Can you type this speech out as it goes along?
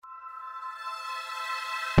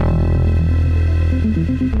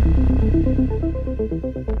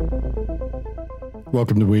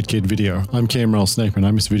Welcome to Weird Kid Video. I'm Cameron Snape and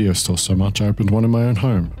I miss video stores so much I opened one in my own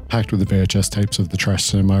home, packed with the VHS tapes of the trash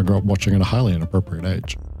cinema I grew up watching at a highly inappropriate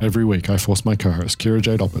age. Every week I force my co-hosts Kira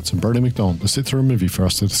Jade Oppitz and Brody McDonald to sit through a movie for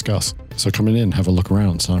us to discuss, so come in, have a look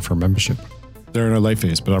around, sign up for a membership. There are no late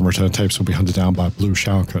fees, but unreturned tapes will be hunted down by a blue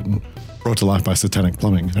shower curtain, brought to life by satanic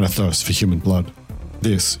plumbing and a thirst for human blood.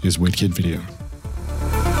 This is Weird Kid Video.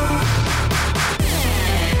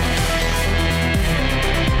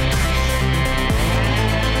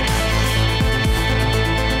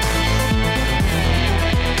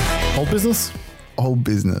 Old business? Old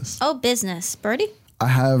business. Old business. Brody? I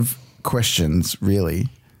have questions, really.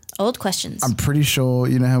 Old questions. I'm pretty sure,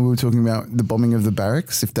 you know how we were talking about the bombing of the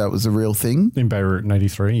barracks, if that was a real thing? In Beirut in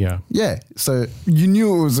 83, yeah. Yeah, so you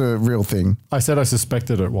knew it was a real thing. I said I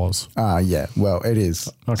suspected it was. Yeah, well, it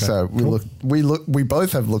is. Okay. So we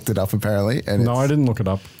both have looked it up apparently. And No, I didn't look it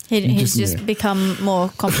up. He's just become more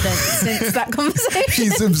confident since that conversation.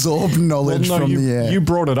 He's absorbed knowledge from the air. You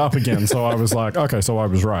brought it up again, so I was like, okay, so I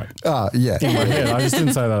was right. Yeah. In my head, I just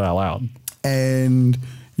didn't say that out loud. And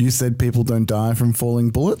you said people don't die from falling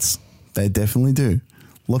bullets? They definitely do.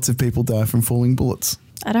 Lots of people die from falling bullets.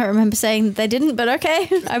 I don't remember saying they didn't, but okay,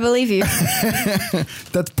 I believe you.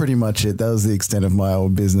 That's pretty much it. That was the extent of my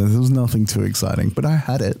old business. There was nothing too exciting, but I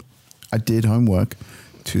had it. I did homework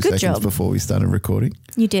 2 Good seconds job. before we started recording.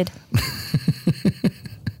 You did.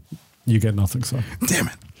 You get nothing, so. Damn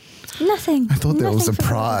it. Nothing. I thought there was a Nothing for me.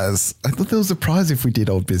 prize. I thought there was a prize if we did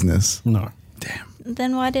old business. No. Damn.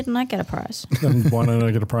 Then why didn't I get a prize? Then why don't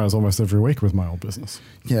I get a prize almost every week with my old business?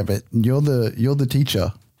 Yeah, but you're the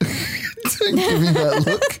teacher. Don't give me that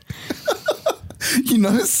look. You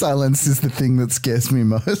know, silence is the thing that scares me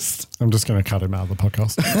most. I'm just going to cut him out of the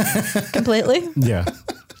podcast. Completely. Yeah.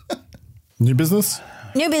 New business?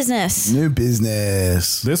 New business. New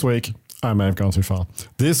business. This week, I may have gone too far.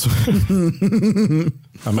 I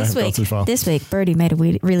may have gone too far. This week, Brody made a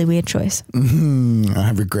really weird choice.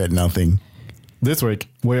 I regret nothing. This week,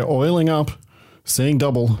 we're oiling up, seeing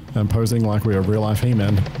double, and posing like we are real-life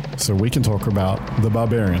He-Men, so we can talk about The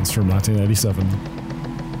Barbarians from 1987.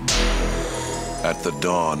 At the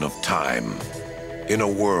dawn of time, in a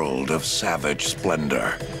world of savage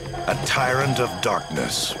splendor, a tyrant of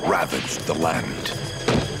darkness ravaged the land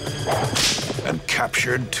and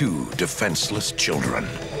captured 2 defenseless children.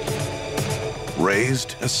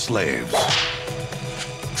 Raised as slaves,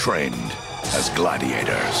 trained as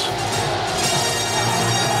gladiators.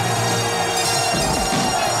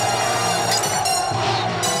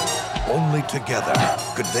 Only together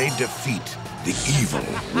could they defeat the evil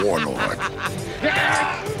warlord.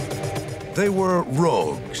 They were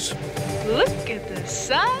rogues, Look at the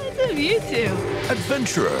size of you two.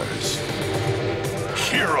 adventurers,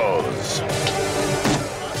 heroes.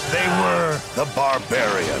 They were the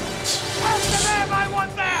Barbarians.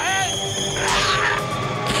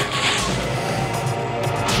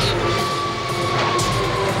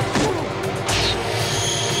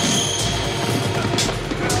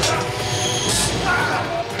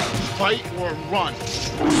 Fight or run?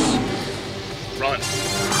 Run.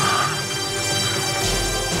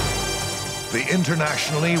 The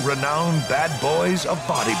internationally renowned bad boys of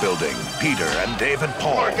bodybuilding, Peter and David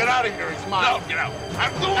Paul. Get out of here, he's mine. No, get out.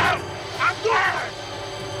 I'm doing it. I'm doing it.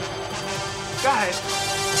 Go ahead.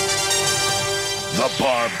 The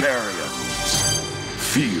Barbarians.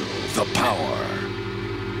 Feel the power.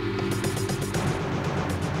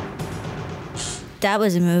 That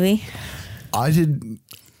was a movie.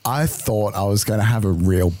 I thought I was going to have a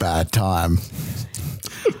real bad time.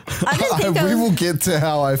 I didn't think We will get to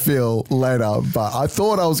how I feel later, but I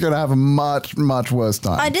thought I was going to have a much, much worse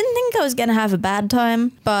time. I didn't think I was going to have a bad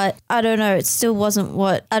time, but I don't know. It still wasn't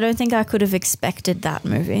what I don't think I could have expected that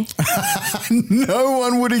movie. No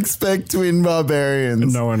one would expect Twin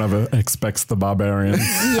Barbarians. No one ever expects The Barbarians.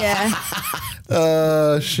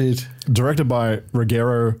 Yeah. Shit. Directed by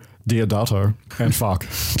Ruggero Deodato. And fuck,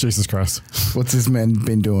 Jesus Christ. What's this man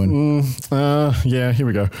been doing? Yeah, here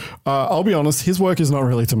we go. I'll be honest, his work is not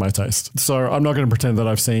really to my taste. So I'm not going to pretend that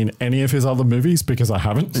I've seen any of his other movies because I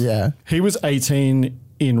haven't. Yeah. He was 18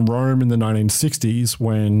 in Rome in the 1960s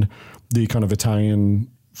when the kind of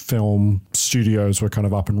Italian film studios were kind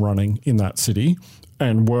of up and running in that city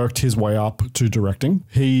and worked his way up to directing.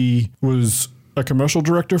 He was a commercial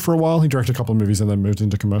director for a while. He directed a couple of movies and then moved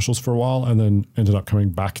into commercials for a while and then ended up coming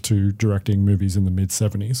back to directing movies in the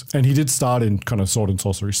mid-70s. And he did start in kind of sword and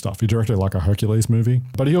sorcery stuff. He directed like a Hercules movie,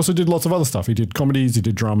 but he also did lots of other stuff. He did comedies, he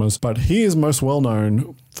did dramas, but he is most well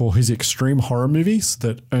known for his extreme horror movies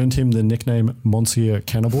that earned him the nickname Monsieur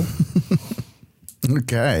Cannibal.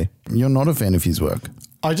 Okay. You're not a fan of his work?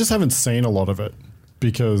 I just haven't seen a lot of it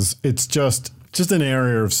because it's just an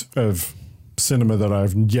area of cinema that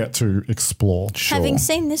I've yet to explore. Sure. Having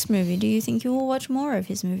seen this movie, do you think you will watch more of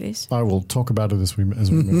his movies? I will talk about it as we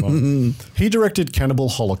move on. He directed Cannibal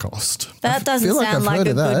Holocaust, That doesn't feel like sound I've like heard a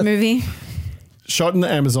of that. good movie. shot in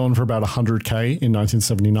the Amazon for about 100K in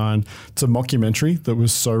 1979. It's a mockumentary that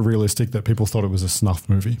was so realistic that people thought it was a snuff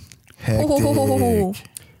movie. Hectic. Oh,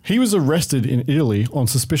 He was arrested in Italy on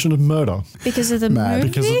suspicion of murder. because of the movie?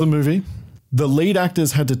 Because of the movie. The lead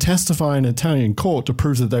actors had to testify in Italian court to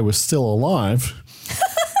prove that they were still alive.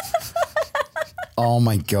 Oh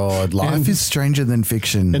my God. Life is stranger than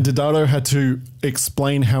fiction. And Deodato had to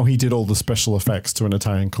explain how he did all the special effects to an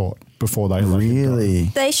Italian court before they let him go. Really?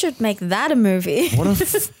 They should make that a movie.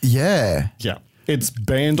 What yeah. Yeah. It's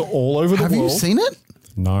banned all over the Have world. you seen it?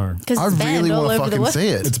 No. Because I it's banned really all want to over the fucking world. see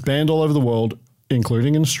it. It's banned all over the world,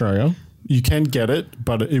 including in Australia. You can get it,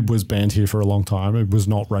 but it was banned here for a long time. It was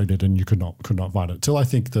not rated, and you could not find it till I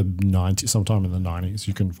think the 90s, sometime in the 90s.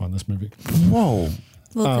 You couldn't find this movie. Whoa.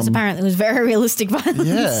 Well, because apparently it was very realistic violence.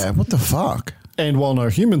 Yeah. What the fuck? And while no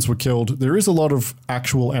humans were killed, there is a lot of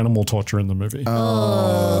actual animal torture in the movie.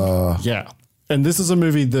 Yeah. And this is a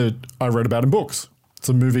movie that I read about in books. It's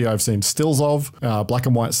a movie I've seen stills of, black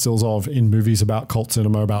and white stills of in movies about cult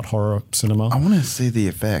cinema, about horror cinema. I want to see the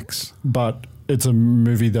effects. But it's a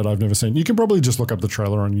movie that I've never seen. You can probably just look up the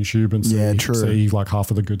trailer on YouTube and Yeah, true. see like half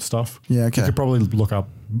of the good stuff. Yeah, okay. You could probably look up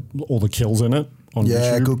all the kills in it on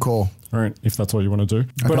Yeah, YouTube. good call. All right, if that's what you want to do.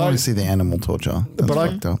 I don't want to see the animal torture. That's but I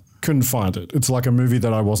fucked up. couldn't find it. It's like a movie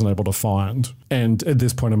that I wasn't able to find. And at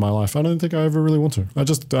this point in my life, I don't think I ever really want to. I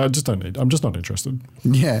just don't need. I'm just not interested.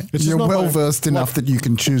 Yeah. It's just You're not well my- versed enough that you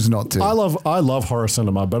can choose not to. I love horror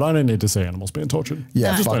cinema, but I don't need to see animals being tortured.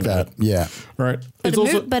 yeah, I just fuck don't need that. it. Yeah. Right.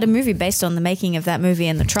 But, but a movie based on the making of that movie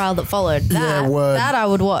and the trial that followed, Yeah, word. that I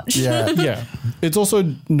would watch. Yeah. Yeah. It's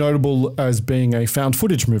also notable as being a found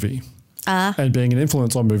footage movie. And being an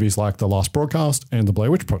influence on movies like The Last Broadcast and The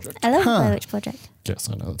Blair Witch Project. I love the Blair Witch Project. Yes,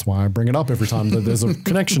 I know. That's why I bring it up every time that there's a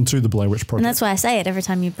connection to The Blair Witch Project. And that's why I say it every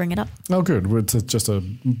time you bring it up. Oh, good. It's just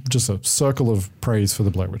a circle of praise for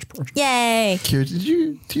The Blair Witch Project. Yay. Kira,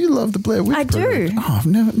 do you love the Blair Witch I do. Project? Oh, I've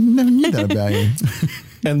never knew that about you.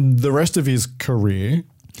 And the rest of his career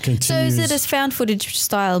So continues. is it a found footage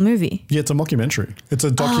style movie? Yeah, it's a mockumentary. It's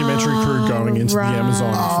a documentary crew going into right. the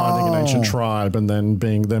Amazon, finding an ancient tribe, and then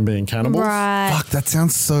being cannibals. Right. Fuck, that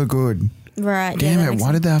sounds so good. Right. Damn it,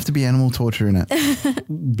 why did there have to be animal torture in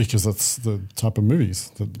it? Because that's the type of movies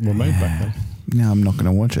that were made back then. No, I'm not going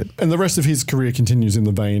to watch it. And the rest of his career continues in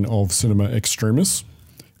the vein of cinema extremis,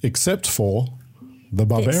 except for The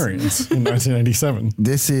Barbarians in 1987.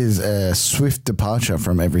 This is a swift departure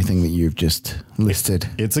from everything that you've just listed.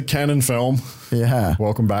 It's a canon film. Yeah.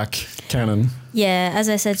 Welcome back, canon. Yeah, as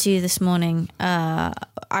I said to you this morning,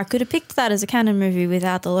 I could have picked that as a canon movie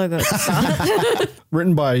without the logo at the start.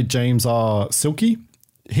 Written by James R. Silke.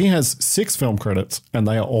 He has 6 film credits, and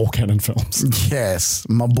they are all canon films. Yes,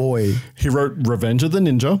 my boy. He wrote Revenge of the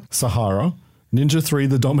Ninja, Sahara, Ninja 3: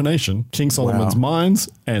 The Domination, King Solomon's Mines,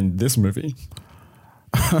 and this movie.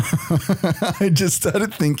 I just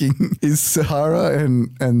started thinking, is Sahara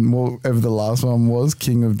and whatever the last one was,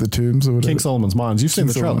 King of the Tombs or whatever? King Solomon's Mines. You've seen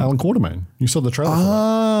the trailer. Solomon. Alan Quartermain. You saw the trailer.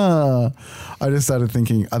 Ah, I just started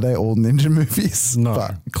thinking, are they all ninja movies? No.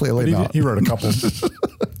 But clearly But not. He wrote a couple.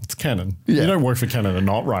 It's canon. Yeah. You don't work for canon and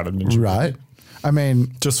not write a ninja movie. Right. I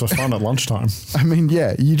mean, Just for fun at lunchtime.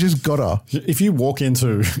 yeah, you just gotta. If you walk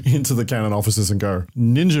into the canon offices and go,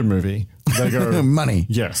 ninja movie, they go, Money.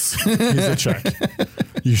 yes, here's a check.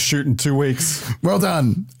 You shoot in 2 weeks Well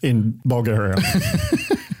done. in Bulgaria.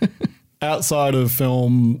 Outside of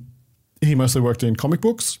film, he mostly worked in comic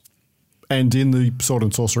books and in the sword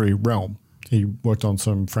and sorcery realm. He worked on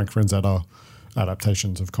some Frank Frazetta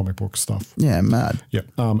adaptations of comic book stuff. Yeah, mad. Yeah.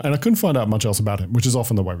 And I couldn't find out much else about him, which is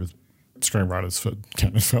often the way with screenwriters for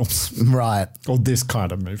canon films. Right. Or this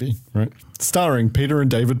kind of movie, right? Starring Peter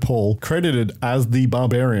and David Paul, credited as the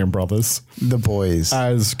Barbarian brothers, The boys.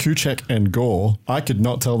 as Kuchek and Gore. I could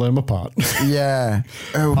not tell them apart. yeah.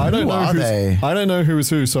 Oh, I don't who know are they? I don't know who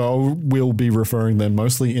is who, so I will be referring them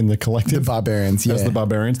mostly in the collective. The Barbarians, yeah. As the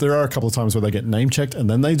Barbarians. There are a couple of times where they get name checked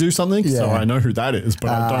and then they do something, so Yeah. I know who that is,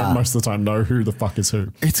 but I don't most of the time know who the fuck is who.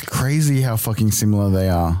 It's crazy how fucking similar they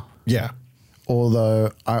are. Yeah.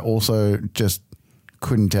 Although I also just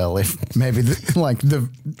couldn't tell if maybe the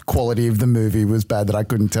quality of the movie was bad that I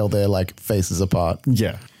couldn't tell their faces apart.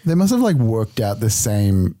 Yeah. They must have worked out the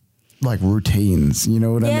same like routines. You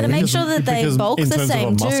know what I Yeah, mean? to make sure that they Because bulk in the terms same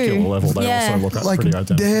of a muscular too. level, they also look like pretty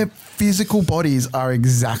identical. their physical bodies are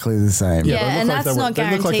exactly the same. Yeah, they look and like that's not they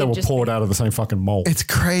look like they were guaranteed, just poured out of the same fucking mold. It's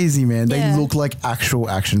crazy, man. They Yeah. look like actual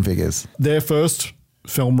action figures. Their first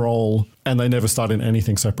film role, and they never starred in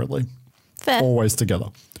anything separately. Fair. Always together.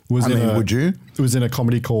 Was I mean, would you? It was in a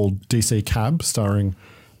comedy called DC Cab, starring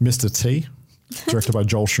Mr. T, directed by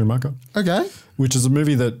Joel Schumacher. Okay. Which is a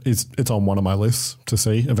movie that it's on one of my lists to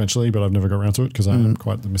see eventually, but I've never got around to it because I am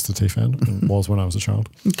quite the Mr. T fan and was when I was a child.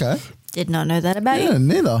 Okay. Did not know that about Yeah, you.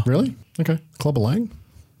 neither. Really? Okay. Clubber Lang,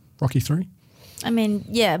 Rocky 3, I mean,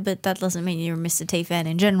 yeah, but that doesn't mean you're a Mr. T fan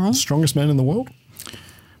in general. Strongest Man in the World.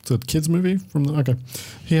 It's a kids movie from the okay.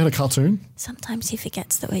 He had a cartoon. Sometimes he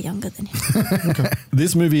forgets that we're younger than him.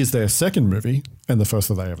 This movie is their second movie and the first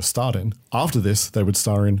that they ever starred in. After this, they would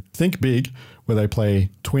star in Think Big, where they play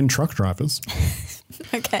twin truck drivers.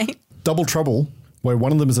 Okay. Double Trouble, where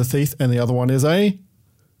one of them is a thief and the other one is a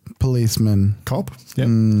Policeman. cop. Yeah.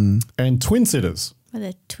 And Twin Sitters. Were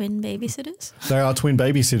they twin babysitters? They are twin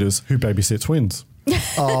babysitters who babysit twins.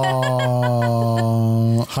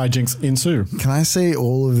 Oh, Hijinks ensue. can I see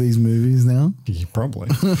all of these movies now? Yeah, probably.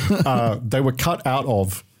 They were cut out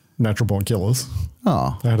of Natural Born Killers.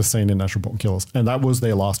 Oh, They had a scene in Natural Born Killers, and that was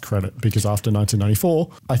their last credit because after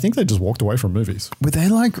 1994, I think they just walked away from movies. were they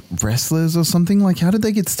like wrestlers or something? Like, how did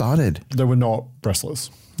they get started? They were not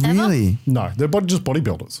wrestlers. Ever? Really? No, they're just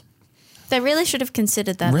bodybuilders. They really should have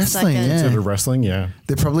considered that. Wrestling, as like a, yeah. Instead of wrestling, yeah.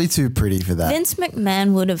 They're probably too pretty for that. Vince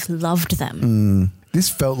McMahon would have loved them. This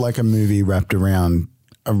felt like a movie wrapped around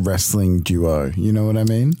a wrestling duo. You know what I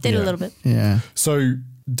mean? Did a little bit. Yeah. So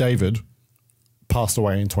David passed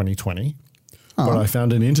away in 2020, but I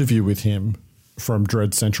found an interview with him from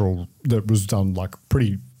Dread Central that was done like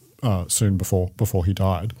pretty soon before he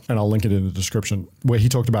died, and I'll link it in the description, where he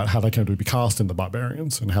talked about how they came to be cast in the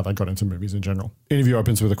Barbarians and how they got into movies in general. Interview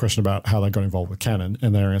opens with a question about how they got involved with canon,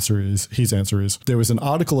 and his answer is, there was an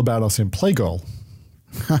article about us in Playgirl.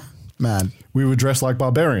 Man. We were dressed like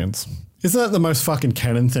barbarians. Isn't that the most fucking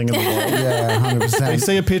canon thing in the world? Yeah, They 100%.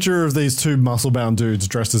 see a picture of these two muscle-bound dudes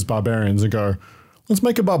dressed as barbarians and go, let's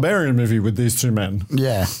make a barbarian movie with these two men.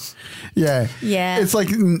 Yeah. Yeah. Yeah. It's like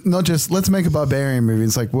not just let's make a barbarian movie.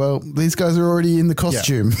 It's like, well, these guys are already in the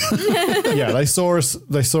costume. Yeah, they saw us,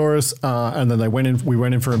 and then we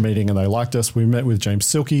went in for a meeting and they liked us. We met with James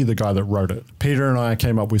Silkey, the guy that wrote it. Peter and I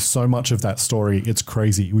came up with so much of that story, it's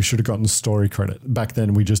crazy. We should have gotten story credit. Back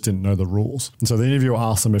then, we just didn't know the rules. And so the interviewer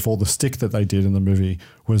asked them if all the stick that they did in the movie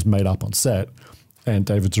was made up on set. And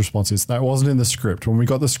David's response is, that wasn't in the script. When we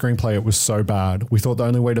got the screenplay, it was so bad. We thought the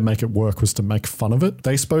only way to make it work was to make fun of it.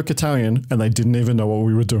 They spoke Italian and they didn't even know what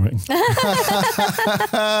we were doing.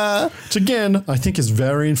 Which again, I think is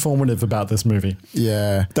very informative about this movie.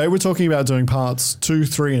 Yeah. They were talking about doing parts 2,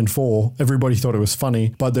 3, and 4. Everybody thought it was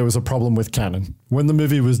funny, but there was a problem with canon. When the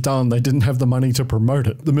movie was done, they didn't have the money to promote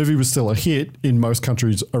it. The movie was still a hit in most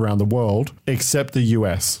countries around the world, except the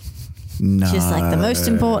US. No. Which is like the most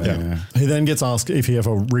important. He then gets asked if he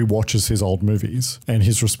ever rewatches his old movies. And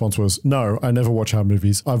his response was, no, I never watch our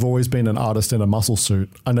movies. I've always been an artist in a muscle suit.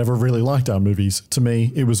 I never really liked our movies. To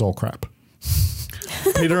me, it was all crap.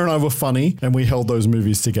 Peter and I were funny and we held those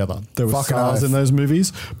movies together. There were Fucking stars oath. in those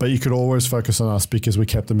movies, but you could always focus on us because we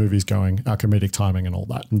kept the movies going, our comedic timing and all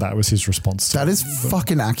that. And that was his response to That it. is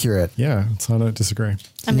fucking accurate. Yeah, so I don't disagree.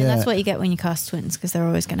 I mean, Yeah. that's what you get when you cast twins because they're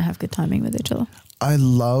always going to have good timing with each other. I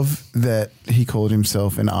love that he called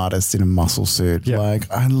himself an artist in a muscle suit. Yeah. Like,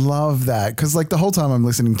 I love that. Because, like, the whole time I'm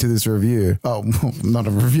listening to this review, not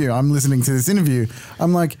a review, I'm listening to this interview,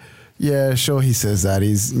 I'm like, yeah, sure, he says that.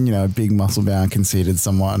 He's, a big muscle bound, conceited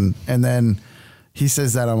someone. And then he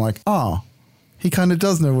says that, I'm like, oh, he kind of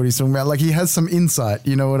does know what he's talking about. Like, he has some insight.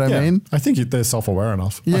 You know what I mean? I think they're self-aware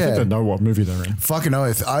enough. I Yeah. think they know what movie they're in. Fucking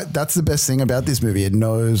oath. That's the best thing about this movie. It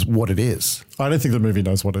knows what it is. I don't think the movie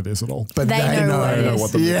knows what it is at all. But They know what it I know is.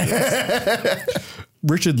 what the movie is.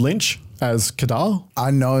 Richard Lynch as Kadar. I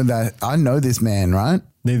know that. I know this man, right?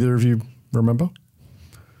 Neither of you remember?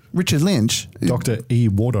 Richard Lynch. Dr. E.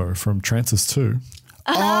 Wardo from Trances 2.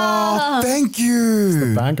 Oh, thank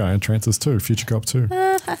you. Bad guy in Trances 2, Future Cop 2.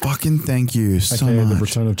 Fucking thank you so AKA The much.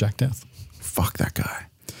 Return of Jack Death. Fuck that guy.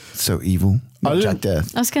 So evil. I Jack didn't-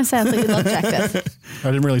 Death. I was going to say, I thought you loved Jack Death. I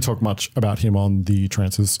didn't really talk much about him on the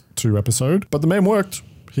Trances 2 episode, but the man worked.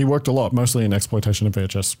 He worked a lot, mostly in exploitation of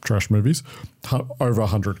VHS trash movies. Over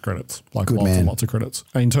 100 credits, like Good lots man. and lots of credits.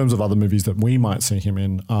 In terms of other movies that we might see him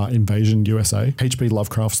in, Invasion USA, H.P.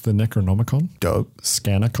 Lovecraft's The Necronomicon, Dope.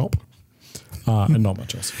 Scanner Cop, and not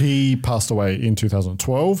much else. He passed away in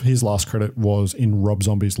 2012. His last credit was in Rob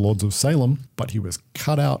Zombie's Lords of Salem, but he was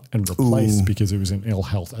cut out and replaced because he was in ill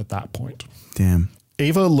health at that point. Damn.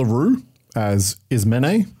 Eva LaRue as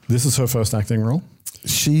Ismene. This is her first acting role.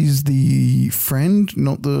 She's the friend,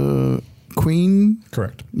 not the queen.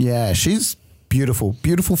 Correct. Yeah, she's beautiful.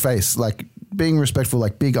 Beautiful face. Like, being respectful,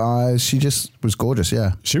 like big eyes. She just was gorgeous,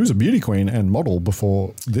 yeah. She was a beauty queen and model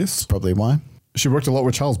before this. Probably why. She worked a lot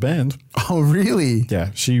with Charles Band. Oh, really?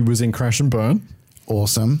 Yeah, she was in Crash and Burn.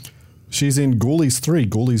 Awesome. She's in Ghoulies 3,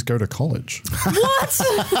 Ghoulies Go to College. What?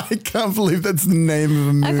 I can't believe that's the name of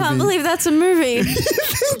a movie. I can't believe that's a movie.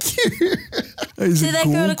 Thank you. Do they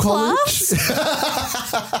go to class?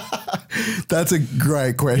 That's a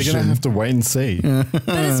great question. You're going to have to wait and see. But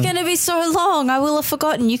it's going to be so long. I will have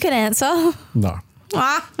forgotten. You can answer. No.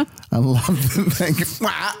 Ah. I love the thing.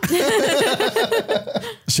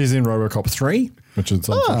 She's in RoboCop 3, which is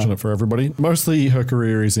unfortunate for everybody. Mostly her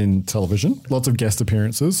career is in television. Lots of guest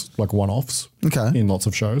appearances, like one-offs, in lots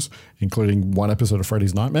of shows, including one episode of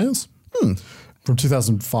Freddy's Nightmares. From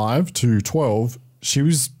 2005 to 12, she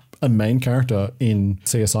was a main character in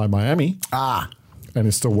CSI Miami. And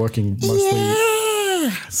is still working mostly...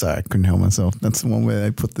 Yeah. Sorry, I couldn't help myself. That's the one where they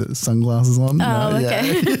put the sunglasses on. Oh,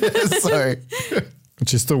 okay. Yeah. Sorry.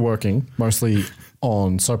 She's still working mostly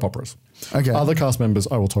on soap operas. Okay. Other cast members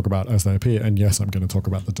I will talk about as they appear. And yes, I'm going to talk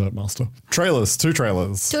about The Dirt Master. Trailers, 2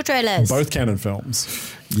 trailers. 2 trailers. Both canon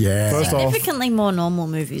films. Yeah. First off, Significantly more normal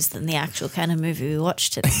movies than the actual kind of movie we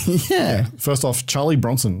watched today. Yeah. first off, Charlie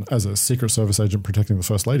Bronson as a Secret Service agent protecting the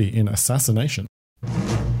First Lady in Assassination.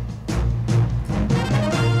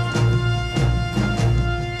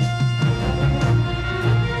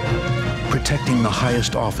 Protecting the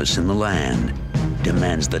highest office in the land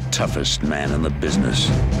demands the toughest man in the business.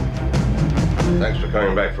 Thanks for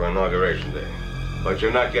coming back for Inauguration Day. But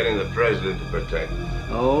you're not getting the president to protect.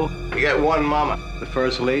 Oh? You get one mama. The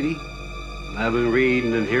First Lady? I've been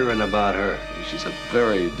reading and hearing about her. She's a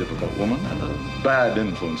very difficult woman and a bad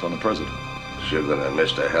influence on the president. Sure gonna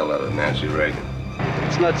miss the hell out of Nancy Reagan.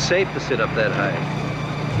 It's not safe to sit up that high.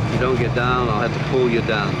 If you don't get down, I'll have to pull you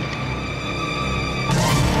down.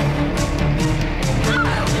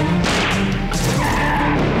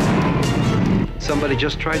 Somebody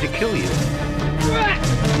just tried to kill you.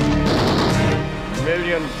 $1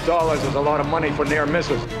 million is a lot of money for near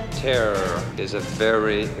misses. Terror is a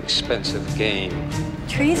very expensive game.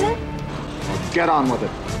 Treason? Well, get on with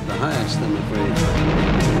it. The highest, I'm afraid.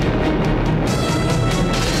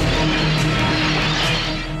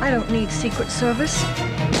 I don't need Secret Service.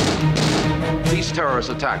 These terrorist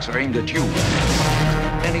attacks are aimed at you.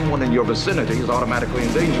 Anyone in your vicinity is automatically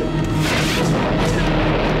in danger.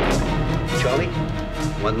 Charlie,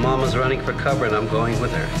 when Mama's running for cover and I'm going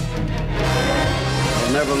with her.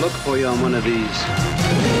 I'll never look for you on one of these.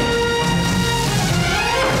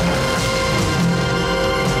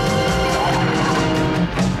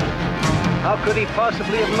 How could he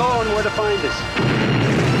possibly have known where to find us?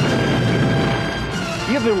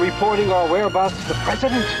 You've been reporting our whereabouts to the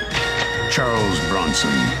president? Charles Bronson.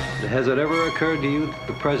 Has it ever occurred to you that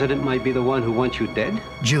the president might be the one who wants you dead?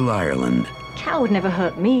 Jill Ireland. Cal would never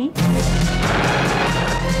hurt me.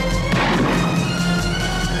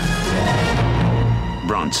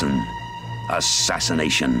 Bronson.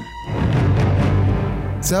 Assassination.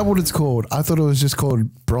 Is that what it's called? I thought it was just called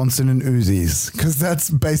Bronson and Uzis, because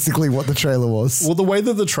that's basically what the trailer was. Well, the way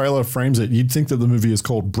that the trailer frames it, you'd think that the movie is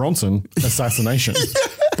called Bronson Assassination.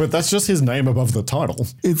 But that's just his name above the title.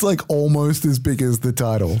 It's like almost as big as the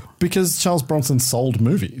title. Because Charles Bronson sold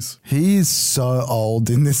movies. He's so old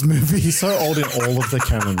in this movie. He's so old in all of the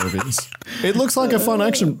canon movies. It looks like a fun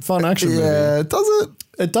action movie. Yeah, does it?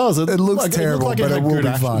 It does. It looks terrible, but it will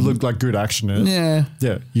be fun. It looked like good action in it. Yeah.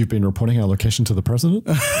 Yeah. You've been reporting our location to the president?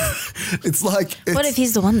 It's like... What if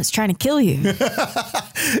he's the one that's trying to kill you?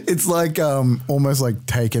 It's like almost like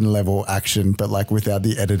Taken level action, but like without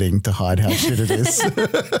the editing to hide how shit it is.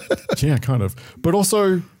 Yeah, kind of. But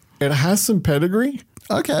also, it has some pedigree.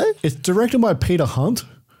 Okay. It's directed by Peter Hunt.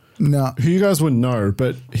 No. Who you guys wouldn't know,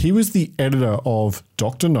 but he was the editor of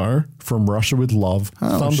Dr. No, From Russia with Love,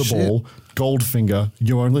 Thunderball, Goldfinger,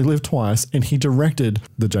 You Only Live Twice, and he directed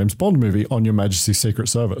the James Bond movie On Your Majesty's Secret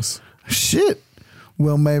Service. Shit.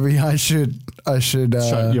 Well, maybe I should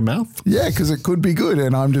shut your mouth. Yeah, because it could be good,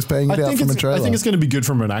 and I'm just paying it out from a trailer. I think it's going to be good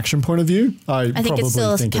from an action point of view. I think it's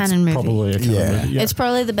still a canon movie. Probably a canon movie. Yeah. It's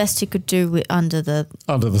probably the best you could do under the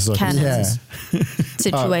canon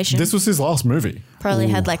situation. This was his last movie. Probably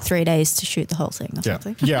had like 3 days to shoot the whole thing or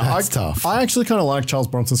something. Yeah, That's tough. I actually kind of like Charles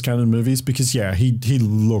Bronson's Cannon movies because, he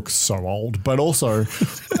looks so old. But also,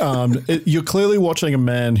 you're clearly watching a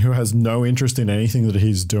man who has no interest in anything that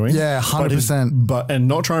he's doing. Yeah, 100%. And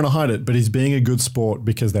not trying to hide it, but he's being a good sport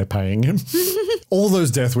because they're paying him. All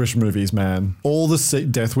those Death Wish movies, man, all the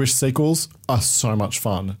Death Wish sequels are so much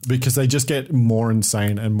fun because they just get more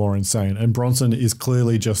insane and more insane. And Bronson is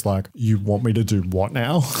clearly just like, you want me to do what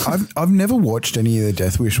now? I've never watched any of the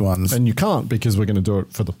Death Wish ones. And you can't because we're going to do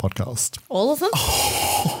it for the podcast. All of them?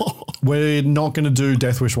 We're not going to do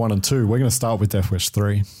Death Wish 1 and 2. We're going to start with Death Wish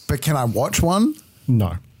 3. But can I watch one?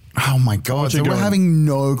 No. Oh my God. So we're having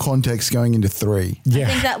no context going into 3. Yeah. I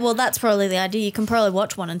think that's probably the idea. You can probably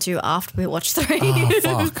watch 1 and 2 after we watch 3. Oh,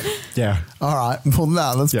 fuck. Yeah. All right. Well,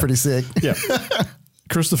 no, that's pretty sick. Yeah.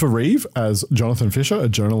 Christopher Reeve as Jonathan Fisher, a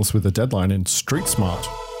journalist with a deadline in Street Smart.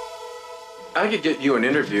 I could get you an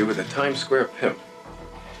interview with a Times Square pimp.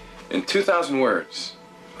 In 2,000 words,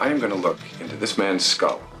 I am going to look into this man's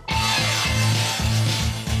skull.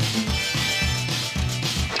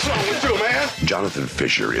 What's wrong with you, man? Jonathan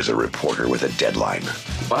Fisher is a reporter with a deadline.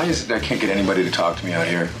 Why is it I can't get anybody to talk to me out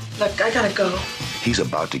here? Look, I gotta go. He's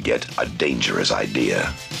about to get a dangerous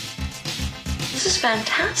idea. This is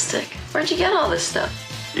fantastic. Where'd you get all this stuff?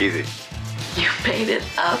 Easy. You made it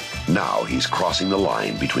up. Now he's crossing the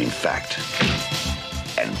line between fact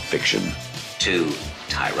and fiction. To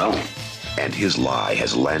Tyrone. And his lie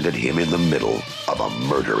has landed him in the middle of a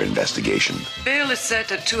murder investigation. Bail is set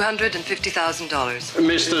at $250,000.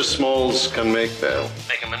 Mr. Smalls can make bail.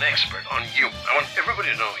 Make him an expert on you. I want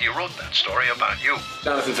everybody to know he wrote that story about you.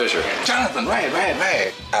 Jonathan Fisher. Jonathan,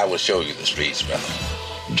 right. I will show you the streets, brother.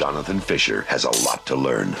 Jonathan Fisher has a lot to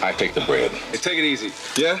learn. I take the bread. Hey, take it easy.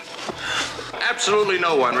 Yeah? Absolutely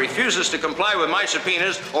no one refuses to comply with my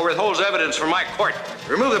subpoenas or withholds evidence from my court.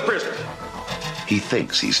 Remove the prisoner. He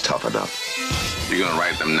thinks he's tough enough. You're going to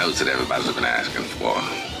write them notes that everybody's been asking for.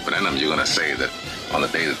 But in them, you're going to say that on the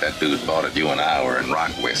day that dude bought it, you and I were in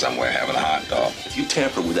Rockaway somewhere having a hot dog. If you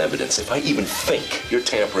tamper with evidence, if I even think you're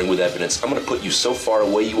tampering with evidence, I'm going to put you so far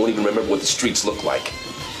away you won't even remember what the streets look like.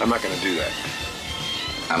 I'm not going to do that.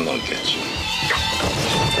 I'm going to get you.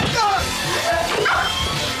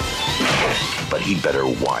 But he'd better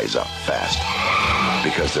wise up fast,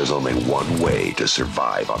 because there's only one way to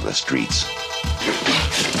survive on the streets.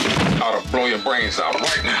 I ought to blow your brains out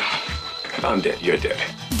right now. I'm dead. You're dead.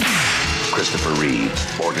 Christopher Reeve,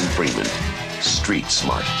 Morgan Freeman, Street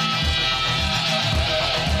Smart.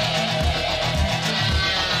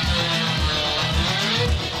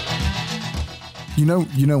 You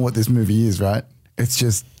know what this movie is, right? It's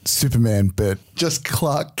just Superman, but just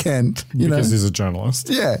Clark Kent. Because he's a journalist.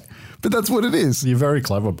 Yeah, but that's what it is. You're very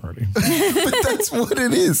clever, Brody. But that's what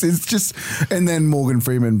it is. It's just, and then Morgan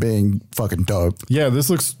Freeman being fucking dope. Yeah, this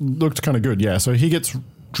looked kind of good. Yeah, so he gets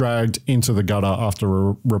dragged into the gutter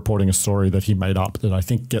after reporting a story that he made up that I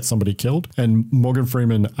think gets somebody killed. And Morgan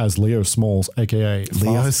Freeman as Leo Smalls, a.k.a.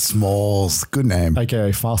 Smalls. Good name.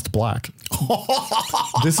 A.k.a. Fast Black.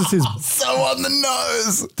 This is his... So on the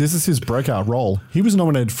nose. This is his breakout role. He was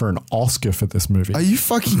nominated for an Oscar for this movie. Are you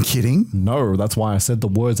fucking kidding? No, that's why I said the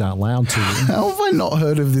words out loud to you. How have I not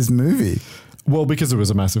heard of this movie? Well, because it was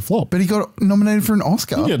a massive flop. But he got nominated for an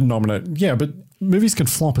Oscar. He get nominated. Yeah, but movies can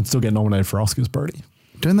flop and still get nominated for Oscars, Brody.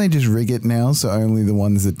 Don't they just rig it now so only the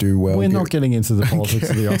ones that do well? We're not getting into the politics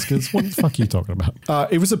of the Oscars. What the fuck are you talking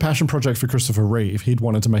about? It was a passion project for Christopher Reeve. He'd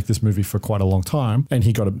wanted to make this movie for quite a long time, and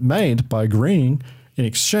he got it made by agreeing in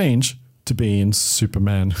exchange to be in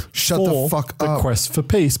Superman. Shut the fuck The up. Quest for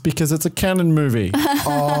Peace, because it's a canon movie. That's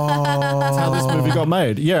how this movie got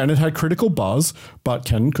made. Yeah, and it had critical buzz, but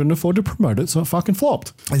Canon couldn't afford to promote it, so it fucking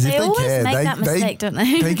flopped. As if They always care. make that mistake, don't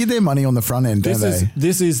they? They get their money on the front end, don't they?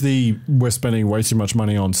 This is the we're spending way too much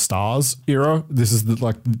money on stars era. This is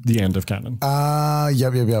the end of Canon.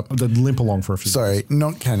 Yep. They limp along for a few years. Sorry,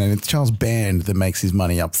 not Canon. It's Charles Band that makes his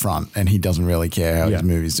money up front, and he doesn't really care how his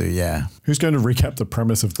movies do. Yeah. Who's going to recap the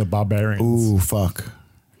premise of The Barbarians? Ooh, fuck.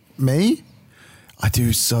 Me? I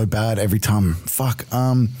do so bad every time. Fuck.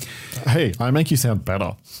 Hey, I make you sound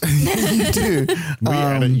better. You do. We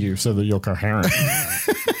edit you so that you're coherent.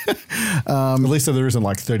 At least so there isn't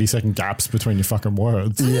 30-second gaps between your fucking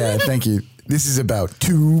words. Yeah, thank you. This is about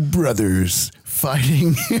two brothers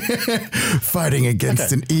fighting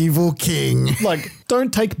against an evil king.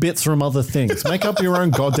 Don't take bits from other things. Make up your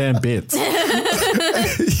own goddamn bits.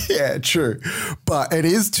 Yeah, true. But it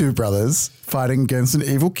is two brothers fighting against an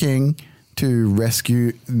evil king to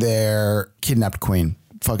rescue their kidnapped queen.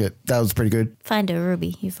 Fuck it. That was pretty good. Find a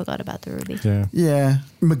ruby. You forgot about the ruby. Yeah. Yeah.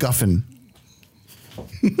 MacGuffin.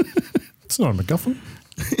 It's not a MacGuffin.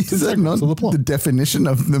 Is that not the definition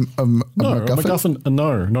of a MacGuffin? A MacGuffin,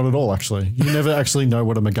 no, not at all, actually. You never actually know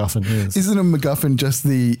what a MacGuffin is. Isn't a MacGuffin just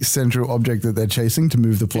the central object that they're chasing to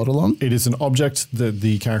move the plot along? It is an object that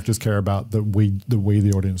the characters care about that we,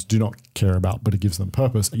 the audience, do not care about, but it gives them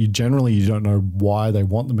purpose. You don't know why they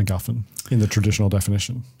want the MacGuffin in the traditional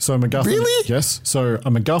definition. So a MacGuffin, really? Yes. So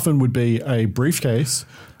a MacGuffin would be a briefcase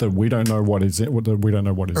that we don't know what is it. We don't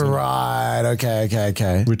know what is right.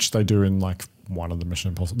 Okay. Which they do in like one of the Mission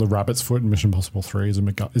Impossible. The Rabbit's Foot in Mission Impossible 3 is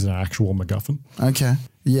an actual MacGuffin. Okay.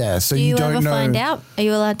 Yeah. So do you don't ever know. find out? Are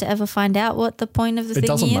you allowed to ever find out what the point of the thing is?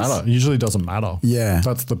 It doesn't matter. It usually doesn't matter. Yeah.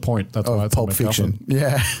 That's the point. That's why it's Pulp a MacGuffin. Fiction.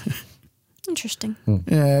 Yeah. Interesting.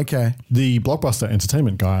 Yeah, okay. The Blockbuster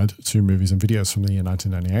Entertainment Guide to Movies and Videos from the year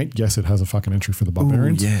 1998. Yes, it has a fucking entry for the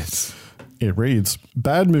Barbarians. Ooh, yes. It reads,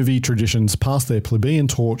 bad movie traditions pass their plebeian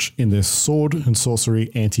torch in this sword and sorcery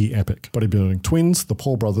anti-epic. Bodybuilding twins, the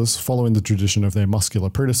Paul brothers, following the tradition of their muscular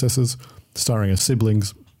predecessors, starring as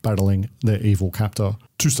siblings battling their evil captor.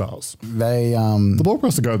 2 stars. The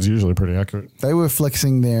Blockbuster Guide's usually pretty accurate. They were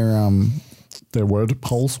flexing their word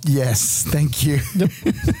holes. Yes, thank you.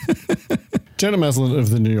 Jenna Maslin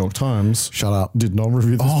of the New York Times. Shut up. Did not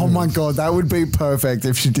review this movie. Oh my God, that would be perfect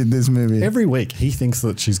if she did this movie. Every week he thinks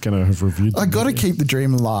that she's going to have reviewed I got to keep the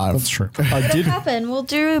dream alive. That's true. It'll happen. We'll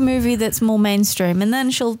do a movie that's more mainstream and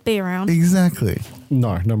then she'll be around. Exactly.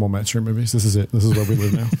 No more mainstream movies. This is it. This is where we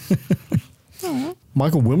live now.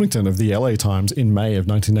 Michael Wilmington of the LA Times in May of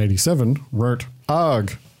 1987 wrote,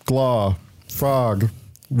 Arg, Glah, Frog,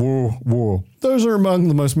 Woo, woo. Those are among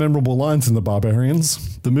the most memorable lines in The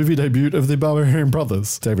Barbarians. The movie debut of the Barbarian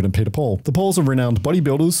brothers, David and Peter Paul. The Pauls are renowned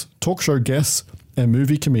bodybuilders, talk show guests, and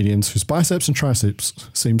movie comedians whose biceps and triceps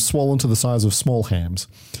seem swollen to the size of small hams,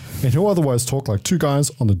 and who otherwise talk like two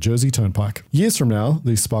guys on the Jersey Turnpike. Years from now,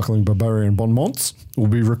 these sparkling barbarian bon mots will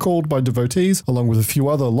be recalled by devotees along with a few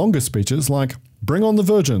other longer speeches like, Bring on the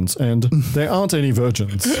virgins, and there aren't any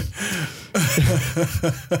virgins.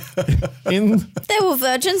 There were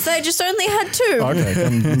virgins, they just only had 2.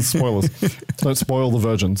 Okay, spoilers. Don't spoil the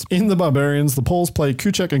virgins. In The Barbarians, the Pauls play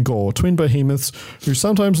Kuchek and Gore, twin behemoths who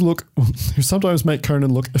sometimes make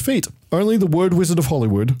Conan look effete. Only the word wizard of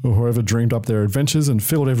Hollywood, or whoever dreamed up their adventures and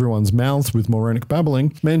filled everyone's mouths with moronic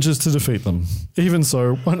babbling, manages to defeat them. Even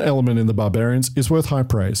so, one element in The Barbarians is worth high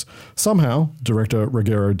praise. Somehow, director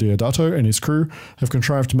Ruggero Deodato and his crew have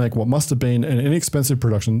contrived to make what must have been an inexpensive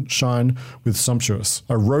production shine with sumptuous,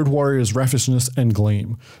 a road warrior's raffishness and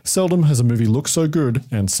gleam. Seldom has a movie looked so good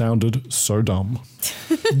and sounded so dumb.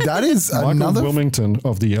 That is Michael another Wilmington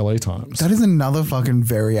of the LA Times. That is another fucking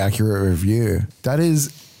very accurate review. That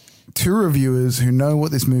is 2 reviewers who know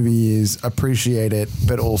what this movie is, appreciate it,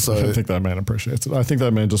 but also... I don't think that man appreciates it. I think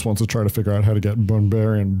that man just wants to try to figure out how to get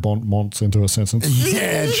barbarian bon mots into a sentence.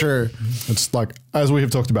 Yeah, true. It's like, as we have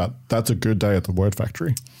talked about, that's a good day at the Word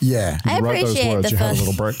Factory. Yeah. You I write those appreciate words, the you have a first-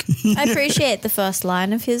 little break. I appreciate the first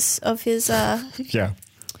line of his Yeah.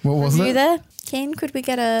 What was review it? there. Keen, could we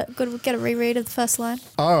get a reread of the first line?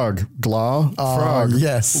 Arg, glah, frog.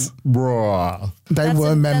 Yes. Raw. They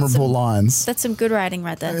were memorable lines. That's some good writing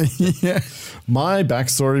right there. Yeah. My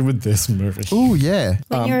backstory with this movie. Oh, yeah.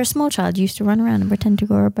 When you were a small child, you used to run around and pretend to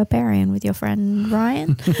go a barbarian with your friend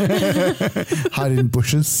Ryan. Hide in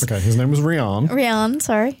bushes. Okay, his name was Rian. Rian,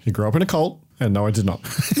 sorry. He grew up in a cult, and no, I did not.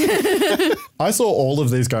 I saw all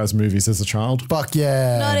of these guys' movies as a child. Fuck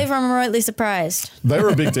yeah. Not even remotely surprised. They were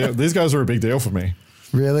a big deal. These guys were a big deal for me.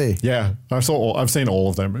 Really? Yeah, I've seen all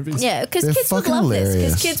of their movies. Yeah, because They're kids would fucking love this.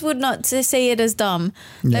 hilarious. Because kids would not see it as dumb.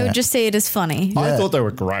 They Yeah. would just see it as funny. I Yeah. thought they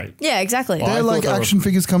were great. Yeah, exactly. I They're thought like they were- action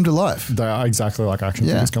figures come to life. They are exactly like action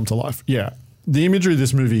Yeah. figures come to life. Yeah. The imagery of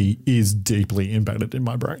this movie is deeply embedded in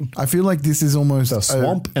my brain. I feel like this is almost The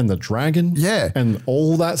swamp and the dragon. Yeah. And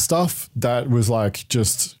all that stuff that was like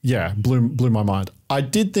just, blew my mind. I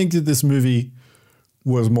did think that this movie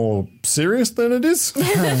was more serious than it is.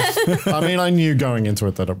 I mean, I knew going into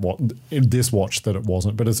it that it was this watch that it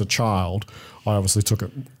wasn't, but as a child, I obviously took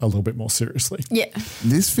it a little bit more seriously. Yeah.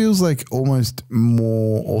 This feels like almost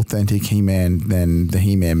more authentic He-Man than the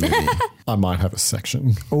He-Man movie. I might have a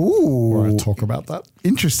section Ooh. where I talk about that.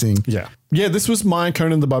 Interesting. Yeah. Yeah, this was my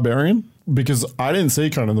Conan the Barbarian because I didn't see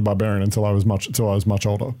Conan the Barbarian until I was much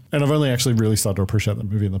older. And I've only actually really started to appreciate that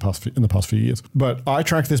movie in the past few years. But I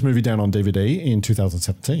tracked this movie down on DVD in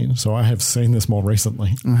 2017, so I have seen this more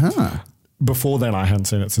recently. Uh-huh. Before then, I hadn't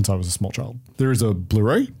seen it since I was a small child. There is a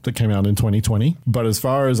Blu-ray that came out in 2020, but as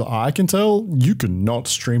far as I can tell, you cannot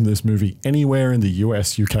stream this movie anywhere in the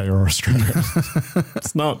US, UK, or Australia.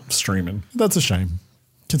 It's not streaming. That's a shame.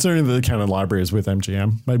 Considering that the Canon library is with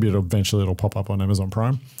MGM, maybe it'll pop up on Amazon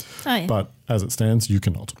Prime. Oh, yeah. But as it stands, you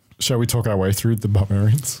cannot. Shall we talk our way through the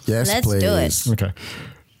Barbarians? Yes, Let's please. do it. Okay.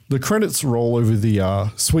 The credits roll over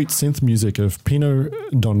the sweet synth music of Pino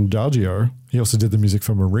Dondagio. He also did the music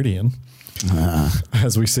for Meridian.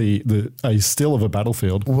 As we see a still of a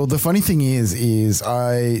battlefield. Well, the funny thing is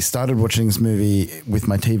I started watching this movie with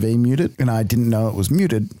my TV muted, and I didn't know it was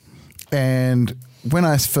muted. And when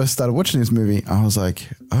I first started watching this movie, I was like,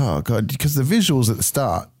 oh God, because the visuals at the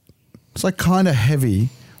start, it's like kind of heavy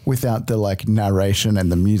without the like narration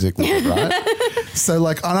and the music with it, right? So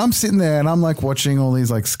like, and I'm sitting there and I'm like watching all these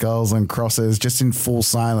like skulls and crosses just in full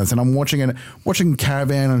silence. And I'm watching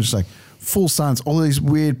Caravan and I'm just like full silence, all these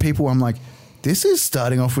weird people. I'm like, this is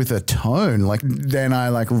starting off with a tone. Like then I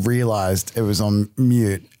like realized it was on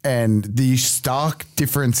mute and the stark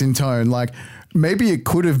difference in tone, like maybe it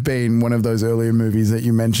could have been one of those earlier movies that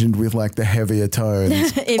you mentioned with like the heavier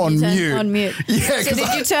tones on mute. On mute. Yeah. So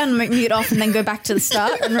did you turn mute off and then go back to the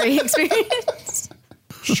start and re-experience?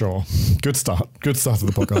 Sure. Good start. Good start to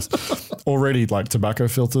the podcast. Already like tobacco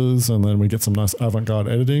filters, and then we get some nice avant-garde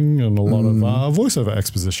editing and a lot of voiceover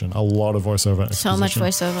exposition. A lot of voiceover exposition. So much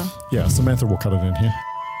voiceover. Yeah, Samantha will cut it in here.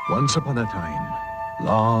 Once upon a time,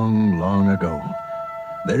 long, long ago,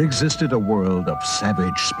 there existed a world of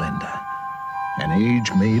savage splendor. An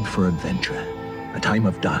age made for adventure. A time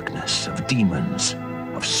of darkness, of demons,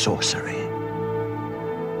 of sorcery.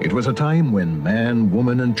 It was a time when man,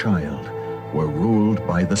 woman, and child were ruled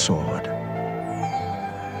by the sword.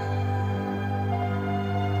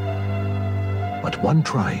 But one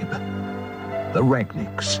tribe, the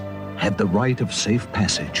Ragniks, had the right of safe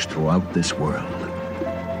passage throughout this world.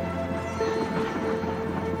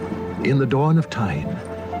 In the dawn of time,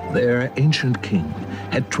 their ancient king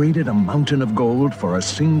had traded a mountain of gold for a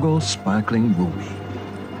single sparkling ruby.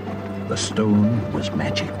 The stone was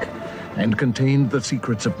magic and contained the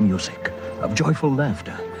secrets of music, of joyful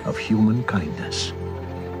laughter, of human kindness.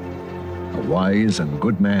 A wise and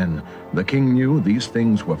good man, the king knew these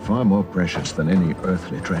things were far more precious than any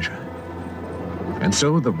earthly treasure. And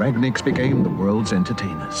so the Ragniks became the world's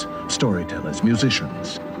entertainers, storytellers,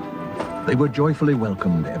 musicians. They were joyfully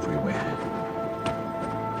welcomed everywhere.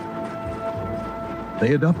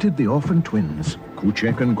 They adopted the orphan twins,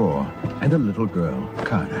 Kuchek and Gor, and a little girl,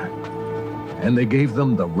 Kara. And they gave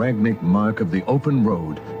them the Ragnik mark of the open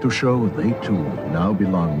road to show they too now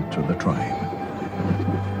belonged to the tribe.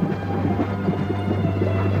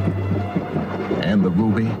 And the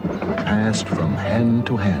ruby passed from hand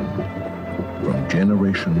to hand, from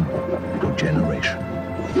generation to generation.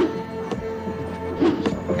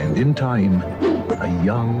 And in time, a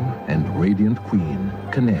young and radiant queen,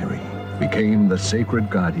 Canary, became the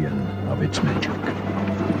sacred guardian of its magic.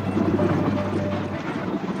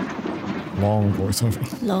 Long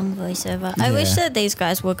voiceover. Long voiceover. I wish that these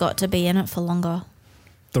guys were got to be in it for longer.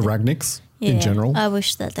 The Ragniks Yeah, in general. I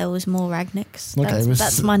wish that there was more Ragniks. Okay.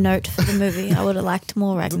 That's my note for the movie. I would have liked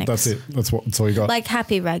more Ragniks. That's it. That's all you got. Like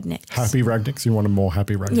happy Ragniks. Happy Ragniks. You wanted more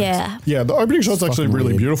happy Ragniks. Yeah. Yeah. The opening shot's actually fucking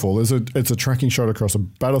really weird. beautiful. It's a tracking shot across a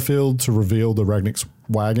battlefield to reveal the Ragniks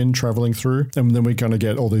wagon traveling through, and then we're going to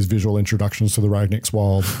get all these visual introductions to the Ragniks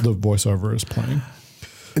while the voiceover is playing.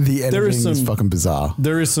 The editing is fucking bizarre.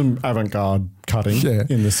 There is some avant-garde cutting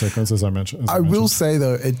in this sequence, as I mentioned. I will say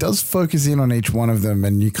though, it does focus in on each one of them,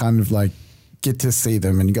 and you kind of like get to see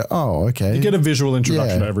them, and you go, "Oh, okay." You get a visual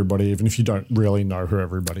introduction Yeah. to everybody, even if you don't really know who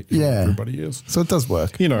everybody is. So it does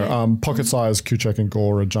work. You know, pocket-sized Kuchek and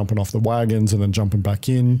Gor are jumping off the wagons and then jumping back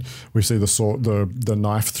in. We see the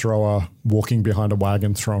knife thrower walking behind a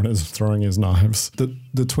wagon, throwing his knives.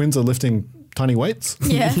 The twins are lifting tiny weights.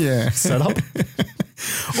 Yeah. Yeah. Set up.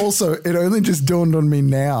 Also, it only just dawned on me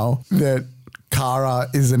now that Kara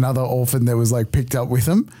is another orphan that was like picked up with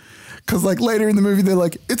him. Because like later in the movie, they're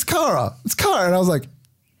like, it's Kara. And I was like,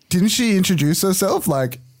 didn't she introduce herself?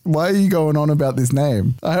 Like, why are you going on about this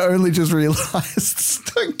name? I only just realized.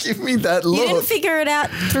 Don't give me that look. You didn't figure it out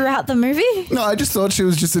throughout the movie? No, I just thought she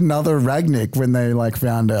was just another Ragnik when they like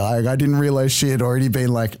found her. Like, I didn't realize she had already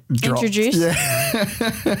been like dropped. Introduced?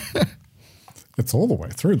 Yeah. It's all the way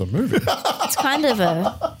through the movie. It's kind of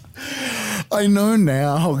a... I know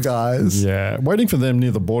now, guys. Yeah. Waiting for them near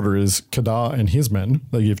the border is Kadar and his men.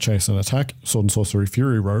 They give chase and attack. Sword and Sorcery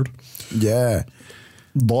Fury Road. Yeah.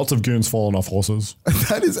 Lots of goons falling off horses.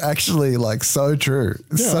 That is actually like so true.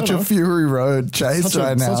 It's Yeah, such I a know. Fury Road chase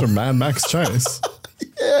right now. Such a Mad Max chase.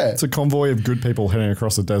 Yeah. It's a convoy of good people heading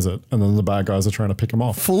across the desert, and then the bad guys are trying to pick them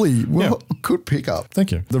off. Fully. Well, good pickup.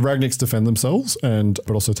 Thank you. The Ragniks defend themselves, but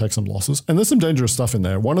also take some losses. And there's some dangerous stuff in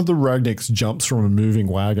there. One of the Ragniks jumps from a moving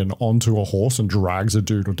wagon onto a horse and drags a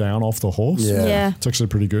dude down off the horse. Yeah. Yeah. It's actually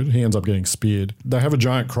pretty good. He ends up getting speared. They have a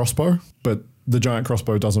giant crossbow, but the giant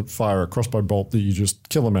crossbow doesn't fire a crossbow bolt that you just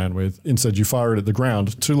kill a man with. Instead, you fire it at the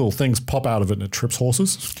ground. Two little things pop out of it and it trips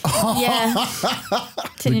horses. Yeah.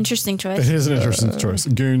 It's an interesting choice. It is an interesting choice.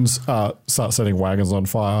 Goons start setting wagons on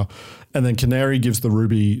fire. And then Canary gives the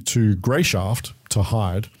ruby to Greyshaft to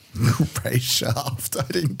hide. Greyshaft. I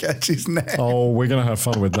didn't catch his name. Oh, we're going to have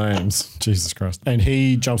fun with names. Jesus Christ. And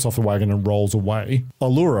he jumps off the wagon and rolls away.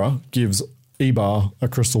 Allura gives Ebar a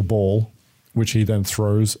crystal ball, which he then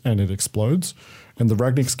throws and it explodes. And the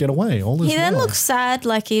Ragniks get away. All He then looks sad,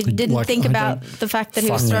 like he didn't think about the fact that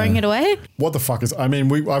he was throwing it away. What the fuck is... I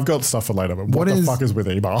mean, I've got stuff for later, but what the fuck is with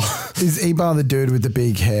Ebar? Is Ebar the dude with the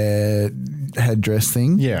big headdress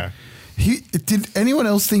thing? Yeah. Did anyone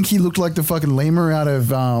else think he looked like the fucking lemur out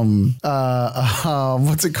of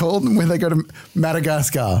what's it called when they go to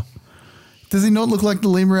Madagascar? Does he not look like the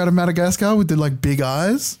lemur out of Madagascar with the like big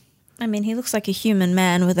eyes? I mean, he looks like a human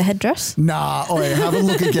man with a headdress. Nah, have a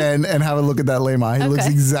look again and have a look at that lemur. He looks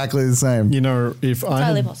exactly the same. You know, if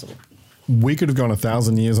Entirely possible. We could have gone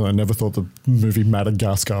 1,000 years and I never thought the movie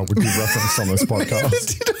Madagascar would be referenced on this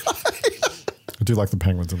podcast. I do like the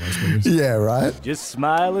penguins in those movies. Yeah, right? Just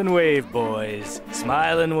smile and wave, boys.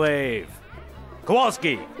 Smile and wave.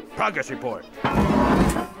 Kowalski, progress report.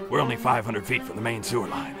 We're only 500 feet from the main sewer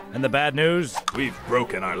line. And the bad news? We've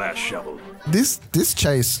broken our last shovel. This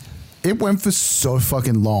chase, it went for so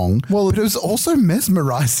fucking long. Well, but it was also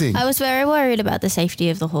mesmerizing. I was very worried about the safety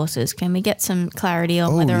of the horses. Can we get some clarity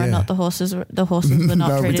on whether or not the horses were not treated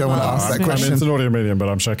well? We don't want to ask that question. I mean, it's an audio medium, but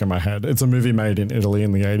I'm shaking my head. It's a movie made in Italy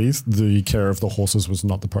in the 80s. The care of the horses was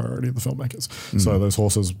not the priority of the filmmakers. So those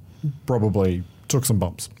horses probably took some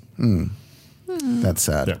bumps. That's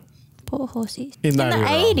sad. Yeah. Poor horses. In the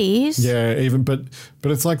 80s? Yeah,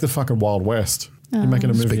 but it's like the fucking Wild West. You're making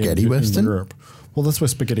a movie Spaghetti in Western? Europe. Well, that's where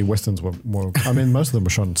spaghetti westerns were. I mean, most of them were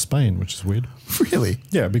shot in Spain, which is weird. Really?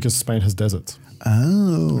 Yeah, because Spain has deserts.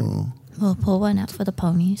 Oh. We'll pour one out for the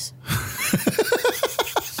ponies.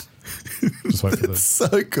 Just wait for That's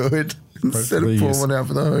so good. Instead of pour one out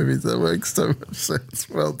for the homies, that makes so much sense.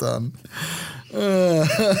 Well done.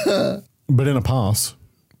 But in a pass,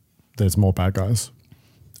 there's more bad guys,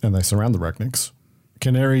 and they surround the Ragniks.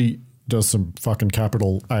 Canary does some fucking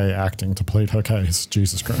capital A acting to plead her case.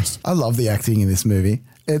 Jesus Christ. I love the acting in this movie.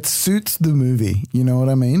 It suits the movie. You know what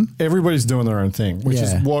I mean? Everybody's doing their own thing, which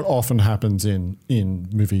is what often happens in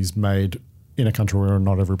movies made in a country where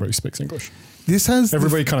not everybody speaks English.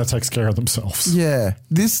 Everybody kind of takes care of themselves. Yeah.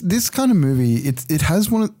 This kind of movie, it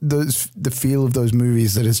has one of those, the feel of those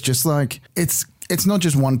movies that is just like, it's not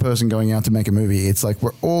just one person going out to make a movie. It's like,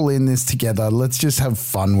 we're all in this together. Let's just have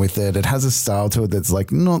fun with it. It has a style to it that's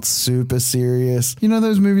like not super serious. You know,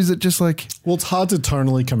 those movies that just like... Well, it's hard to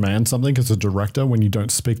tonally command something as a director when you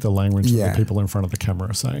don't speak the language that the people in front of the camera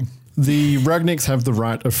are saying. The Ragniks have the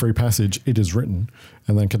right of free passage. It is written.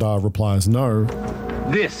 And then Kadar replies, no.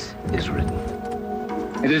 This is written.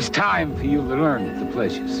 It is time for you to learn the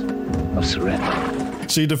pleasures of surrender.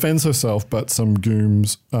 She defends herself, but some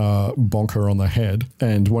goons bonk her on the head,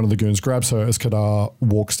 and one of the goons grabs her as Kadar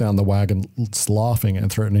walks down the wagon laughing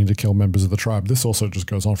and threatening to kill members of the tribe. This also just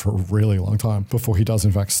goes on for a really long time before he does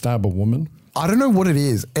in fact stab a woman. I don't know what it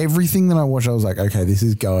is. Everything that I watched, I was like, okay, this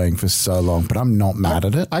is going for so long, but I'm not mad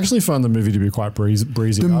at it. I actually found the movie to be quite breezy.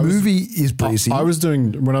 The movie is breezy. When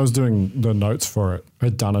I was doing the notes for it, I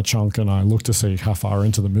had done a chunk and I looked to see how far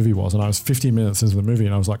into the movie was, and I was 50 minutes into the movie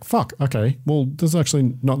and I was like, fuck, okay, well, there's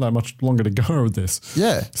actually not that much longer to go with this.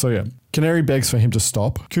 Yeah. So yeah. Canary begs for him to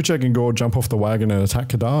stop. Kuchek and Gore jump off the wagon and attack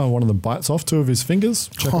Kadar. One of them bites off two of his fingers.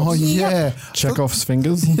 Chekhov's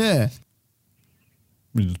fingers. Yeah.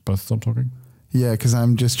 We just both stop talking. Yeah, because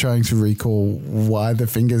I'm just trying to recall why the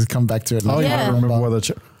fingers come back to it. Oh, yeah. I remember why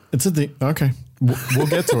it's at the... Okay. We'll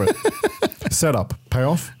get to it. Setup.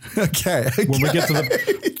 Payoff. Okay. When we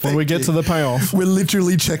get to the payoff... We're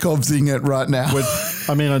literally Chekhoving it right now.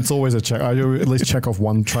 I mean, it's always a check. I do at least check off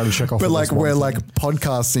one, try to check off. But like, we're like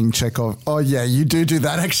podcasting Chekhov. Oh, yeah, you do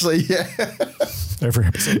that actually. Yeah. Every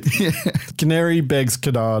episode. Yeah. Canary begs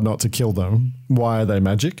Kadar not to kill them. Why are they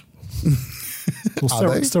magic? Well,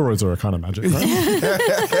 steroids are a kind of magic,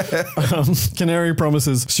 right? Canary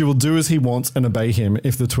promises she will do as he wants and obey him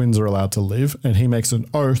if the twins are allowed to live, and he makes an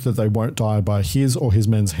oath that they won't die by his or his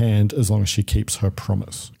men's hand as long as she keeps her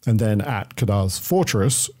promise. And then at Kadar's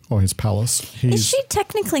fortress, or his palace, Is she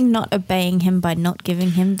technically not obeying him by not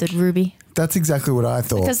giving him the ruby? That's exactly what I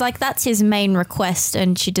thought. Because, like, that's his main request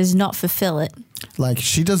and she does not fulfill it. Like,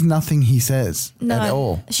 she does nothing he says at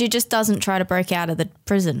all. She just doesn't try to break out of the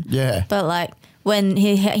prison. Yeah. But like when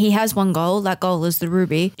he has one goal, that goal is the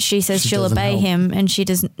ruby. She says she'll obey him, and she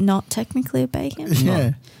does not technically obey him.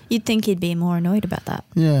 Yeah. You'd think he'd be more annoyed about that.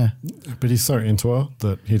 Yeah. But he's so into her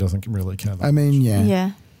that he doesn't really care that I mean, yeah.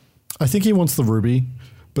 Yeah. I think he wants the ruby,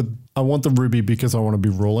 but I want the ruby because I want to be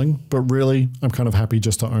ruling. But really, I'm kind of happy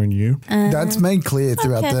just to own you. That's made clear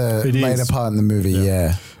throughout the later part in the movie,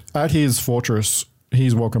 yeah. At his fortress,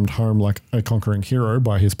 he's welcomed home like a conquering hero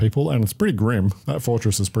by his people, and it's pretty grim. That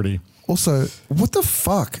fortress is pretty... Also, what the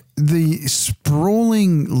fuck? The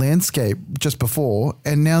sprawling landscape just before,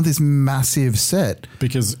 and now this massive set.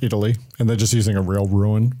 Because Italy, and they're just using a real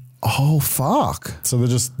ruin. Oh, fuck. So they're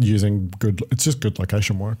just using it's just good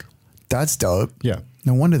location work. That's dope. Yeah.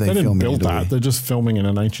 No wonder they didn't film build in Italy. that. They're just filming in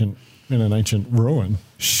an ancient ruin.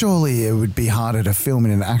 Surely it would be harder to film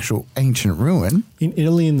in an actual ancient ruin. In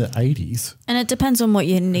Italy in the 80s. And it depends on what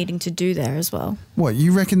you're needing to do there as well. What,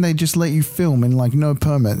 you reckon they just let you film in like no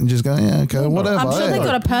permit and just go, yeah, okay, whatever. I'm sure they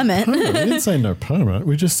got a permit. We didn't say no permit.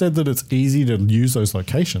 We just said that it's easy to use those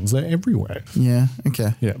locations. They're everywhere. Yeah,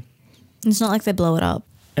 okay. Yeah. It's not like they blow it up.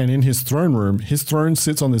 And in his throne room, his throne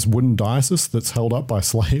sits on this wooden dais that's held up by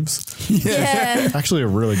slaves. Yeah. Actually a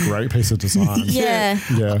really great piece of design. Yeah.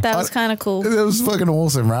 Yeah. That was kind of cool. That was fucking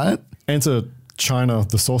awesome, right? Enter China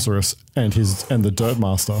the sorceress and the dirt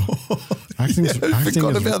master. I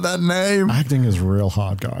forgot about that name. Acting is real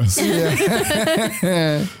hard, guys.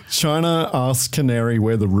 Yeah. China asks Canary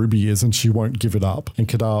where the ruby is and she won't give it up. And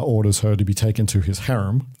Kadar orders her to be taken to his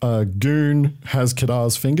harem. Goon has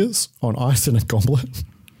Kadar's fingers on ice in a goblet.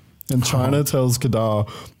 And China tells Kadar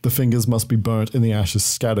the fingers must be burnt and the ashes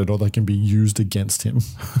scattered or they can be used against him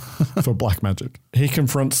for black magic. He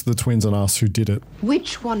confronts the twins and asks who did it.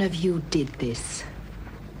 Which one of you did this?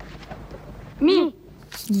 Me.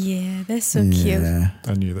 Yeah, they're so cute.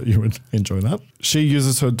 I knew that you would enjoy that. She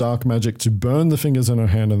uses her dark magic to burn the fingers in her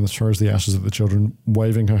hand and throws the ashes at the children,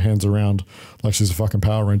 waving her hands around like she's a fucking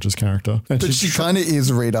Power Rangers character. And But she kind of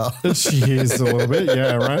is Rita. She is a little bit,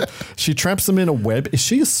 yeah, right? She traps them in a web. Is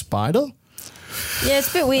she a spider? Yeah, it's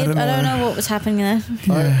a bit weird. I don't know what was happening there.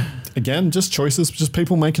 Yeah. Again, just choices, just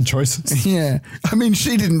people making choices. Yeah. I mean,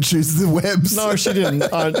 she didn't choose the webs. No, she didn't.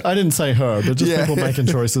 I didn't say her, but just people making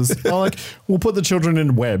choices. We'll put the children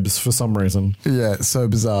in webs for some reason. Yeah, it's so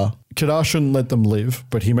bizarre. Kadar shouldn't let them live,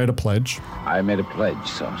 but he made a pledge. I made a pledge,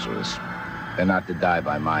 sorceress. They're not to die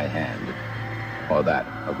by my hand or that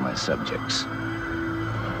of my subjects.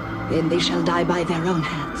 Then they shall die by their own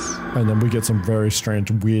hands. And then we get some very strange,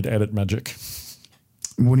 weird edit magic.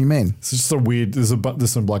 What do you mean? It's just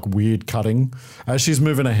there's some like weird cutting. As she's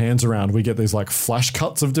moving her hands around, we get these like flash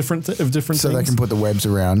cuts of different things. So they can put the webs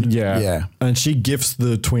around. Yeah. Yeah. And she gifts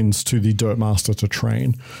the twins to the Dirt Master to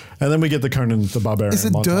train. And then we get the Conan the Barbarian. Is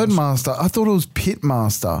it montage. Dirt Master? I thought it was Pit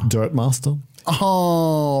Master. Dirt Master.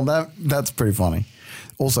 Oh, that's pretty funny.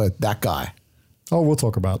 Also, that guy. Oh, we'll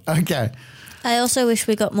talk about. Okay. I also wish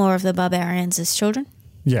we got more of the barbarians as children.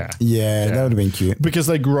 Yeah. Yeah, that would have been cute. Because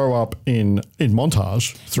they grow up in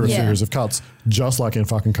montage through a series of cuts, just like in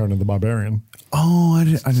fucking Conan the Barbarian. Oh, I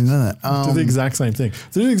didn't know that. Do the exact same thing.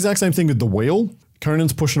 They do the exact same thing with the wheel.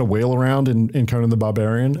 Conan's pushing a wheel around in Conan the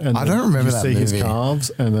Barbarian. And I don't remember that movie. You see his movie.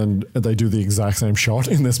 calves, and then they do the exact same shot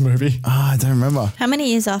in this movie. I don't remember. How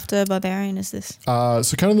many years after Barbarian is this? So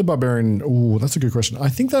Conan the Barbarian, that's a good question. I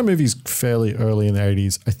think that movie's fairly early in the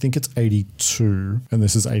 80s. I think it's 82, and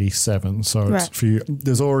this is 87. So it's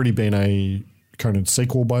there's already been a Conan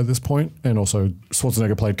sequel by this point, and also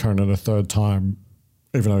Schwarzenegger played Conan a third time,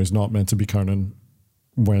 even though he's not meant to be Conan,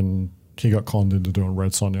 when he got conned into doing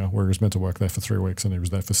Red Sonja, where he was meant to work there for 3 weeks and he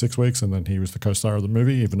was there for 6 weeks, and then he was the co-star of the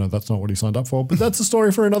movie, even though that's not what he signed up for. But that's a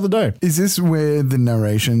story for another day. Is this where the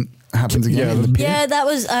narration happens again? Yeah, in the pit? Yeah, that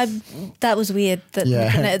was weird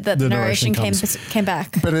that that the narration came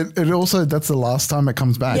back. But it also, that's the last time it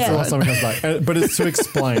comes back. Yeah. It's the last time it comes back. But it's to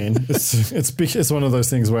explain. It's one of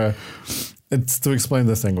those things where it's to explain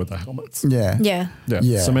the thing with the helmets. Yeah. Yeah.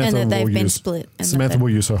 Samantha And that they've will been use, split. And Samantha that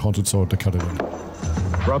will use her haunted sword to cut it in.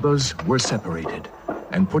 Brothers were separated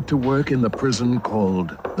and put to work in the prison called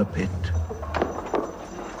the Pit.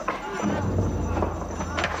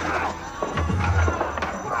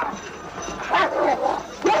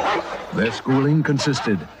 Their schooling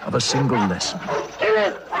consisted of a single lesson.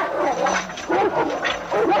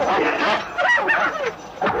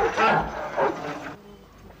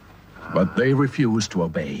 But they refused to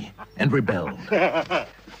obey and rebelled.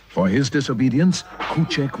 For his disobedience,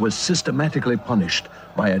 Kuchek was systematically punished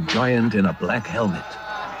by a giant in a black helmet.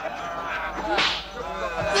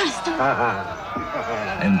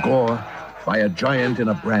 And Gore by a giant in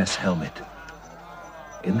a brass helmet.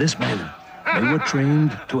 In this manner, they were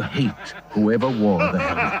trained to hate whoever wore the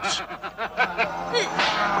helmets.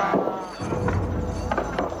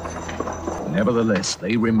 Nevertheless,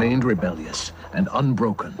 they remained rebellious and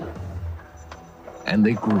unbroken. And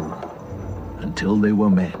they grew until they were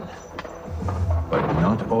men. But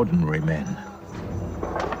not ordinary men.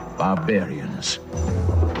 Barbarians.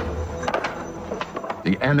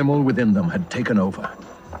 The animal within them had taken over.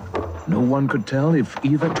 No one could tell if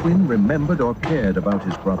either twin remembered or cared about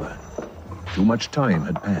his brother. Too much time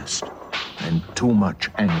had passed, and too much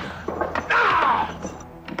anger.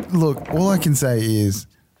 Look, all I can say is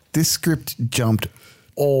this script jumped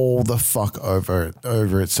all the fuck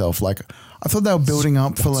over itself. Like, I thought they were building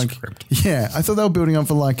up for like, I thought they were building up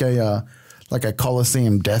for like a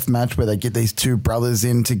Colosseum death match where they get these two brothers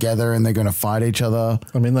in together and they're going to fight each other.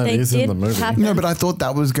 I mean, that is in the movie. No, but I thought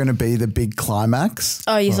that was going to be the big climax.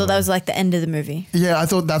 Oh, you thought that was like the end of the movie? Yeah, I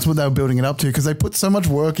thought that's what they were building it up to because they put so much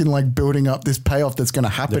work in like building up this payoff that's going to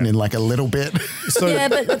happen in like a little bit. So, yeah,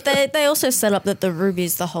 but they also set up that the ruby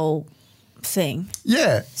is the whole thing.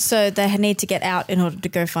 Yeah. So they need to get out in order to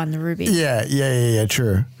go find the ruby. Yeah,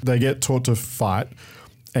 true. They get taught to fight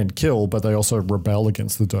and kill, but they also rebel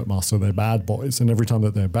against the Dirt Master. They're bad boys. And every time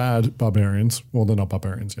that they're bad barbarians, well, they're not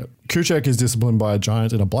barbarians yet. Kuchek is disciplined by a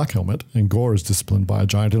giant in a black helmet, and Gore is disciplined by a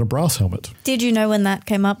giant in a brass helmet. Did you know when that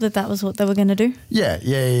came up that was what they were going to do? Yeah.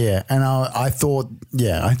 And I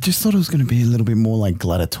just thought it was going to be a little bit more like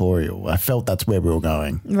gladiatorial. I felt that's where we were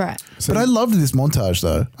going. Right. But I loved this montage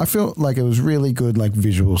though. I felt like it was really good like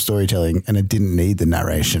visual storytelling and it didn't need the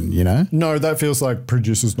narration, you know? No, that feels like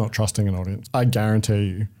producers not trusting an audience. I guarantee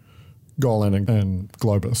you, Golan and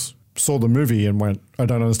Globus saw the movie and went, I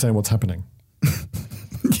don't understand what's happening.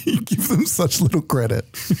 You give them such little credit.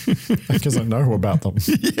 Because I know about them.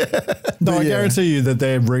 No, I guarantee you that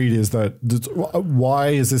their read is that, why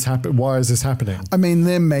is this happening? I mean,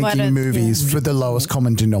 they're making movies for the lowest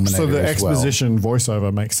common denominator. So the exposition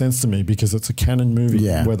voiceover makes sense to me because it's a canon movie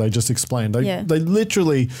where they just explain. They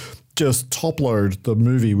literally just top load the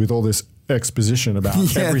movie with all this exposition about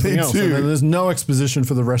everything else. And then there's no exposition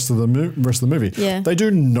for the rest of the movie. Yeah. They do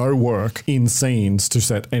no work in scenes to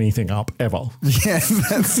set anything up ever. Yeah,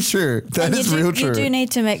 that's true. That is real true. You do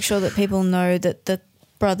need to make sure that people know that the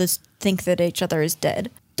brothers think that each other is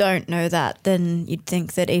dead. Don't know that, then you'd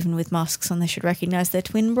think that even with masks on, they should recognize their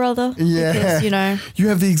twin brother. Yeah. Because, you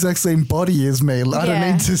have the exact same body as me. I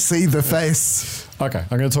don't need to see the face. Okay,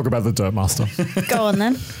 I'm going to talk about the Dirt Master. Go on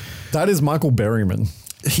then. That is Michael Berryman.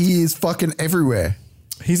 He is fucking everywhere.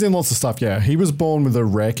 He's in lots of stuff, yeah. He was born with a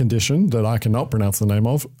rare condition that I cannot pronounce the name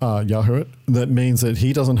of, Yahoo. That means that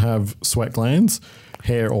he doesn't have sweat glands,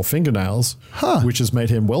 hair or fingernails, which has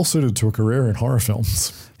made him well suited to a career in horror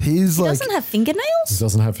films. He doesn't have fingernails? He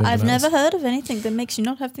doesn't have fingernails. I've never heard of anything that makes you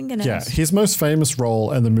not have fingernails. Yeah, his most famous role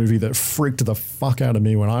and the movie that freaked the fuck out of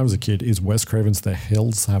me when I was a kid is Wes Craven's The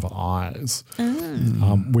Hills Have Eyes,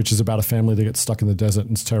 which is about a family that gets stuck in the desert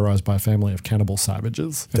and is terrorized by a family of cannibal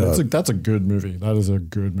savages. And that's a good movie. That is a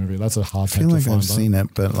good movie. That's a hard take to find. I feel like I've seen it,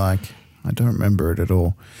 but like I don't remember it at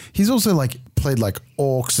all. He's also like played like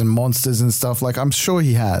orcs and monsters and stuff. Like I'm sure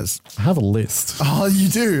he has. I have a list. Oh, you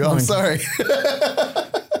do? I'm sorry.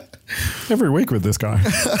 Every week with this guy.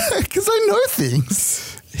 Because I know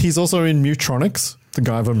things. He's also in Mutronics, the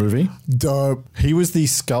Guyver movie. Dope. He was the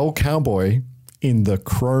Skull Cowboy in The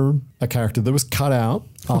Crow, a character that was cut out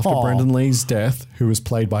after Brendan Lee's death, who was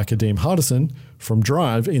played by Kadeem Hardison from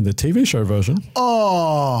Drive in the TV show version.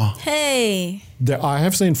 Oh. Hey. I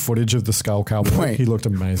have seen footage of the Skull Cowboy. He looked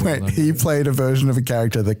amazing. He played a version of a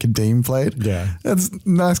character that Kadeem played? Yeah. That's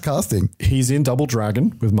nice casting. He's in Double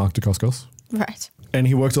Dragon with Mark Dacascos. Right. And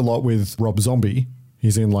he worked a lot with Rob Zombie.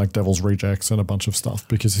 He's in like Devil's Rejects and a bunch of stuff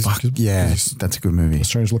because he's that's a good movie. A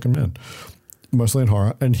strange looking man, mostly in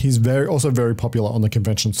horror, and he's also very popular on the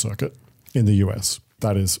convention circuit in the US.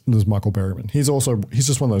 There's Michael Berryman. He's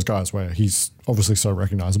just one of those guys where he's obviously so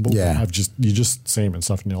recognizable. Yeah, you just see him and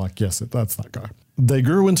stuff, and you're like, yes, that's that guy. They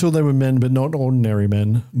grew until they were men, but not ordinary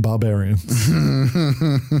men, barbarians,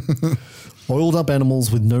 oiled up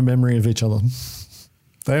animals with no memory of each other.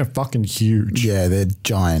 They're fucking huge. Yeah, they're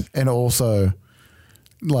giant. And also,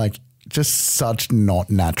 like, just such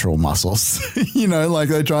not natural muscles. Like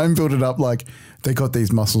they try and build it up like they got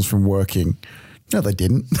these muscles from working. No, they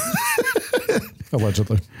didn't.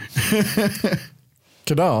 Allegedly.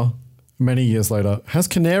 Kadar, many years later, has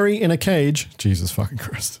Canary in a cage. Jesus fucking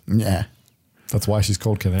Christ. Yeah. That's why she's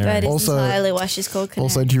called Canary. That is entirely why she's called Canary.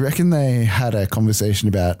 Also, do you reckon they had a conversation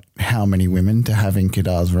about how many women to have in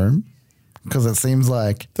Kadar's room? Because it seems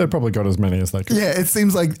like... They probably got as many as they could. Yeah, it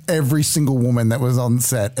seems like every single woman that was on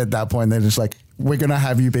set at that point, they're just like, we're going to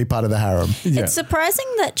have you be part of the harem. Yeah. It's surprising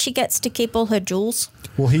that she gets to keep all her jewels.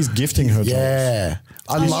 Well, he's gifting her. Yeah.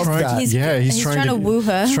 I love that. He's trying to woo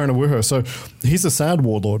her. He's trying to woo her. So he's a sad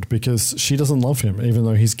warlord because she doesn't love him, even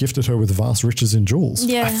though he's gifted her with vast riches in jewels.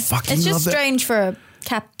 Yeah. I fucking It's love just that. strange for a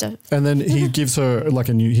captive. And then he gives her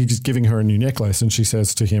he's giving her a new necklace, and she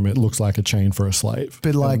says to him, it looks like a chain for a slave.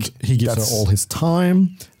 But like, and he gives her all his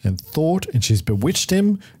time and thought, and she's bewitched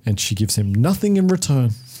him, and she gives him nothing in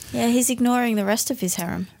return. Yeah, he's ignoring the rest of his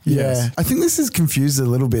harem. Yeah. Yes. I think this is confused a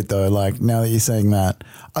little bit though, like now that you're saying that.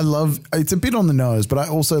 It's a bit on the nose, but I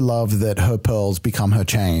also love that her pearls become her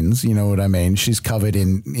chains. You know what I mean? She's covered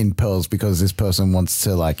in pearls because this person wants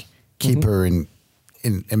to like keep her in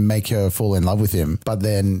and make her fall in love with him. But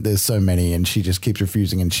then there's so many and she just keeps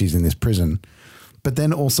refusing and she's in this prison. But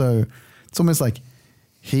then also it's almost like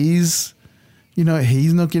he's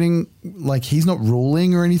not getting, like, he's not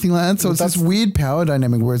ruling or anything like that. So it's this weird power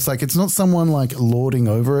dynamic where it's like, it's not someone like lording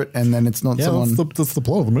over it and then it's not someone. That's the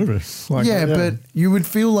plot of the movie. Like, but you would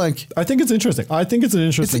feel like. I think it's interesting. I think it's an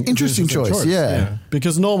interesting choice. Yeah.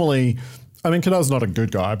 Because normally, I mean, Kadar's not a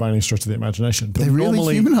good guy by any stretch of the imagination. But they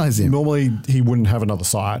really humanize him. Normally, he wouldn't have another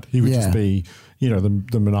side. He would just be,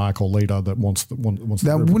 the maniacal leader that wants That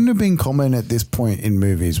wouldn't have been common at this point in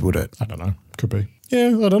movies, would it? I don't know. Could be. Yeah,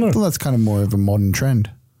 I don't know. Well, that's kind of more of a modern trend.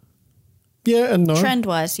 Yeah and no.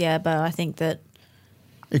 Trend-wise, yeah, but I think that...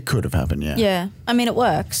 It could have happened, yeah. Yeah. I mean, it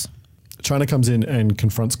works. China comes in and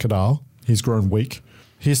confronts Kadar. He's grown weak.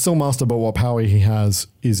 He's still master, but what power he has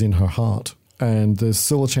is in her heart. And there's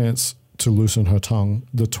still a chance to loosen her tongue.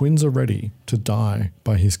 The twins are ready to die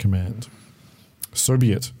by his command. So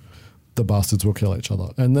be it. The bastards will kill each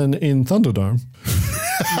other. And then in Thunderdome...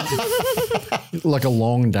 like a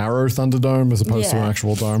long, narrow Thunderdome as opposed to an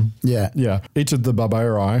actual dome. Yeah. Yeah. Each of the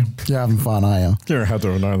Barbarii... You're having fun, are you? You had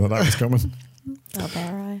to have known that was coming.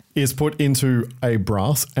 Barbarii. Is put into a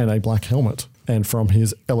brass and a black helmet. And from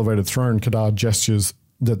his elevated throne, Kadar gestures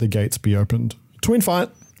that the gates be opened. Twin fight.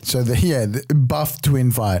 So, the buff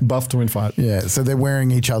twin fight. Buff twin fight. Yeah, so they're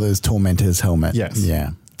wearing each other's tormentor's helmet. Yes.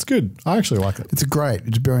 Yeah. It's good. I actually like it. It's great.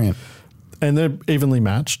 It's brilliant. And they're evenly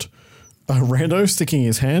matched. Rando sticking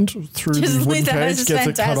his hand through the wooden cage gets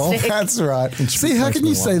it cut off. That's right. See, how can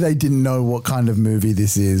you say they didn't know what kind of movie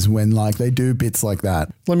this is when like they do bits like that?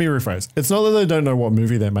 Let me rephrase. It's not that they don't know what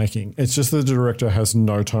movie they're making. It's just the director has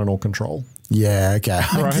no tonal control. Yeah, okay.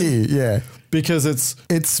 Right? Yeah. Because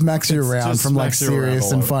it smacks you around from like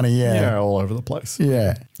serious and funny, Yeah, all over the place.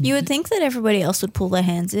 Yeah. You would think that everybody else would pull their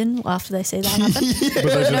hands in after they see that happen.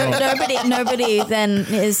 But they do not. Nobody then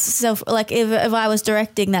is self, like if I was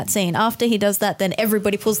directing that scene, after he does that, then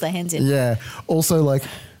everybody pulls their hands in. Yeah. Also, like,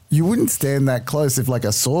 you wouldn't stand that close if like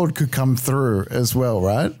a sword could come through as well,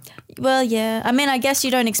 right? Well, yeah. I mean, I guess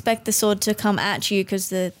you don't expect the sword to come at you because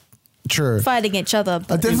they're True. fighting each other.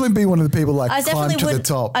 I'd definitely be one of the people like climb to the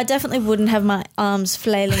top. I definitely wouldn't have my arms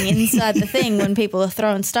flailing inside the thing when people are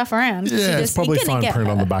throwing stuff around. Yeah, it's probably fine print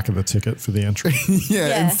on the back of the ticket for the entry.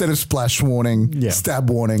 Yeah, instead of splash warning, stab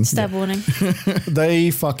warning. Stab warning. They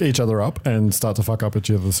fuck each other up and start to fuck up each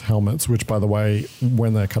other's helmets, which, by the way,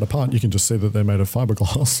 when they're cut apart, you can just see that they're made of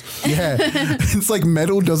fiberglass. Yeah, it's like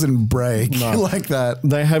metal doesn't break like that.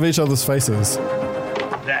 They have each other's faces.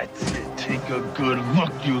 That's it. Take a good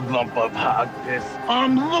look, you lump of hog piss.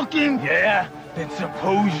 I'm looking, yeah? Then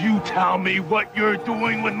suppose you tell me what you're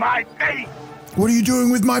doing with my face. What are you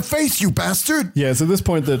doing with my face, you bastard? Yeah, it's at this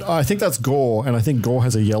point that I think that's Gore, and I think Gore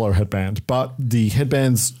has a yellow headband, but the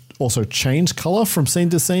headbands also change color from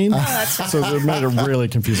scene to scene. So they made it really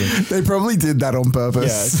confusing. They probably did that on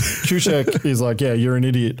purpose. Yeah, Kushek is like, yeah, you're an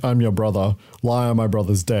idiot. I'm your brother. Liar, my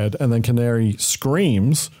brother's dead. And then Canary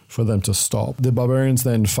screams for them to stop. The Barbarians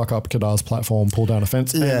then fuck up Kadar's platform, pull down a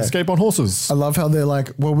fence, and escape on horses. I love how they're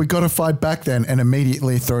like, well, we got to fight back then, and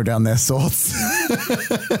immediately throw down their swords.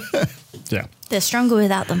 Yeah. They're stronger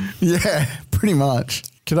without them. Yeah, pretty much.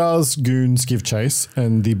 Kadar's goons give chase,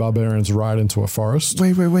 and the Barbarians ride into a forest.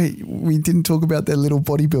 Wait. We didn't talk about their little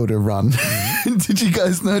bodybuilder run. Did you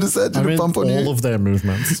guys notice that? Did it bump on you? All of their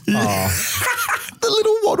movements are... The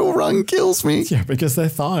little waddle run kills me. Yeah, because their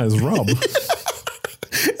thighs rub.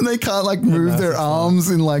 And they can't like move their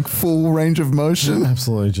arms in like full range of motion.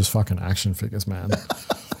 Absolutely just fucking action figures, man.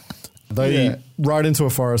 They ride into a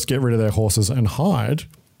forest, get rid of their horses, and hide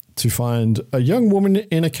to find a young woman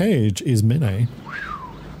in a cage is Mine.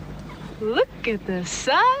 Look at the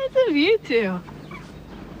size of you two.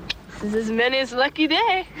 This is Minnie's lucky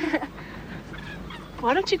day.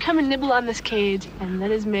 Why don't you come and nibble on this cage and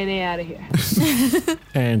let his Minnie out of here?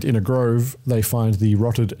 And in a grove, they find the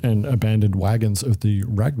rotted and abandoned wagons of the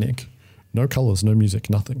Ragnik. No colours, no music,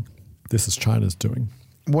 nothing. This is China's doing.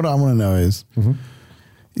 what I want to know is, isn't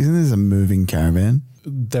this a moving caravan?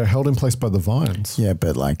 They're held in place by the vines. Yeah,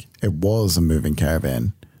 but like it was a moving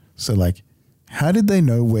caravan. So like, how did they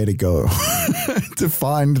know where to go to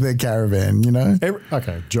find their caravan, you know?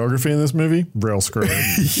 Okay, geography in this movie, real screwed.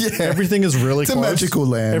 Yeah. Everything is really It's close. a magical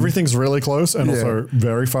land. Everything's really close and also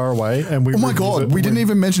very far away. And we oh my God, we didn't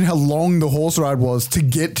even mention how long the horse ride was to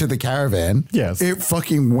get to the caravan. Yes. It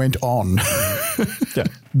fucking went on. Yeah.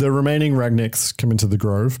 The remaining Ragniks come into the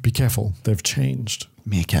grove. Be careful, they've changed.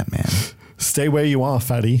 Meerkat man. Stay where you are,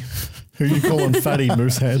 fatty. Who you calling fatty,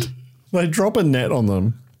 Moosehead? They drop a net on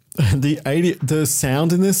them. The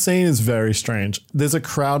sound in this scene is very strange. There's a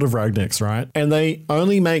crowd of Ragniks, right? And they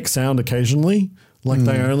only make sound occasionally. Like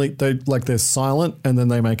they're silent and then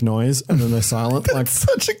they make noise and then they're silent. That's like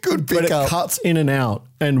such a good pickup. But it cuts in and out.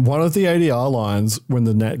 And one of the ADR lines when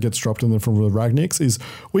the net gets dropped in from the Ragniks is,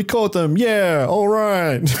 "We caught them, yeah, all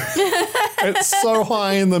right." It's so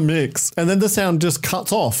high in the mix, and then the sound just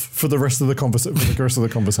cuts off for the rest of the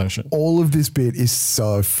conversation. All of this bit is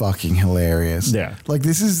so fucking hilarious. Yeah, like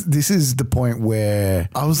this is the point where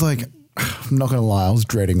I was like, I'm not gonna lie, I was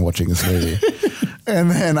dreading watching this movie.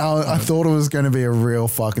 And then I thought it was going to be a real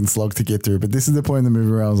fucking slog to get through. But this is the point in the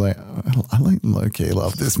movie where I was like, I like low-key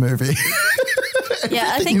love this movie.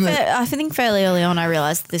 Yeah, I think fairly early on I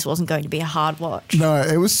realised that this wasn't going to be a hard watch. No,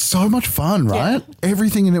 it was so much fun, right? Yeah.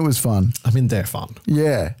 Everything in it was fun. I mean, they're fun.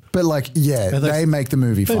 Yeah. But like, they make the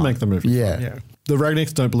movie fun. They make the movie fun. Yeah. The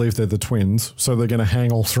Ragniks don't believe they're the twins, so they're going to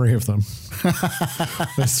hang all three of them.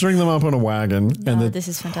 They string them up on a wagon. This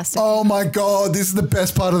is fantastic. Oh my God, this is the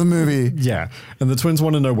best part of the movie. Yeah. And the twins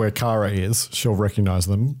want to know where Kara is. She'll recognize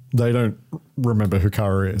them. They don't remember who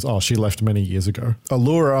Kara is. Oh, she left many years ago.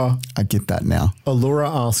 Allura. I get that now. Allura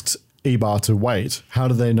asks Ebar to wait. How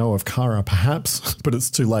do they know of Kara? Perhaps, but it's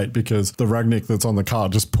too late because the Ragnik that's on the car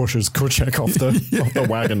just pushes Kuchek off the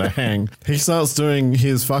wagon to hang. He starts doing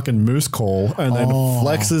his fucking moose call and then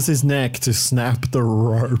flexes his neck to snap the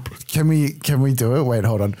rope. Can we do it? Wait,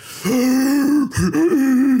 hold on.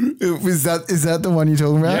 Is that the one you're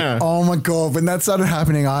talking about? Yeah. Oh my God, when that started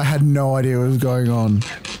happening, I had no idea what was going on.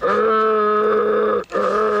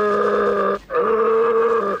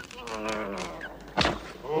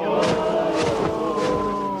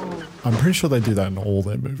 I'm pretty sure they do that in all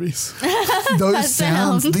their movies. Those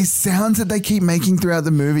sounds, these sounds that they keep making throughout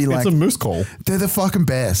the movie, like it's a moose call. They're the fucking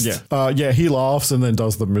best. Yeah. He laughs and then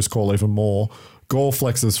does the moose call even more. Gore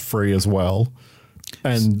flexes free as well.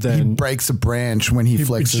 And then he breaks a branch when he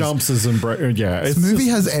flexes. He jumps and this movie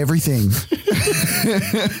has everything.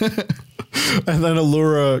 And then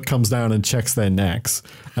Allura comes down and checks their necks,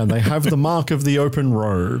 and they have the mark of the open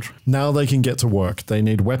road. Now they can get to work. They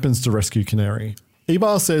need weapons to rescue Canary.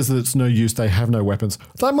 Ebar says that it's no use, they have no weapons.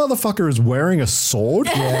 That motherfucker is wearing a sword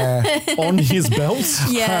on his belt.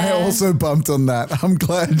 Yeah. I also bumped on that. I'm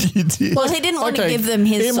glad you did. Well, he didn't want to give them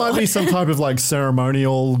his It sword. might be some type of like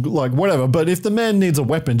ceremonial, like whatever, but if the man needs a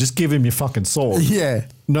weapon, just give him your fucking sword. Yeah.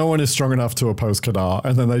 No one is strong enough to oppose Kadar,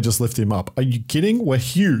 and then they just lift him up. Are you kidding? We're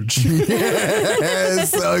huge. Yeah,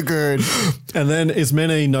 so good. And then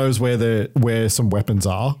Ismene knows where some weapons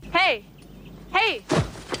are. Hey!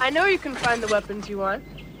 I know you can find the weapons you want.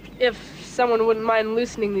 If someone wouldn't mind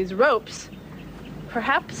loosening these ropes,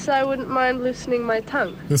 perhaps I wouldn't mind loosening my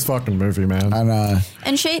tongue. This fucking movie, man. I know.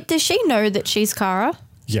 And does she know that she's Kara?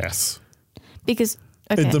 Yes. Because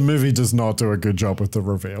okay. The movie does not do a good job with the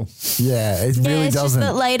reveal. Yeah, it really it's doesn't.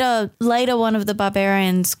 Just that later one of the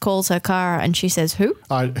barbarians calls her Kara and she says, who?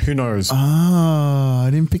 Who knows? I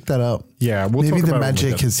didn't pick that up. Yeah, we'll Maybe talk the about it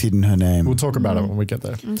magic has hidden her name. We'll talk about it when we get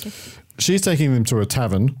there. Okay. She's taking them to a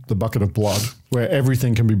tavern, the Bucket of Blood, where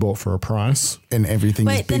everything can be bought for a price. And everything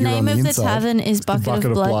is Wait, the bigger name on the of inside. the tavern is Bucket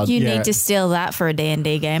of Blood. You yeah. need to steal that for a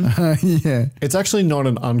D&D game. Yeah. It's actually not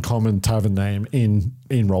an uncommon tavern name in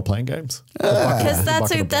role-playing games. Because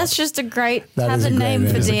that's just a great tavern name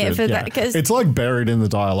for that. Cause it's like buried in the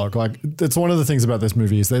dialogue. Like it's one of the things about this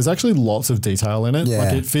movie is there's actually lots of detail in it. Yeah.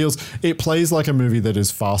 Like it plays like a movie that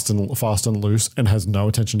is fast and loose and has no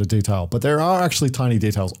attention to detail. But there are actually tiny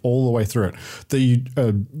details all the way through it.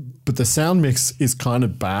 But the sound mix is kind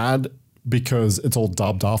of bad because it's all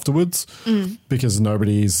dubbed afterwards because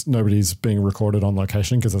nobody's being recorded on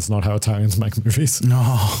location because that's not how Italians make movies.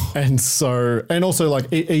 No. And also like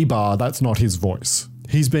Ebar, that's not his voice.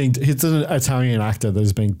 He's an Italian actor that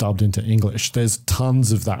is being dubbed into English. There's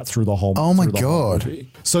tons of that through the whole Oh my through the whole God.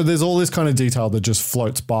 movie. So there's all this kind of detail that just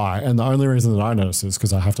floats by. And the only reason that I notice is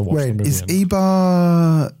because I have to watch the Wait, movie. is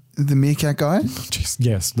Ebar The meerkat guy? Jeez,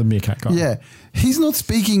 yes, the meerkat guy. Yeah. He's not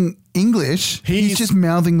speaking English. He's just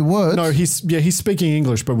mouthing the words. No, he's speaking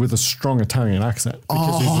English, but with a strong Italian accent.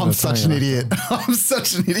 I'm such an idiot. I'm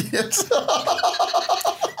such an idiot.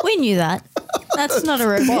 We knew that. That's not a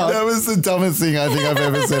reveal. That was the dumbest thing I think I've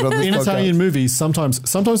ever said on this In podcast. Italian movies,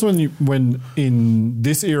 sometimes when in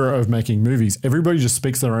this era of making movies, everybody just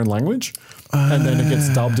speaks their own language, and then it gets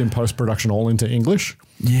dubbed in post production all into English.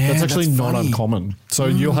 Yeah, that's actually that's not funny. uncommon. So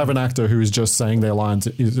you'll have an actor who is just saying their lines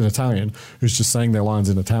in Italian, who's just saying their lines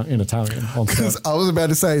in Italian on set. Because I was about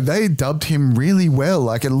to say, they dubbed him really well.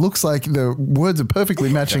 Like, it looks like the words are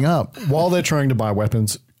perfectly matching up. While they're trying to buy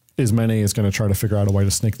weapons, Ismene is going to try to figure out a way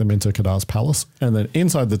to sneak them into Kadar's palace. And then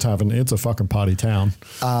inside the tavern, it's a fucking party town.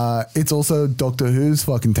 It's also Doctor Who's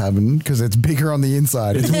fucking tavern because it's bigger on the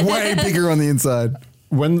inside. It's way bigger on the inside.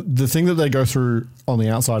 When the thing that they go through on the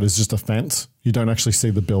outside is just a fence, you don't actually see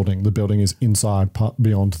the building. The building is inside,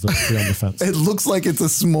 beyond the fence. It looks like it's a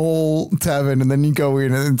small tavern, and then you go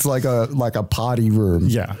in, and it's like a party room.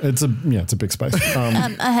 Yeah, it's a big space.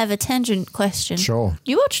 I have a tangent question. Sure.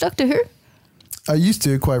 You watch Doctor Who? I used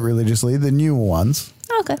to quite religiously, the newer ones.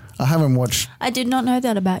 Okay. I haven't watched. I did not know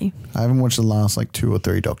that about you. I haven't watched the last 2 or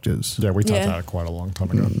 3 Doctors. Yeah, we talked about it quite a long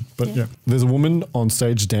time ago. But yeah, there's a woman on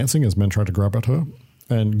stage dancing as men try to grab at her.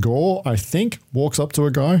 And Gore, I think, walks up to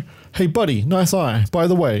a guy. Hey, buddy, nice eye. By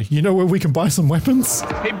the way, you know where we can buy some weapons?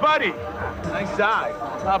 Hey, buddy. Nice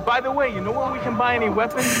eye. By the way, you know where we can buy any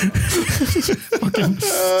weapons?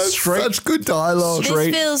 Such good dialogue.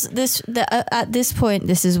 At this point,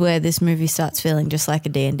 this is where this movie starts feeling just like a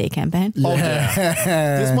D&D campaign.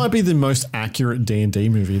 Yeah. This might be the most accurate D&D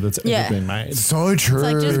movie that's ever been made. So true.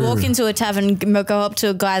 It's like just walk into a tavern, go up to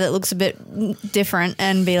a guy that looks a bit different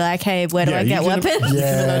and be like, hey, where do I get weapons? You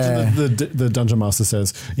can imagine the Dungeon Master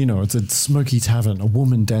says, it's a smoky tavern. A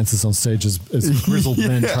woman dances on stage as grizzled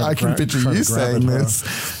men try to I can picture you saying this.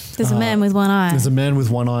 There's a man with one eye. There's a man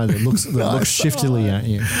with one eye that looks shiftily at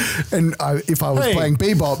you. And if I was playing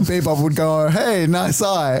Bebop would go, hey, nice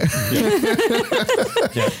eye.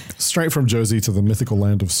 Yeah. Straight from Jersey to the mythical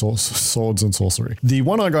land of swords and sorcery. The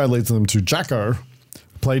one-eye guy leads them to Jacko,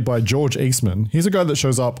 played by George Eastman. He's a guy that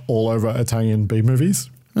shows up all over Italian B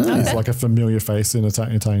movies. He's like a familiar face in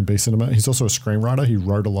Italian B cinema. He's also a screenwriter. He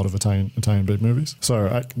wrote a lot of Italian B movies. So,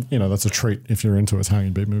 that's a treat if you're into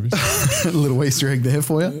Italian B movies. A little Easter egg there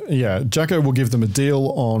for you. Yeah. Jacko will give them a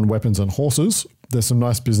deal on weapons and horses. There's some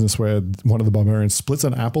nice business where one of the barbarians splits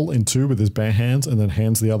an apple in two with his bare hands and then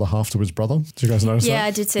hands the other half to his brother. Did you guys notice that? Yeah,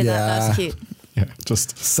 I did see that. That was cute. Yeah,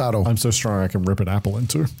 just subtle. I'm so strong I can rip an apple in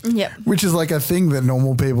two. Yep. Which is like a thing that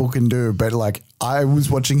normal people can do. But I was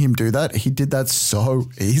watching him do that. He did that so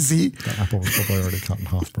easy. That apple was probably already cut in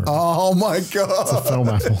half, bro. Oh my God. It's a film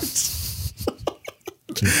apple.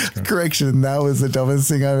 Correction, that was the dumbest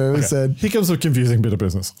thing I've ever said. Here comes a confusing bit of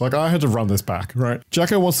business. I had to run this back, right?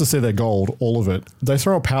 Jacko wants to see their gold, all of it. They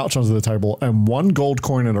throw a pouch onto the table and one gold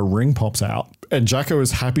coin and a ring pops out. And Jacko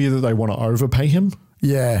is happy that they want to overpay him.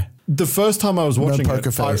 Yeah. The first time I was watching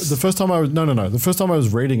poker face. the first time I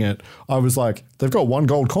was reading it, I was like, they've got one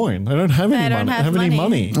gold coin. They don't have any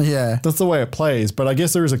money. Yeah. That's the way it plays. But I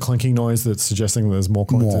guess there is a clinking noise that's suggesting that there's more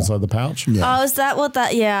coins inside the pouch. Yeah. Oh, is that what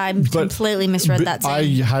that? Yeah, I completely misread that scene. I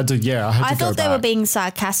had to I go thought they back. were being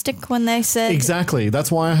sarcastic when they said. Exactly. That's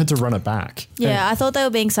why I had to run it back. Yeah, I thought they were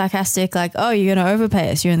being sarcastic, like, oh, you're going to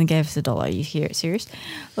overpay us. You only gave us $1. You hear it serious?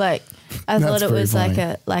 I thought it was like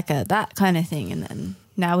a that kind of thing. And then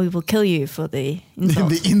now we will kill you for the insult.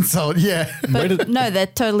 The insult, yeah. But no, they're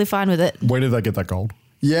totally fine with it. Where did they get that gold?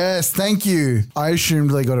 Yes, thank you. I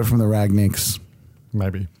assumed they got it from the Ragnicks.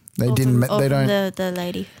 Maybe. They Or didn't. From, they don't. The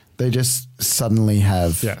lady. They just suddenly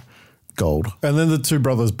have gold. And then the two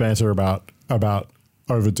brothers banter about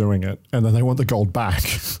overdoing it, and then they want the gold back.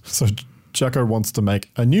 So Jacko wants to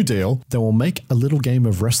make a new deal. Then we'll make a little game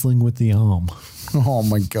of wrestling with the arm. Oh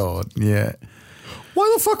my God, yeah.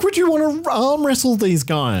 Why the fuck would you want to arm wrestle these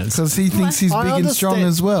guys? Because he thinks he's big and strong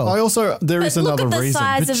as well. There is another reason. Look at the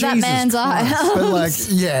size of that man's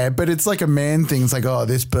eye. But it's like a man thing. It's like, oh,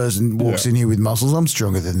 this person walks in here with muscles. I'm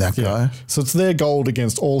stronger than that guy. So it's their gold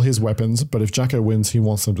against all his weapons. But if Jacko wins, he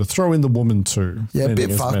wants them to throw in the woman too. Yeah, a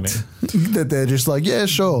bit fucked. That they're just like, yeah,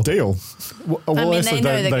 sure. Deal.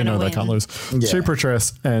 They know they can't lose. She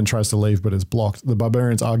protests and tries to leave, but is blocked. The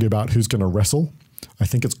barbarians argue about who's going to wrestle. I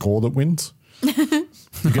think it's Gore that wins. You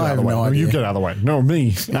get out of the way. You get out of the way. No,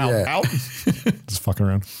 me. Out. Just fucking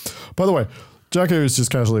around. By the way, Jacko is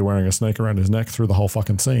just casually wearing a snake around his neck through the whole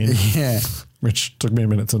fucking scene. Yeah. Which took me a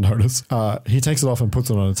minute to notice. He takes it off and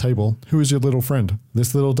puts it on a table. Who is your little friend?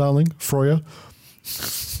 This little darling, Froya?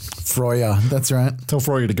 Froya, that's right. Tell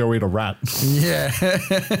Froya to go eat a rat. Yeah.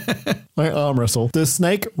 They arm wrestle. The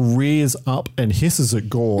snake rears up and hisses at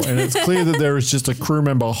Gore, and it's clear that there is just a crew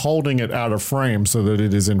member holding it out of frame so that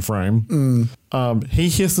it is in frame. He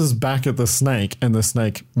hisses back at the snake, and the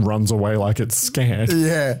snake runs away like it's scared.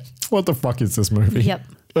 Yeah. What the fuck is this movie? Yep.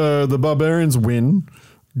 The Barbarians win.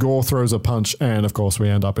 Gore throws a punch, and of course we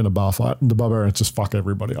end up in a bar fight. And the Barbarians just fuck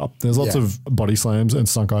everybody up. There's lots of body slams and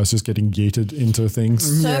stunt guys just getting yeeted into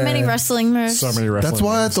things. So many wrestling moves. So many wrestling That's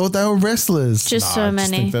why moves. I thought they were wrestlers. Just so I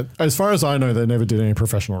just many. think that, as far as I know, they never did any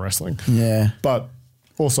professional wrestling. Yeah. But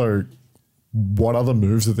also, what other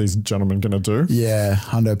moves are these gentlemen going to do? Yeah,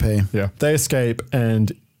 Hundo P. Yeah. They escape, and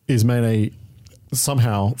Ismene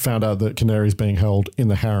somehow found out that Canary's being held in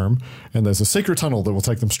the harem, and there's a secret tunnel that will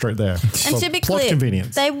take them straight there. And to be plot clear,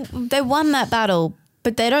 convenience. they won that battle,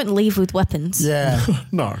 but they don't leave with weapons. Yeah.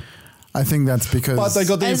 No. I think that's because... But they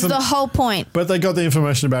got the That's the whole point. But they got the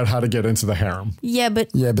information about how to get into the harem. Yeah, but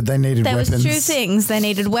they needed there weapons. was two things. They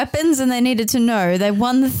needed weapons and they needed to know. They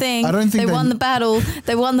won the thing. I don't think they they- won the battle.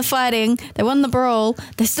 They won the fighting. They won the brawl.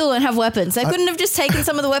 They still don't have weapons. They couldn't have just taken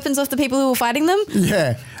some of the weapons off the people who were fighting them.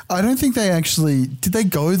 Yeah. I don't think they actually... Did they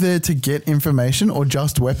go there to get information or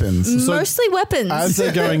just weapons? Mostly weapons. As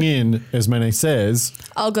they're going in, Ismene says,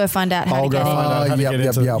 I'll go find out how I'll to go get in. find out how to yep, get yep,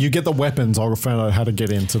 into yep. You get the weapons, I'll find out how to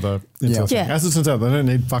get into the Yep. thing. Yeah. As it turns out, they don't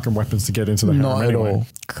need fucking weapons to get into the harem Not at anyway. all.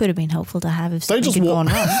 Could have been helpful to have if They something just had walk-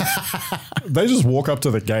 gone wrong. They just walk up to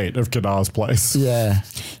the gate of Kadar's place. Yeah.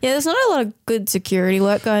 Yeah, there's not a lot of good security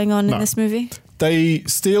work going on in this movie. They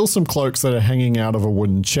steal some cloaks that are hanging out of a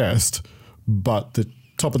wooden chest, but the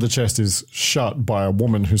top of the chest is shut by a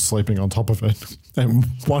woman who's sleeping on top of it. And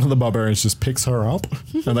one of the barbarians just picks her up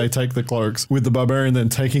and they take the cloaks, with the barbarian then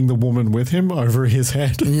taking the woman with him over his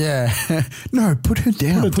head. Yeah. No, put her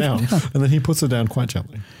down. Put her down. And then he puts her down quite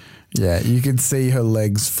gently. Yeah, you could see her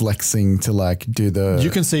legs flexing to like do the... You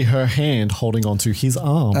can see her hand holding onto his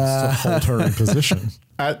arms to hold her in position.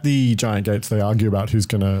 At the giant gates, they argue about who's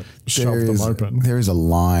going to shove them open. There is a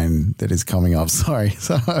line that is coming up. Sorry,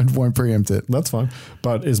 so I won't preempt it. That's fine.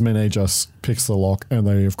 But Ismene just picks the lock and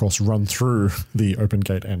they, of course, run through the open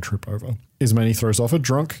gate and trip over. Ismene throws off a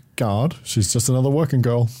drunk guard. She's just another working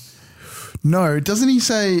girl. No, doesn't he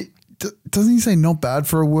say not bad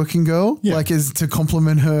for a working girl? Yeah. Like, is to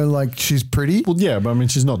compliment her like she's pretty? Well, yeah, but I mean,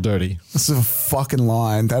 she's not dirty. That's a fucking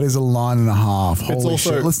line. That is a line and a half. Holy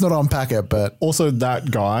also- shit. Let's not unpack it, but... Also, that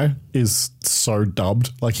guy is so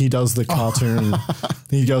dubbed. Like, he does the cartoon.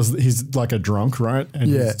 He's like a drunk, right? And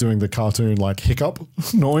Yeah. he's doing the cartoon, like, hiccup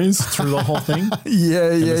noise through the whole thing.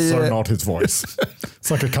 Yeah, And yeah, it's so yeah. not his voice. It's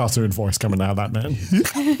like a cartoon voice coming out of that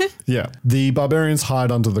man. Yeah. The barbarians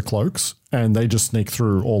hide under the cloaks and they just sneak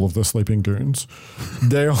through all of the sleeping goons.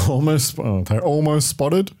 They're almost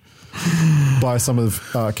spotted by some of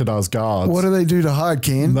Kadar's guards. What do they do to hide,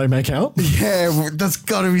 Ken? They make out? Yeah, that's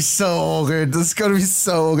got to be so awkward. That's got to be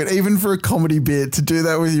so awkward. Even for a comedy bit, to do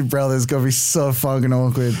that with your brother has got to be so fucking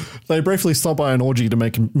awkward. They briefly stop by an orgy to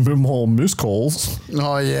make more moose calls.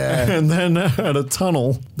 Oh, yeah. And then at a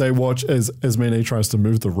tunnel, they watch as Ismene tries to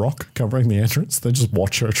move the rock covering the entrance. They just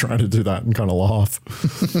watch her trying to do that and kind of laugh.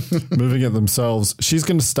 Moving it themselves. She's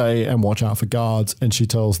going to stay and watch out for guards, and she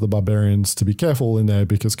tells the barbarians to be careful in there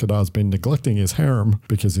because Kadar's been neglecting his harem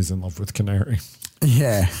because he's in love with Canary.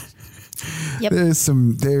 Yeah. Yep. There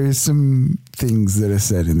is some things that are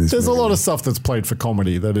said in this There's movie. a lot of stuff that's played for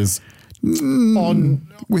comedy that is on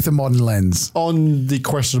with a modern lens, on the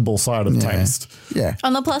questionable side of taste. Yeah.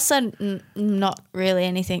 On the plus side, not really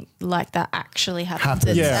anything like that actually happens.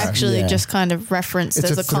 It's Yeah. actually Yeah. just kind of referenced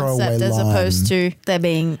It's as a a concept throwaway as opposed to there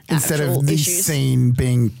being Instead actual of the issues. scene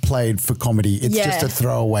being played for comedy, it's Yeah. just a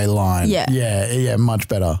throwaway line. Yeah. Yeah, much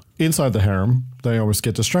better. Inside the harem, they always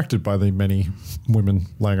get distracted by the many women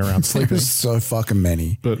laying around sleeping. There's so fucking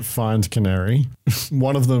many. But find Canary.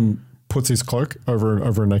 One of them puts his cloak over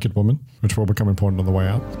a naked woman, which will become important on the way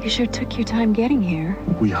out. You sure took your time getting here.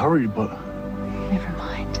 We hurried, but Never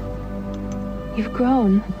mind. You've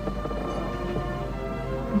grown.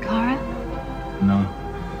 And Kara?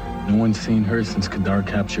 no one's seen her since Kadar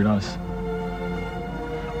captured us.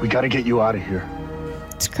 We gotta get you out of here.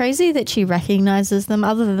 It's crazy that she recognizes them,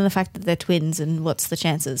 other than the fact that they're twins and what's the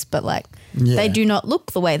chances. But like, Yeah. they do not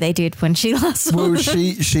look the way they did when she last saw Well,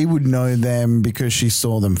 them. she would know them because she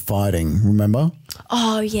saw them fighting, remember?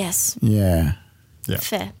 Oh, yes. Yeah. Yeah.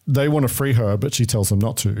 Fair. They want to free her, but she tells them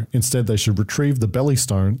not to. Instead, they should retrieve the belly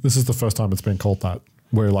stone. This is the first time it's been called that.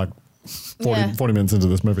 We're like 40 minutes into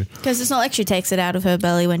this movie. Because it's not like she takes it out of her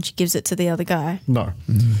belly when she gives it to the other guy. No.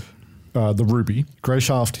 The ruby.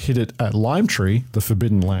 Greyshaft hid it at Lime Tree, the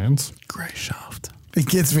Forbidden Lands. Greyshaft. It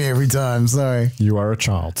gets me every time. Sorry. You are a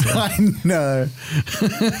child. So. I know.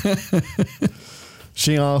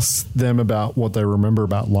 She asks them about what they remember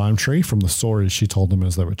about Lime Tree from the stories she told them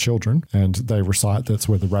as they were children, and they recite that's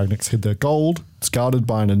where the Ragniks hid their gold. It's guarded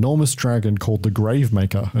by an enormous dragon called the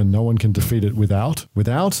Gravemaker, and no one can defeat it without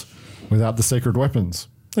the sacred weapons.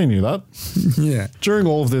 They knew that. Yeah. During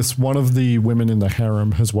all of this, one of the women in the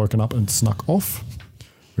harem has woken up and snuck off,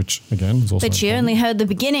 which again is also But she important. only heard the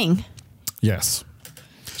beginning. Yes.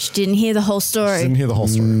 She didn't hear the whole story. She didn't hear the whole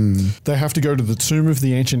story. They have to go to the tomb of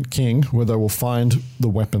the ancient king where they will find the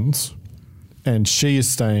weapons. And she is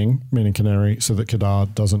staying, meaning Canary, so that Kedar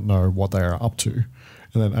doesn't know what they are up to.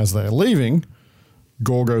 And then as they are leaving,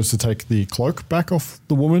 Gore goes to take the cloak back off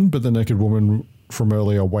the woman, but the naked woman from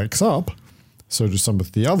earlier wakes up. So do some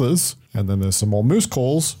of the others. And then there's some more moose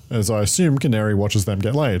calls, as I assume Canary watches them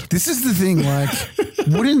get laid. This is the thing, like,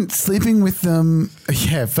 wouldn't sleeping with them...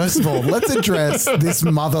 Yeah, first of all, let's address this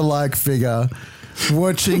mother-like figure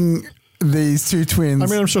watching these two twins. I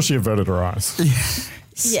mean, I'm sure she averted her eyes.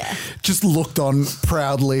 Yeah. Just looked on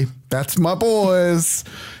proudly. That's my boys.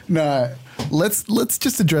 No, let's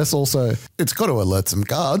just address also, it's got to alert some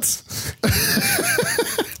guards.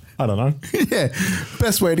 I don't know. Yeah.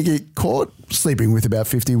 Best way to get caught, sleeping with about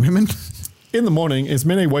 50 women. In the morning,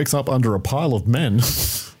 Ismene wakes up under a pile of men.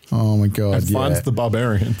 Oh my God. And finds the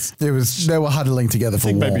barbarians. They were huddling together for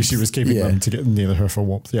warmth. Maybe she was keeping them to get near her for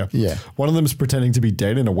warmth. Yeah. Yeah. One of them is pretending to be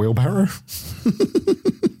dead in a wheelbarrow.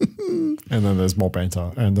 And then there's more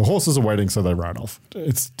banter. And the horses are waiting, so they ride off.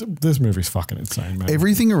 This movie's fucking insane, man.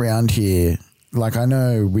 Everything around here, like I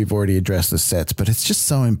know we've already addressed the sets, but it's just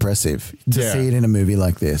so impressive to see it in a movie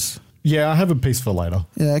like this. Yeah, I have a piece for later.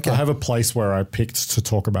 Yeah, okay. I have a place where I picked to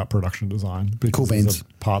talk about production design because it's a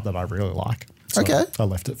part that I really like. So Okay. I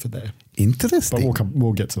left it for there. Interesting. But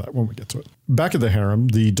we'll get to that when we get to it. Back at the harem,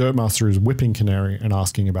 the Dirt Master is whipping Canary and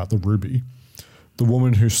asking about the ruby. The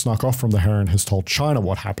woman who snuck off from the harem has told China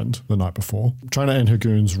what happened the night before. China and her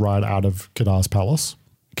goons ride out of Kedar's palace.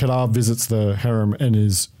 Kedar visits the harem and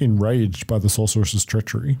is enraged by the sorceress's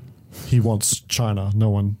treachery. He wants China. No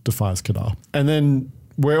one defies Kedar. And then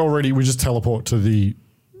we just teleport to the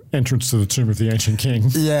entrance to the tomb of the ancient king.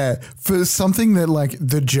 Yeah. For something that like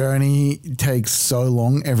the journey takes so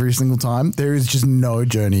long every single time, there is just no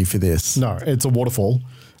journey for this. No, it's a waterfall.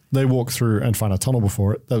 They walk through and find a tunnel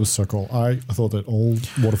before it. That was so cool. I thought that all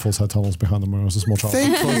waterfalls had tunnels behind them when I was a small child.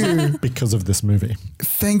 Thank you. Because of this movie.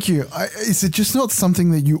 Thank you. Is it just not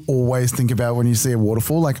something that you always think about when you see a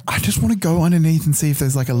waterfall? Like, I just want to go underneath and see if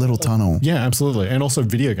there's like a little tunnel. Yeah, absolutely. And also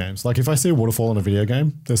video games. Like if I see a waterfall in a video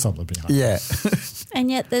game, there's something behind it. Yeah.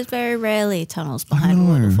 And yet there's very rarely tunnels behind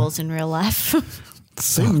waterfalls in real life.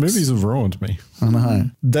 See, movies have ruined me. I know.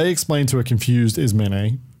 They explain to a confused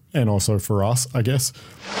Ismene, and also for us, I guess.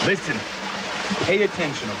 Listen, pay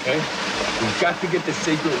attention, okay? We've got to get the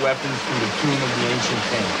sacred weapons from the tomb of the ancient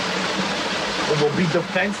king. Or we'll be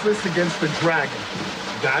defenseless against the dragon.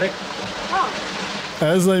 Got it?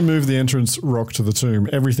 As they move the entrance rock to the tomb,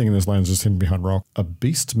 everything in this land is just hidden behind rock. A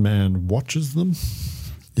beast man watches them.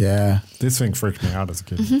 Yeah. This thing freaked me out as a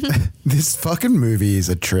kid. This fucking movie is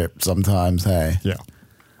a trip sometimes, hey? Yeah.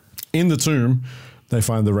 In the tomb, they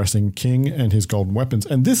find the resting king and his golden weapons.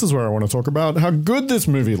 And this is where I want to talk about how good this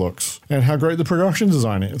movie looks and how great the production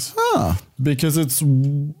design is. Because it's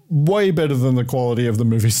way better than the quality of the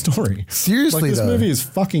movie story. Seriously, like, this though. movie is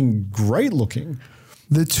fucking great looking.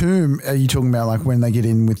 The tomb, are you talking about like when they get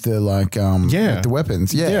in with the like with the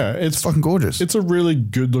weapons? Yeah. It's fucking gorgeous. It's a really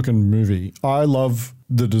good looking movie. I love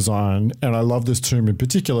the design and I love this tomb in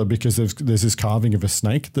particular because there's this carving of a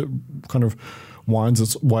snake that kind of winds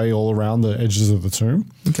its way all around the edges of the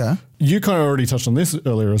tomb. Okay. You kind of already touched on this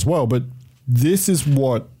earlier as well, but this is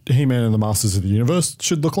what He-Man and the Masters of the Universe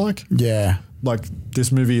should look like. Yeah. Like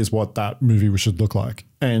this movie is what that movie should look like.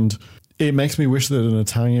 And it makes me wish that an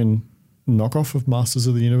Italian knockoff of Masters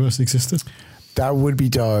of the Universe existed. That would be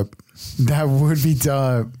dope. That would be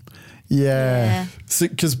dope. Yeah.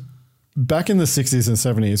 Because back in the 60s and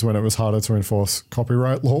 70s when it was harder to enforce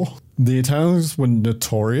copyright law, the Italians were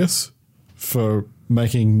notorious for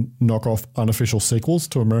making knockoff unofficial sequels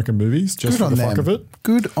to American movies just for the fuck of it.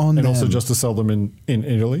 Good on them. And also just to sell them in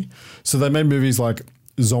Italy. So they made movies like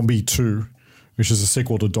Zombie 2, which is a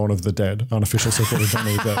sequel to Dawn of the Dead, unofficial sequel to Dawn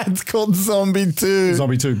of the Dead. It's called Zombie 2.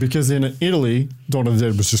 Zombie 2, because in Italy, Dawn of the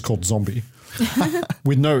Dead was just called Zombie.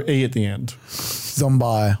 With no E at the end.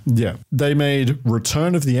 Zombie. Yeah. They made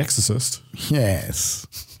Return of the Exorcist. Yes.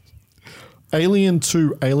 Alien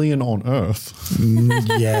 2, Alien on Earth.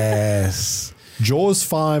 Yes. Jaws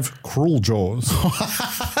 5, Cruel Jaws.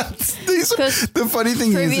 The funny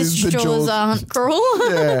thing is the Jaws aren't cruel.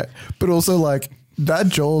 Yeah, but also like that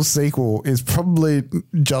Jaws sequel is probably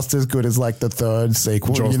just as good as like the third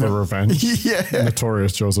sequel. Jaws the Revenge. Yeah.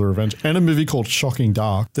 Notorious Jaws the Revenge. And a movie called Shocking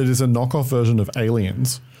Dark that is a knockoff version of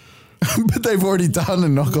Aliens. But they've already done a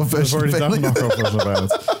knockoff version of Aliens.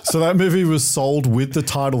 So that movie was sold with the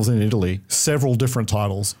titles in Italy, several different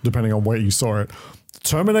titles, depending on where you saw it.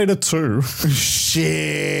 Terminator 2.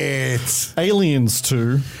 Shit. Aliens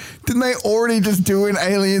 2. Didn't they already just do an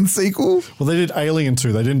Alien sequel? Well, they did Alien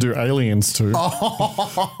 2. They didn't do Aliens 2.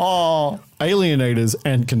 Oh. Alienators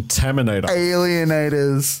and Contaminator.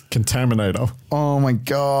 Contaminator. Oh my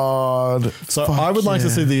God. So I would like to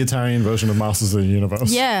see the Italian version of Masters of the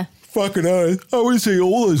Universe. Yeah. Fucking I want to see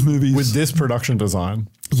all those movies. With this production design.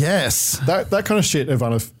 Yes. That kind of shit of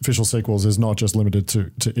unofficial sequels is not just limited to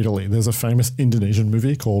Italy. There's a famous Indonesian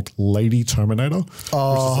movie called Lady Terminator, which is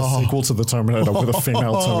a sequel to the Terminator with a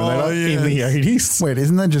female Terminator in the 80s. Wait,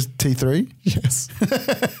 isn't that just T3? Yes.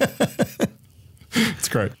 It's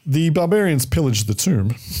great. The barbarians pillage the tomb,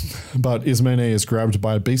 but Ismene is grabbed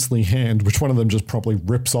by a beastly hand, which one of them just promptly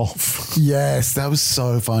rips off. Yes, that was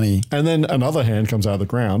so funny. And then another hand comes out of the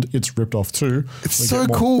ground. It's ripped off too. It's so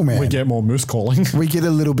cool, man. We get more moose calling. We get a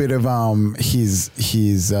little bit of his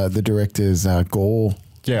the director's gore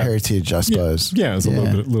heritage, I suppose. Yeah, there's a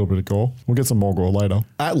little bit of gore. We'll get some more gore later.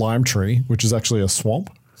 At Lime Tree, which is actually a swamp.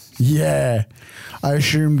 Yeah. I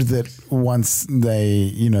assumed that once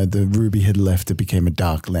the ruby had left, it became a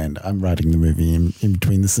dark land. I'm writing the movie in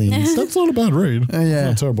between the scenes. That's not a bad read. Yeah. It's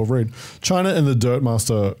not a terrible read. China and the Dirt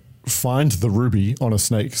Master find the ruby on a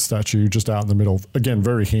snake statue just out in the middle. Again,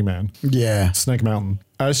 very He-Man. Yeah. Snake Mountain.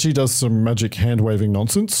 As she does some magic hand-waving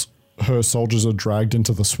nonsense, her soldiers are dragged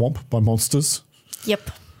into the swamp by monsters.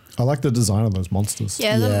 Yep. I like the design of those monsters.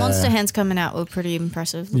 Yeah, the monster hands coming out were pretty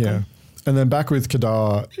impressive. Yeah. And then back with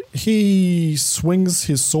Kadar, he swings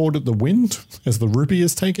his sword at the wind as the ruby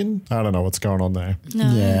is taken. I don't know what's going on there.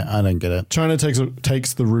 No. Yeah, I don't get it. China takes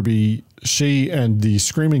the ruby. She and the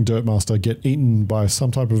screaming Dirt Master get eaten by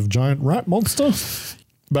some type of giant rat monster.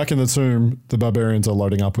 Back in the tomb, the barbarians are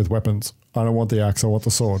loading up with weapons. I don't want the axe, I want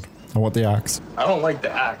the sword. I want the axe. I don't like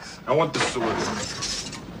the axe. I want the sword.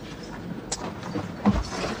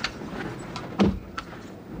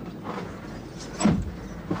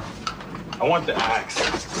 I want the axe.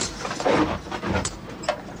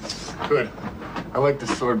 Good. I like the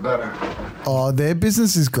sword better. Oh, their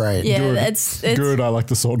business is great. Yeah, Good. it's Good, I like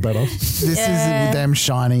the sword better. This is them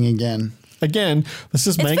shining again. Again, let's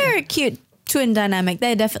just it's very cute twin dynamic.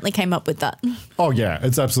 They definitely came up with that. Oh, yeah.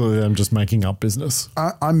 It's absolutely them just making up business.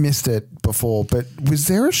 I missed it before, but was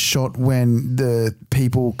there a shot when the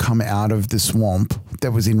people come out of the swamp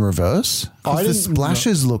that was in reverse? The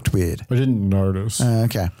splashes looked weird. I didn't notice.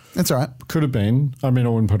 Okay. That's all right. Could have been. I mean, I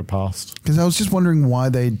wouldn't put it past. Because I was just wondering why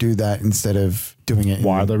they do that instead of doing it.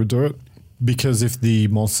 Why they would do it? Because if the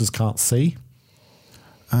monsters can't see.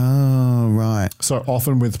 Oh, right. So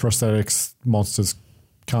often with prosthetics, monsters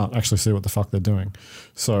can't actually see what the fuck they're doing.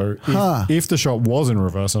 So if the shot was in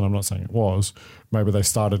reverse, and I'm not saying it was, maybe they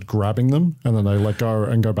started grabbing them and then they let go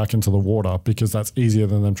and go back into the water because that's easier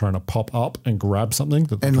than them trying to pop up and grab something.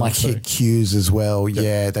 That they and can't like see. hit cues as well.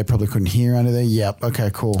 Yeah, they probably couldn't hear under there. Yep.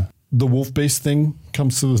 Okay, cool. The wolf beast thing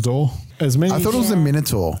comes to the door. As many. I thought it was a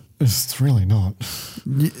minotaur. It's really not.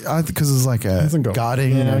 Because it's like a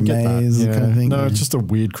guarding and a maze kind of thing. No, it's just a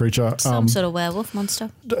weird creature. Some sort of werewolf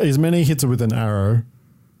monster. As many hits it with an arrow,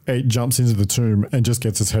 it jumps into the tomb and just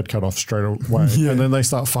gets its head cut off straight away. And then they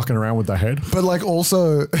start fucking around with the head. But like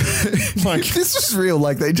also, this was real.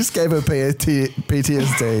 Like they just gave her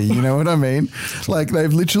PTSD. You know what I mean? Like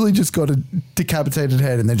they've literally just got a decapitated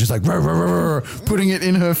head and they're just like putting it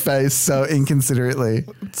in her face so inconsiderately.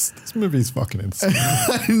 This movie's fucking insane.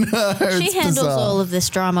 I know. She handles all of this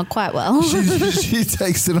drama quite well. She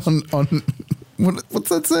takes it on what's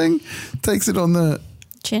that saying? Takes it on the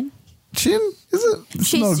chin. Chin? Is it?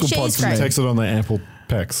 It's not a good pod for me. Takes it on the ample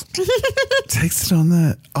pecs. Takes it on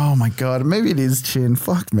the. Oh my god! Maybe it is chin.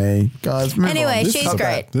 Fuck me, guys. Anyway, she's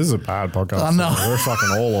great. This is a bad podcast. I know. We're fucking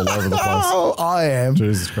all over the place. Oh, I am.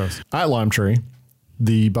 Jesus Christ. At Lime Tree,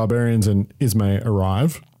 the barbarians and Ismay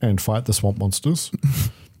arrive and fight the swamp monsters.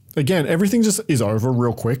 Again, everything just is over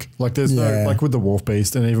real quick. Like there's no, like with the wolf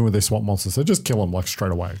beast and even with the swamp monsters, they just kill them like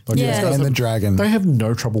straight away. Like and the dragon. They have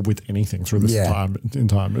no trouble with anything through this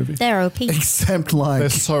entire movie. They're OP. Except like. They're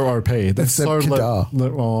so OP. They're so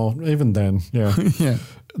well, even then, yeah. Yeah.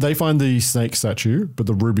 They find the snake statue, but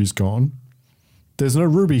the ruby's gone. There's no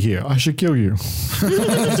ruby here. I should kill you.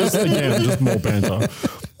 just more banter.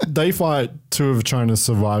 They fight two of China's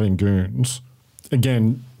surviving goons.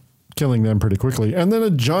 Again, killing them pretty quickly. And then a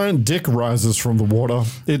giant dick rises from the water.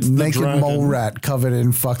 It's naked the dragon. mole rat covered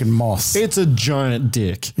in fucking moss. It's a giant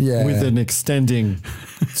dick with an extending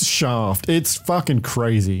shaft. It's fucking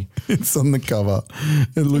crazy. It's on the cover.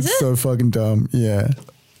 It looks so fucking dumb. Yeah.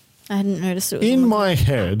 I hadn't noticed it was In my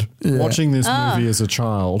head, watching this Oh. movie as a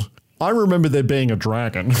child, I remember there being a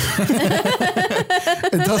dragon.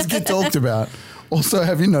 It does get talked about. Also,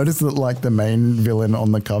 have you noticed that like the main villain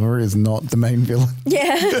on the cover is not the main villain?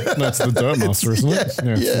 Yeah. That's the Dirt Master, isn't it?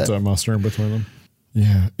 Yeah, it's the Dirt Master in between them.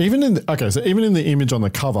 Yeah. Even in the image on the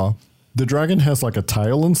cover, the dragon has like a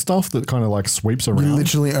tail and stuff that kind of like sweeps around. You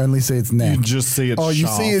literally only see its neck. You just see its you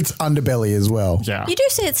shaft. see its underbelly as well. Yeah. You do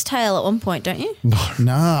see its tail at one point, don't you?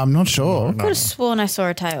 Nah, I'm not sure. I could have sworn I saw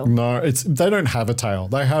a tail. No, they don't have a tail.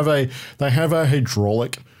 They have a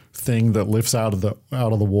hydraulic thing that lifts out of the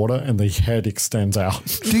water, and the head extends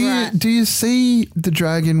out. Do you see the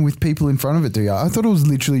dragon with people in front of it? Do you? I thought it was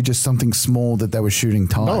literally just something small that they were shooting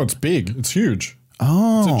time. No, it's big. It's huge.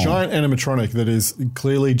 Oh, it's a giant animatronic that is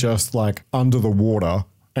clearly just like under the water,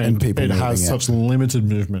 and people it has moving such limited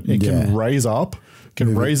movement. It can raise up,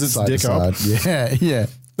 can raise its dick up. Yeah.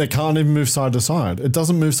 They can't even move side to side. It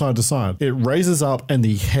doesn't move side to side. It raises up, and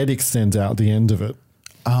the head extends out the end of it.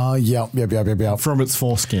 Yep. From its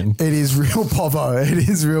foreskin. It is real povo. It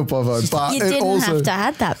is real povo. But You didn't have to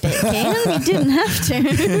add that bit, Cam. You didn't have to.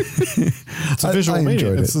 It's a visual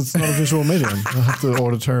medium. enjoyed It's not a visual medium. I have to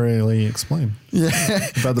auditorily explain. Yeah.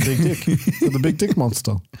 About the big dick. The big dick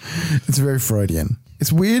monster. It's very Freudian.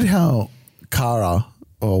 It's weird how Kara,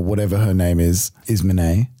 or whatever her name is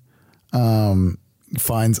Monet,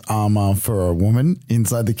 finds armor for a woman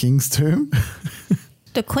inside the king's tomb.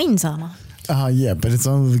 The queen's armor. Yeah, but it's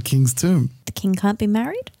only the king's tomb. The king can't be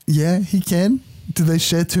married? Yeah, he can. Do they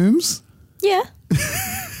share tombs? Yeah.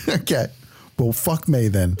 Okay. Well, fuck me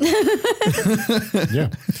then. Yeah.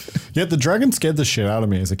 The dragon scared the shit out of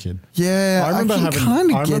me as a kid. Yeah, I remember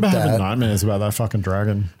having that. nightmares about that fucking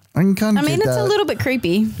dragon. I can kind I of mean, get it's that. a little bit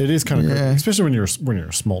creepy. It is kind of creepy, especially when you're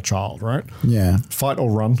a small child, right? Yeah. Fight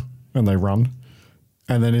or run, and they run.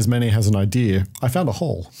 And then Ismene has an idea. I found a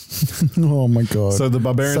hole. Oh my God. So the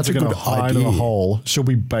barbarians Such are a going to good hide in a idea. hole. She'll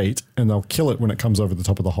be bait, and they'll kill it when it comes over the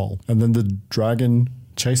top of the hole. And then the dragon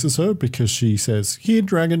chases her because she says, "Here,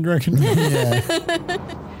 dragon, dragon." Yeah.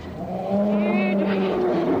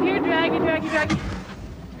 Here, dragon.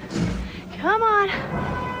 Come on.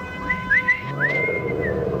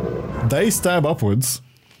 They stab upwards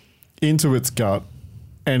into its gut,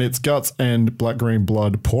 and its guts and black-green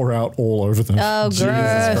blood pour out all over them. Oh, Jesus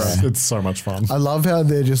gross. Christ. It's so much fun. I love how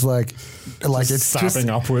they're just like it's Sapping just,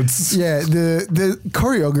 upwards. Yeah, the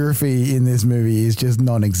choreography in this movie is just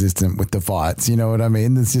non-existent with the fights. You know what I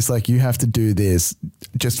mean? It's just like you have to do this,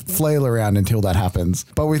 just flail around until that happens.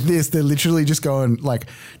 But with this, they're literally just going like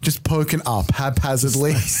just poking up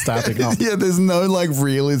haphazardly, stabbing up. Yeah, there's no like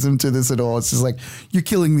realism to this at all. It's just like you're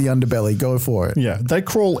killing the underbelly. Go for it. Yeah, they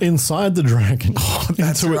crawl inside the dragon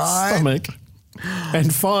That's into its right. stomach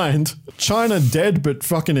and find China dead but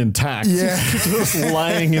fucking intact. Yeah. Just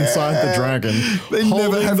laying inside the dragon. They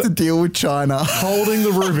never have to deal with China. Holding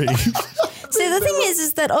the ruby. See, the thing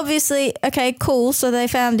is that obviously, okay, cool, so they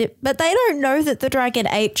found it, but they don't know that the dragon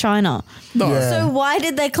ate China. No. Yeah. So why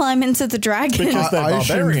did they climb into the dragon? Because they're I assumed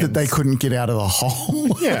barbarians. that they couldn't get out of the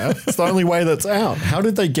hole. Yeah, it's the only way that's out. How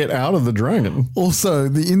did they get out of the dragon? Also,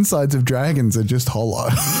 the insides of dragons are just hollow.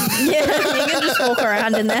 Yeah, you can just walk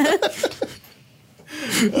around in there.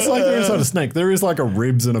 It's like they're inside a snake. There is like a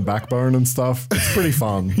ribs and a backbone and stuff. It's pretty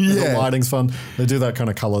fun. Yeah. The lighting's fun. They do that kind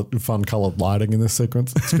of fun colored lighting in this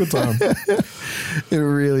sequence. It's a good time. It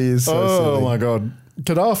really is so silly. My God.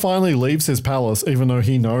 Kadar finally leaves his palace, even though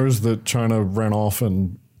he knows that China ran off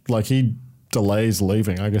and like he delays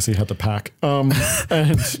leaving. I guess he had to pack. And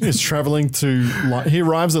is traveling to, he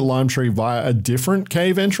arrives at Lime Tree via a different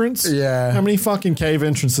cave entrance. Yeah. How many fucking cave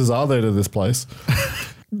entrances are there to this place?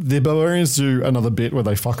 The barbarians do another bit where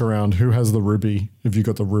they fuck around. Who has the ruby? If you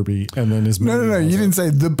got the ruby, and then is No. You didn't say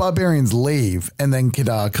the barbarians leave and then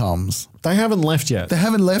Kadar comes. They haven't left yet. They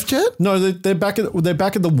haven't left yet? No, they're back at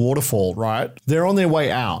the waterfall, right? They're on their way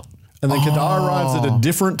out. And then Kadar arrives at a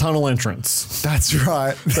different tunnel entrance. That's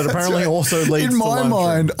right. That apparently also leads In to my Lime Tree.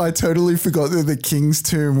 mind, I totally forgot that the king's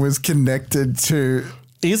tomb was connected to...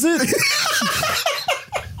 Is it?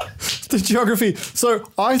 The geography. So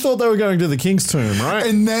I thought they were going to the King's Tomb, right?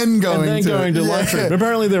 And then going to Lime Tree. But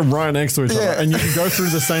apparently they're right next to each other, Yeah. and you can go through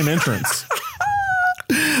the same entrance.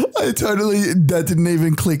 That didn't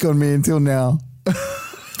even click on me until now.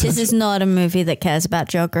 This is not a movie that cares about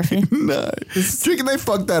geography. No. Do you reckon they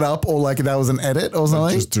fucked that up or like that was an edit or something?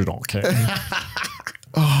 I just do not care.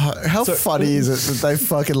 Oh, how funny is it that they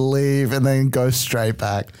fucking leave and then go straight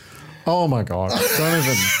back? Oh my God. Don't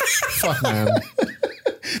even. Fuck, man.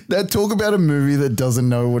 That talk about a movie that doesn't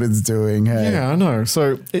know what it's doing. Hey? Yeah, I know.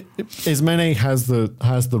 So Ismene has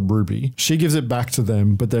the ruby. She gives it back to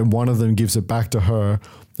them, but then one of them gives it back to her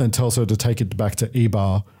and tells her to take it back to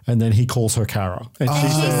Ibar, and then he calls her Kara. And she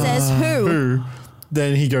says, who?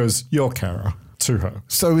 Then he goes, "You're Kara," to her.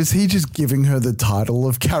 So is he just giving her the title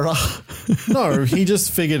of Kara? No, he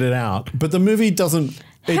just figured it out. But the movie doesn't.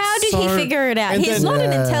 How did he figure it out? He's not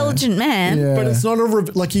an intelligent man. Yeah. But it's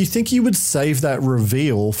not like you think you would save that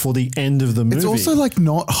reveal for the end of the movie. It's also like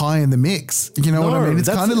not high in the mix. You know what I mean? It's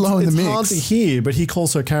kind of low in the mix. It's hard to hear, but he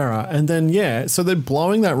calls her Kara. And then, so they're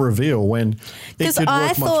blowing that reveal when it could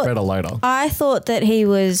work much better later. I thought that he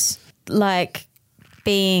was like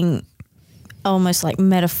being almost like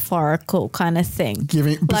metaphorical kind of thing.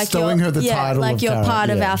 Bestowing her the title like of you're Kara, part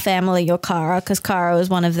of our family, you're Kara, because Kara was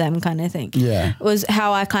one of them kind of thing. Yeah. Was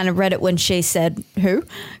how I kind of read it when she said who,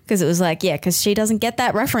 because it was like, because she doesn't get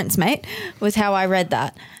that reference, mate, was how I read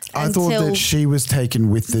that. I thought that she was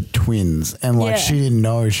taken with the twins and she didn't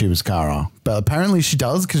know she was Kara. But apparently she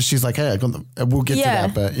does because she's like, hey, we'll get to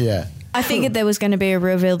that, but I figured there was going to be a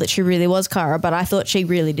reveal that she really was Kara, but I thought she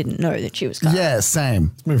really didn't know that she was Kara. Yeah,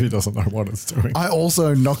 same. This movie doesn't know what it's doing. I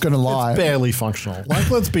also, not going to lie. It's barely functional.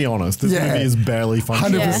 Like, let's be honest. This movie is barely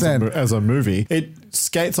functional 100%. As a movie. It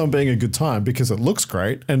skates on being a good time because it looks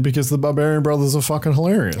great and because the Barbarian brothers are fucking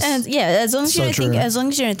hilarious. And as long as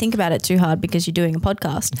you don't think about it too hard because you're doing a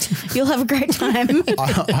podcast, you'll have a great time.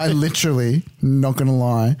 I literally, not going to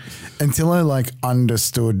lie, until I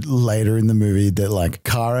understood later in the movie that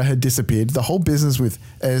Kara had disappeared, the whole business with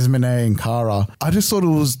Esmene and Kara, I just thought it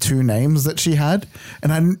was two names that she had,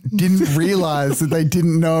 and I didn't realize that they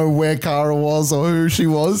didn't know where Kara was or who she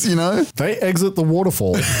was, you know? They exit the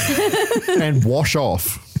waterfall and wash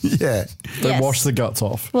off. Yeah. They wash the guts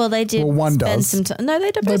off. Well, they did. Well, one does. Some time. No,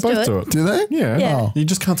 they both do it. Do they? Yeah. Oh. You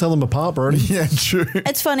just can't tell them apart, Brody. Yeah, true.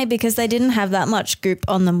 It's funny because they didn't have that much goop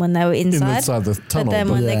on them when they were inside. Inside the tunnel. But then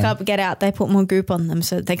when they get out, they put more goop on them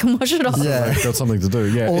so that they can wash it off. Yeah. They've got something to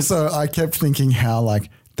do. Yeah. Also, I kept thinking how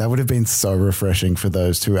that would have been so refreshing for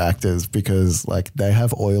those two actors because they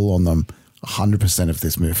have oil on them 100% of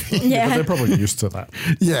this movie. Yeah. But they're probably used to that.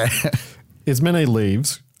 Yeah. Ismene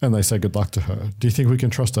leaves and they say good luck to her. Do you think we can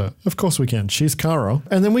trust her? Of course we can. She's Kara.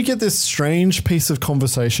 And then we get this strange piece of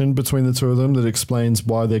conversation between the two of them that explains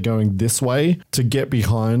why they're going this way to get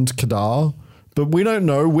behind Kadar. But we don't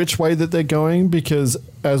know which way that they're going because,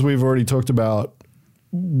 as we've already talked about,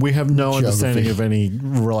 we have no understanding of any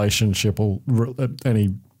relationship or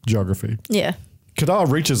any geography. Yeah. Kadar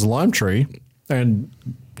reaches Lime Tree and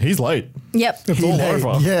he's late. Yep. It's all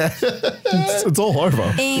over. Yeah. It's all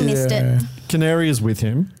over. He missed it. Canary is with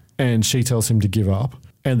him and she tells him to give up.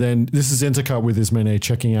 And then this is intercut with Ismene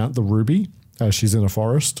checking out the ruby as she's in a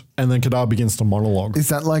forest. And then Kadar begins to monologue. Is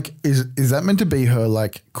that is that meant to be her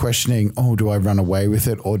questioning, oh, do I run away with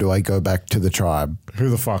it or do I go back to the tribe? Who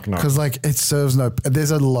the fuck knows? Because it serves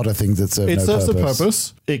there's a lot of things that serve no purpose. It serves a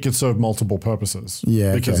purpose. It could serve multiple purposes.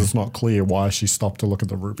 Yeah. Because it's not clear why she stopped to look at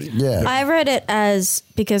the ruby. Yeah. I read it as,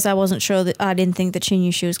 because I wasn't sure I didn't think that she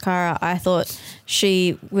knew she was Kara. I thought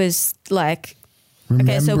she was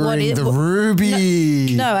remembering the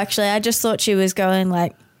ruby. No, actually, I just thought she was going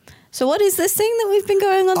so what is this thing that we've been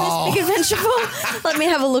going on this big adventure for? Let me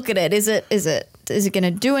have a look at it. Is it going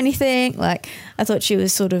to do anything? I thought she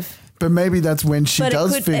was sort of. But maybe that's when she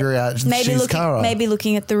does figure out she's Kara. Maybe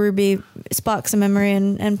looking at the ruby sparks a memory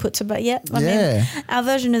and puts her back. I mean, our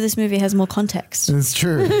version of this movie has more context. It's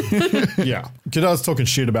true. Yeah. Kadar's talking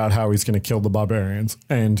shit about how he's going to kill the barbarians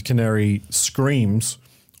and Canary screams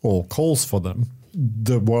or calls for them.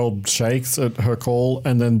 The world shakes at her call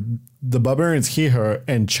and then the barbarians hear her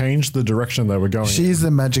and change the direction they were going. She's the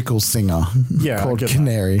magical singer called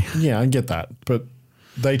Canary. That. Yeah, I get that. But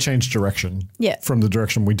they changed direction from the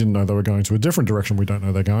direction we didn't know they were going to a different direction we don't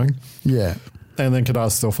know they're going. Yeah. And then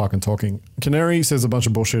Kadar's still fucking talking. Canary says a bunch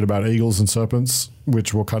of bullshit about eagles and serpents,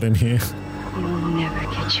 which we'll cut in here. You'll never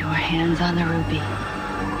get your hands on the ruby.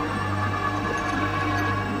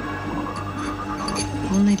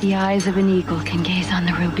 Only the eyes of an eagle can gaze on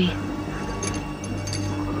the ruby.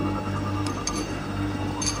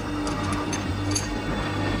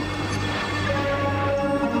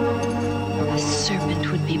 A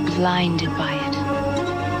serpent would be blinded by it,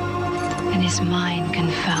 and his mind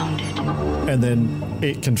confounded. And then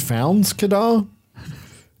it confounds Kadar,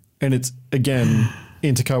 and it's, again,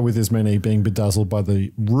 intercut with Ismene being bedazzled by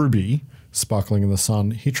the ruby sparkling in the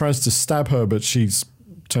sun. He tries to stab her, but she's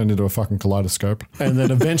turned into a fucking kaleidoscope. And then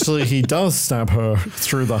eventually he does stab her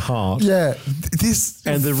through the heart. Yeah.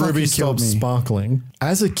 And the ruby stops me. sparkling.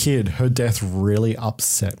 As a kid, her death really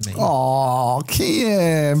upset me. Oh,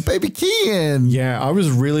 Kian. Baby Kian. Yeah, I was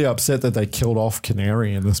really upset that they killed off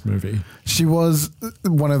Canary in this movie. She was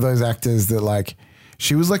one of those actors that like,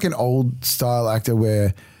 she was like an old style actor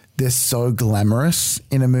where they're so glamorous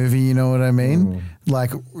in a movie, you know what I mean?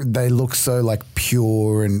 Like they look so like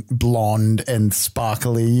pure and blonde and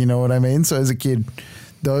sparkly, you know what I mean? So as a kid,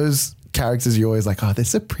 those characters you're always like, oh, they're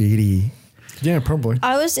so pretty. Yeah, probably.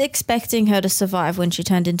 I was expecting her to survive when she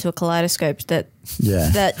turned into a kaleidoscope. That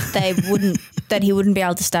he wouldn't be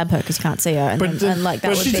able to stab her because he can't see her, and like that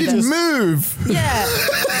would she be didn't move. Yeah,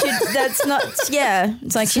 that's not. Yeah,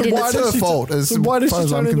 it's like she didn't. Why her fault? Why did she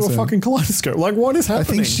turn into a fucking kaleidoscope? Like, what is happening?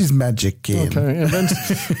 I think she's magic, kid. Okay, and then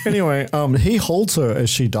anyway, he holds her as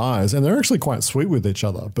she dies, and they're actually quite sweet with each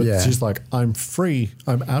other. But she's like, "I'm free.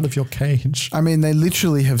 I'm out of your cage." I mean, they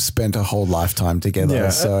literally have spent a whole lifetime together,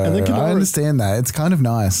 so and then I understand that. It's kind of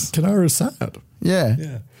nice. Kadara's sad.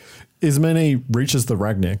 Yeah. Ismene reaches the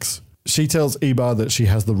Ragniks. She tells Ibar that she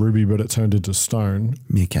has the ruby, but it turned into stone.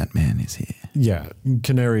 Meerkat Man is here. Yeah.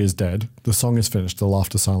 Canary is dead. The song is finished. The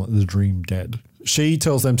laughter silent. The dream dead. She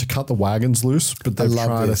tells them to cut the wagons loose, but they've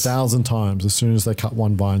tried 1,000 times. As soon as they cut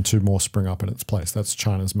one vine, 2 more spring up in its place. That's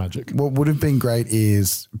China's magic. What would have been great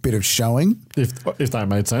is a bit of showing. If that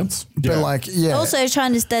made sense. But Also,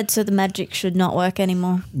 China's dead, so the magic should not work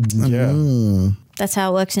anymore. Yeah. That's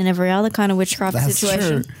how it works in every other kind of witchcraft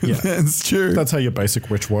situation. True. Yeah, that's true. That's how your basic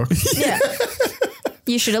witch works. Yeah.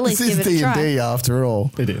 You should at least this give is it a try. D&D after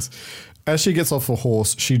all. It is. As she gets off the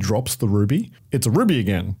horse, she drops the ruby. It's a ruby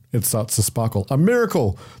again. It starts to sparkle. A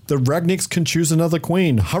miracle. The Ragniks can choose another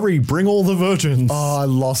queen. Hurry, bring all the virgins. Oh, I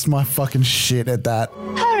lost my fucking shit at that.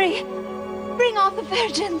 Hurry! Bring all the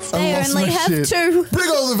virgins. They only have 2. Bring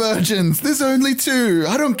all the virgins. There's only 2.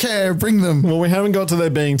 I don't care. Bring them. Well, we haven't got to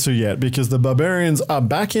there being 2 yet because the barbarians are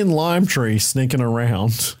back in Lime Tree sneaking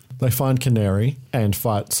around. They find Canary and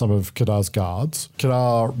fight some of Kadar's guards.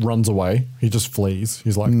 Kadar runs away. He just flees.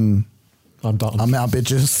 He's like, I'm done. I'm out,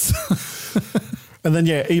 bitches. And then,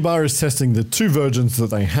 Ibar is testing the 2 virgins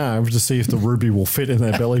that they have to see if the ruby will fit in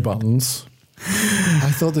their belly buttons.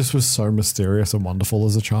 I thought this was so mysterious and wonderful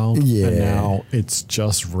as a child. Yeah. And now it's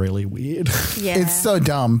just really weird. Yeah. It's so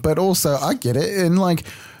dumb, but also I get it. And like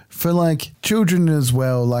for like children as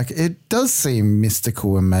well, like it does seem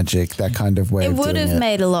mystical and magic, that kind of way It of would doing have it.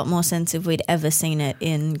 made a lot more sense if we'd ever seen it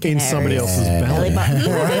in somebody else's belly button.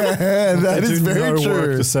 That is very no true.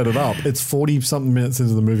 work to set it up. It's 40-something minutes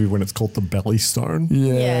into the movie when it's called the belly stone.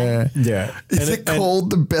 Yeah. And Is it called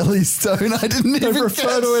the belly stone? I didn't even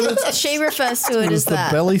refer to it. She refers to it as the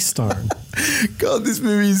that. belly stone. God, this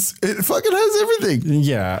movie's, it fucking has everything.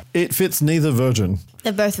 Yeah. It fits neither virgin.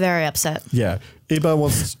 They're both very upset. Yeah. Ibar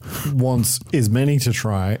wants Ismene to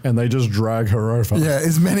try, and they just drag her over. Yeah,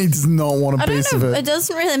 Ismene does not want a I don't piece know. of it. It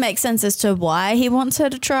doesn't really make sense as to why he wants her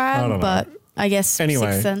to try, I don't know. but I guess Anyway.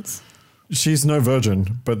 sixth sense. She's no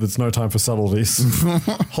virgin, but there's no time for subtleties.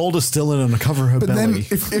 Hold her still and uncover her But belly.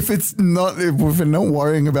 then if it's not, if we're not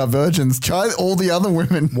worrying about virgins, try all the other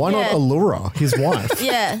women. Why not Yeah. Allura, his wife?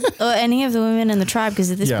 Yeah, or any of the women in the tribe, because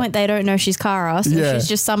at this Yeah. point they don't know she's Kara, so Yeah. she's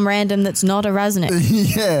just some random that's not a Raznik.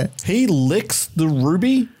 Yeah. He licks the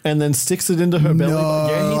ruby and then sticks it into her belly. No,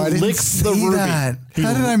 He I didn't licks see the ruby. that.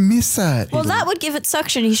 How did I miss that? Well, that would give it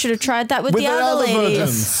suction. He should have tried that with the other ladies.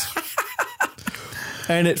 virgins.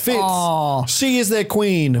 And it fits. She is their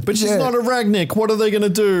queen, but she's not a Ragnik. What are they going to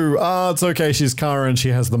do? It's okay. She's Kara and she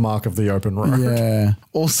has the mark of the open road. Yeah.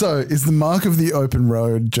 Also, is the mark of the open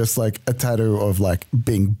road just like a tattoo of like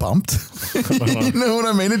being bumped? You know what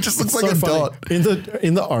I mean? It just looks like so a funny. dot.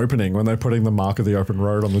 In the opening, when they're putting the mark of the open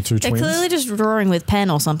road on the 2 They're twins. clearly just drawing with pen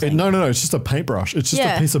or something. No, it's just a paintbrush. It's just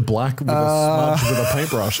Yeah. a piece of black with a smudge with a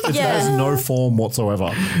paintbrush. It Yeah. has no form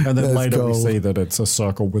whatsoever. And then That's later we gold. see that it's a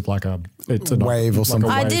circle with like a Wave or something.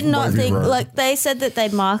 I did not wavy think, road. like, they said that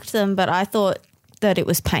they'd marked them, but I thought that it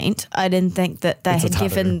was paint. I didn't think that they It's a had tattoo.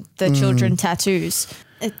 given the children tattoos.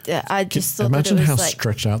 I just thought Imagine that it how was like,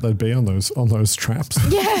 stretched out they'd be on those traps.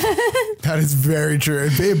 That is very true.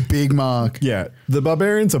 It'd be a big mark. Yeah. The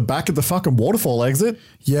barbarians are back at the fucking waterfall exit.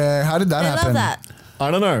 Yeah. How did that I happen? love that. I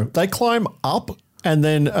don't know. They climb up and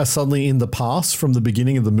then are suddenly in the past from the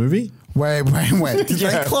beginning of the movie. Wait. Did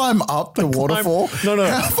Yeah. they climb up the waterfall? No.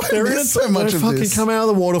 How have I They're in missed so much they of fucking this? come out of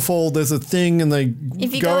the waterfall. There's a thing and they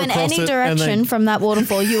If you go in across any it and they direction from that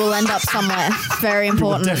waterfall, you will end up somewhere. Very will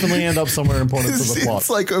important. definitely end up somewhere important to the plot.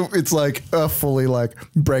 It's like a fully like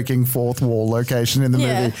breaking fourth wall location in the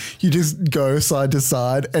Yeah. movie. You just go side to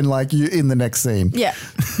side and like you're in the next scene. Yeah.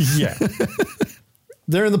 Yeah.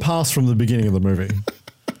 They're in the past from the beginning of the movie.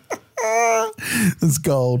 It's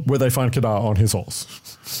gold. Where they find Kadar on his horse.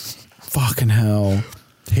 Fucking hell.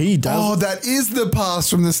 He does. Oh, that is the past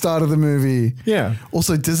from the start of the movie. Yeah.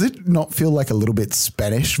 Also, does it not feel like a little bit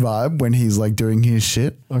Spanish vibe when he's like doing his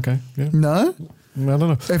shit? Okay. Yeah. No? I don't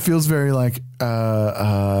know. It feels very like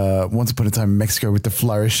Once Upon a Time in Mexico with the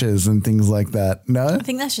flourishes and things like that. No? I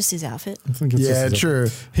think that's just his outfit. I think it's just true.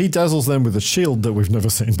 He dazzles them with a shield that we've never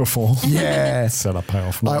seen before. Yeah. Set up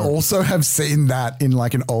payoff. I also have seen that in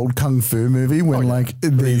like an old kung fu movie when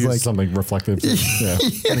there's like something reflective. Yeah.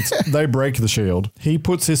 They break the shield. He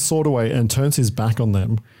puts his sword away and turns his back on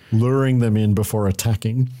them, luring them in before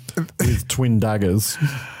attacking with twin daggers.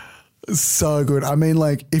 So good. I mean,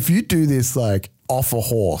 like, if you do this, like, off a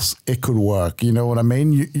horse, it could work. You know what I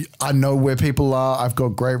mean? I know where people are. I've got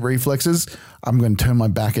great reflexes. I'm going to turn my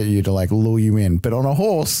back at you to, like, lure you in. But on a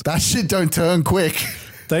horse, that shit don't turn quick.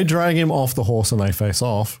 They drag him off the horse and they face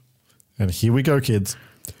off. And here we go, kids.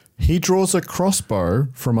 He draws a crossbow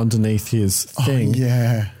from underneath his thing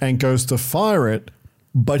and goes to fire it,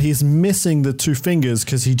 but he's missing the two fingers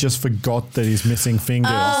because he just forgot that he's missing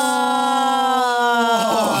fingers.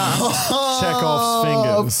 Chekhov's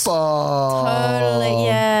fingers. Totally,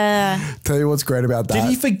 yeah. Tell you what's great about that. Did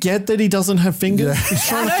he forget that he doesn't have fingers? Yeah. He's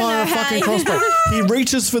trying to fire a fucking crossbow. He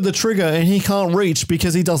reaches for the trigger and he can't reach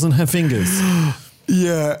because he doesn't have fingers.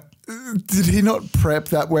 Yeah. Did he not prep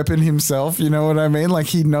that weapon himself? You know what I mean? Like,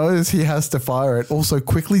 he knows he has to fire it. Also,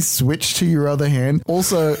 quickly switch to your other hand.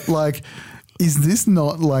 Also, like, is this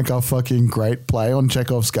not like a fucking great play on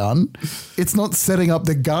Chekhov's gun? It's not setting up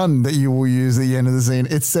the gun that you will use at the end of the scene.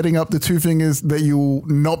 It's setting up the two fingers that you will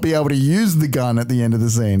not be able to use the gun at the end of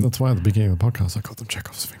the scene. That's why at the beginning of the podcast, I called them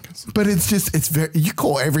Chekhov's fingers. But it's just, it's very, you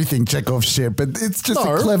call everything Chekhov's shit, but it's just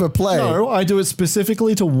a clever play. No, I do it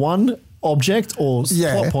specifically to one object or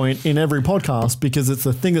plot point in every podcast because it's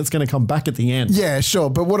the thing that's going to come back at the end. Yeah,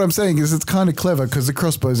 sure. But what I'm saying is it's kind of clever because the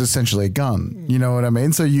crossbow is essentially a gun. You know what I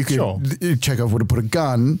mean? So you could, Chekhov would have put a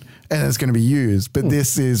gun and it's going to be used. But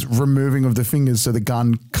this is removing of the fingers so the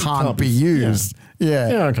gun can't be used.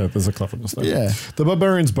 Yeah. Yeah, okay. There's a cleverness there. Yeah. The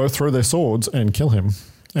barbarians both throw their swords and kill him.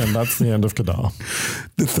 And that's the end of Kadar.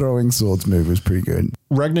 The throwing swords move was pretty good.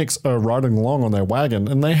 Ragniks are riding along on their wagon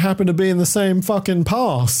and they happen to be in the same fucking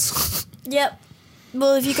pass. Yep.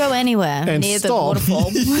 Well, if you go anywhere and near stop. the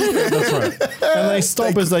waterfall. Yeah, that's right. And they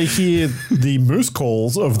stop as they hear the moose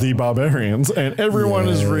calls of the barbarians and everyone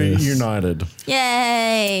is reunited.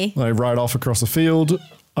 Yay. They ride off across the field.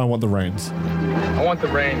 I want the reins. I want the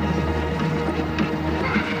reins.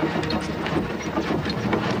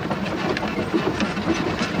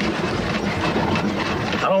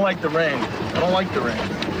 I don't like the reins. I don't like the reins.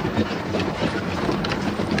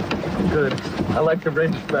 Good. I like the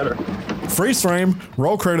reins better. Freeze frame,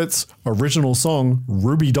 roll credits, original song,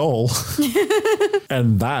 Ruby Doll.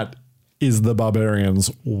 And that is the Barbarians.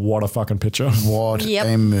 What a fucking picture. What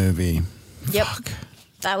a movie. Yep. Fuck.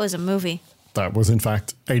 That was a movie. That was, in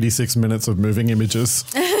fact, 86 minutes of moving images.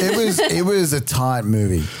 It was a tight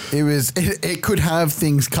movie. It could have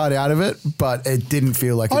things cut out of it, but it didn't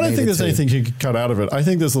feel like it I don't think there's to. anything you could cut out of it. I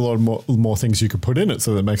think there's a lot more things you could put in it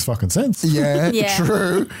so that it makes fucking sense. Yeah,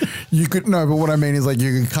 true. You could but what I mean is like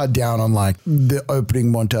you could cut down on like the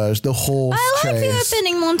opening montage, the horse chase. The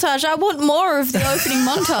opening montage. I want more of the opening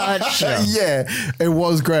montage. Yeah, it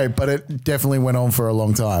was great, but it definitely went on for a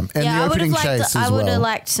long time. And the opening chase as well. I would have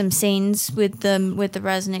liked some scenes with the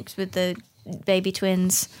Razniks, with the baby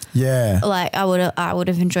twins. Yeah. Like I would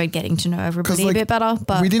have enjoyed getting to know everybody a bit better.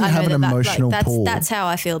 But we didn't have an emotional pull. That's how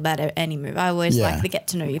I feel about any move. I always like the get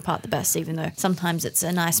to know you part the best, even though sometimes it's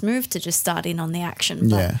a nice move to just start in on the action.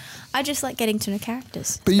 But I just like getting to know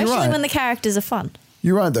characters. But you're especially right. when the characters are fun.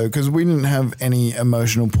 You're right though, because we didn't have any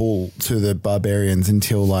emotional pull to the Barbarians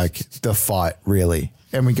until like the fight, really.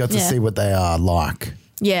 And we got to see what they are like.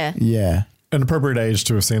 Yeah. Yeah. An appropriate age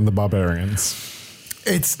to have seen the Barbarians.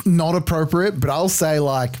 It's not appropriate, but I'll say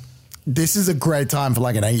like this is a great time for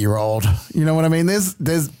like an 8-year-old. You know what I mean? There's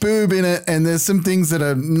boob in it and there's some things that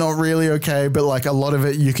are not really okay, but like a lot of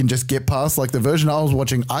it you can just get past. Like the version I was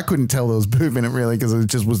watching, I couldn't tell there was boob in it really because it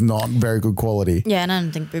just was not very good quality. Yeah, and I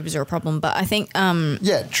don't think boobs are a problem, but I think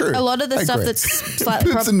yeah, true. A lot of the stuff that's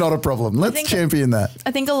slightly boobs are not a problem. Let's champion that.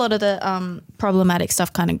 I think a lot of the problematic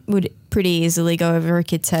stuff kind of would pretty easily go over a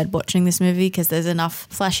kid's head watching this movie because there's enough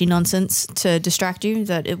flashy nonsense to distract you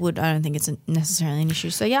that I don't think it's necessarily an issue.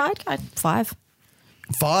 So yeah, I'd 5.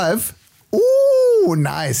 5? Ooh,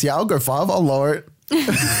 nice. Yeah, I'll go 5. I'll lower it.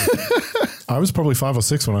 I was probably 5 or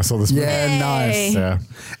 6 when I saw this movie. Yeah, nice. Yeah.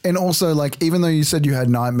 And also, like, even though you said you had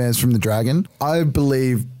nightmares from the dragon, I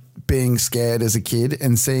believe being scared as a kid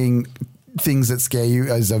and seeing things that scare you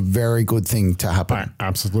is a very good thing to happen. I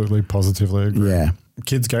absolutely, positively agree. Yeah.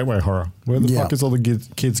 Kids gateway horror. Where the fuck is all the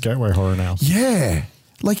kids gateway horror now? Yeah.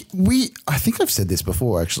 Like I think I've said this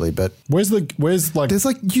before actually, but where's like there's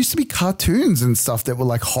like used to be cartoons and stuff that were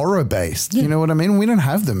like horror based. You know what I mean? We don't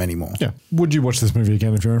have them anymore. Yeah. Would you watch this movie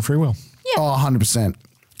again if you're in free will? Yeah. Oh, 100%.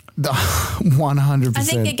 100%. I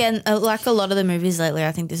think again, like a lot of the movies lately,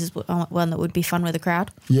 I think this is one that would be fun with a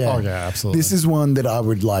crowd. Yeah. Oh yeah, absolutely. This is one that I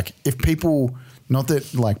would like if people. Not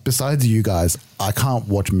that, like, besides you guys, I can't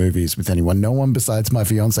watch movies with anyone. No one besides my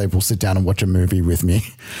fiance will sit down and watch a movie with me.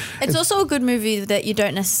 It's also a good movie that you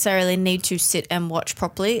don't necessarily need to sit and watch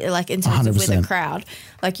properly, like in terms of with a 100%. crowd.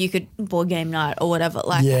 Like you could board game night or whatever,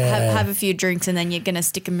 like Yeah. have a few drinks and then you're going to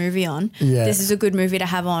stick a movie on. Yeah. This is a good movie to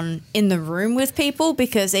have on in the room with people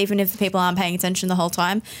because even if the people aren't paying attention the whole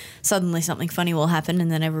time, suddenly something funny will happen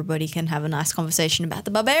and then everybody can have a nice conversation about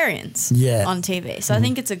the Barbarians on TV. So I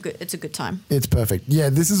think it's a good time. It's perfect. Yeah,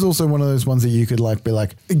 this is also one of those ones that you could like be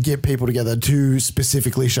like, get people together to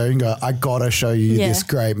specifically show you and go, I gotta show you Yeah. this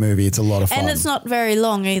great movie. It's a lot of fun. And it's not very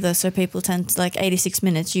long either, so people tend to like 86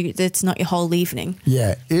 minutes. It's not your whole evening.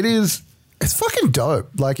 Yeah, it is. It's fucking dope.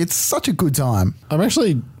 Like, it's such a good time.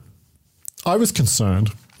 I was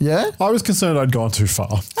concerned. Yeah? I was concerned I'd gone too far.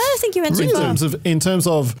 I don't think you went too far. In terms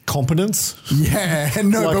of competence. Yeah,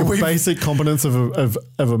 no, like but a we've basic competence of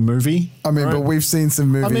a movie. I mean, right? but we've seen some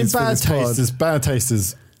movies. I mean, for bad this pod. taste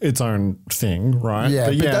is its own thing, right? Yeah,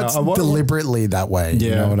 but that's deliberately that way. Yeah,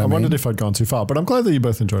 you know what I mean? wondered if I'd gone too far, but I'm glad that you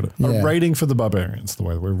both enjoyed it. Yeah. A rating for the Barbarians, the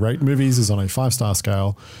way that we rate movies is on a 5-star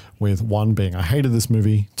scale, with 1 being I hated this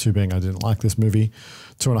movie, 2 being I didn't like this movie,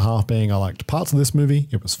 2.5 being I liked parts of this movie,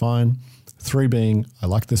 it was fine, 3 being I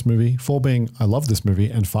liked this movie, 4 being I love this movie,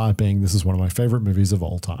 and 5 being this is one of my favorite movies of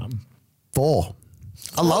all time. 4.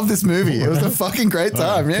 I love this movie. It was a fucking great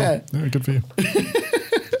time. Yeah. Very good for you.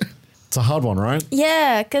 It's a hard one, right?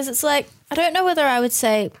 Yeah, because it's like, I don't know whether I would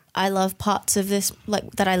say I love parts of this,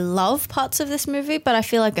 like that I love parts of this movie, but I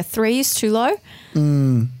feel like a 3 is too low.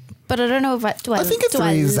 But I don't know if I think a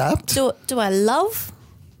 3 is apt. Do I love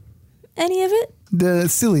any of it? The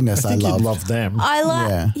silliness I, think love. you'd love them. I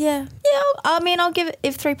like, Yeah. yeah. I mean, I'll give it,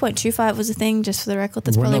 if 3.25 was a thing, just for the record,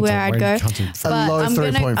 that's We're probably not where I'd go. A low I'm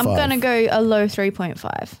 3.5. gonna go a low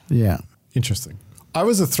 3.5. Yeah. Interesting. I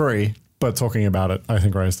was a 3, but talking about it, I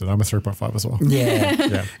think raised it. I'm a 3.5 as well. Yeah.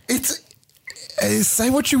 Yeah. It's say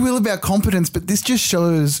what you will about competence, but this just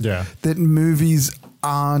shows that movies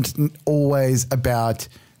aren't always about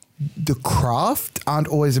the craft, aren't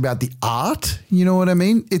always about the art. You know what I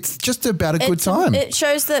mean? It's just about a good time. It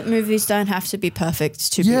shows that movies don't have to be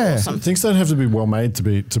perfect to be awesome. Things don't have to be well made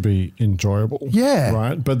to be enjoyable. Yeah.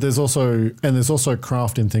 Right. But there's also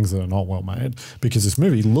craft in things that are not well made, because this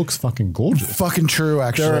movie looks fucking gorgeous. Fucking true,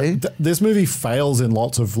 actually. This movie fails in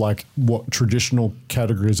lots of like what traditional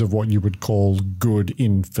categories of what you would call good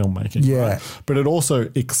in filmmaking. Yeah. Right? But it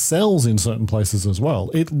also excels in certain places as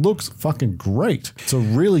well. It looks fucking great. It's a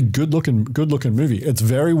really good looking movie. It's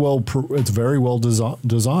very well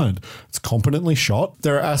designed. It's competently shot.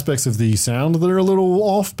 There are aspects of the sound that are a little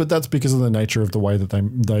off, but that's because of the nature of the way that they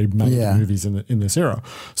make movies in this era.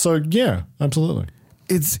 So yeah, absolutely.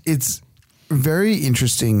 It's very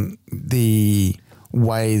interesting the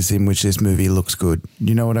ways in which this movie looks good.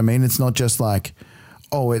 You know what I mean? It's not just like,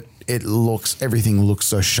 oh, everything looks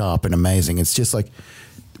so sharp and amazing. It's just like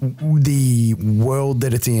the world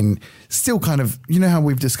that it's in still kind of, you know how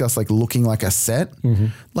we've discussed like looking like a set? Mm-hmm.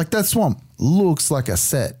 Like that swamp looks like a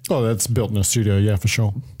set. Oh, that's built in a studio, yeah, for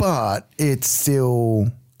sure. But it's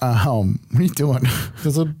still, what are you doing?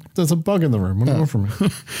 There's a bug in the room. What do you want from me?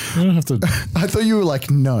 You don't have to. I thought you were like,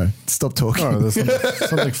 no, stop talking. Oh, there's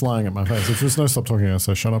something flying at my face. If there's no stop talking, I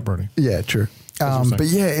say shut up, Brody. Yeah, true. But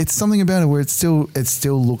yeah, it's something about it where it still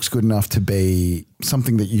looks good enough to be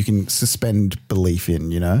something that you can suspend belief in,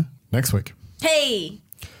 you know? Next week. Hey.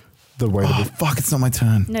 The way that fuck, it's not my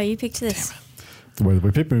turn. No, you picked this. The way that we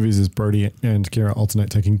pick movies is Brody and Kira alternate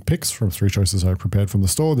taking picks from 3 choices I prepared from the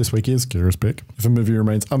store. This week is Kira's pick. If a movie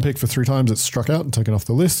remains unpicked for 3 times, it's struck out and taken off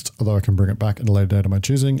the list, although I can bring it back at a later date of my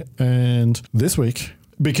choosing. And this week,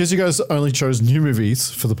 because you guys only chose new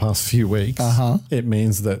movies for the past few weeks, it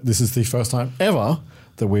means that this is the first time ever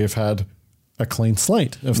that we have had a clean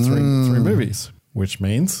slate of three movies, which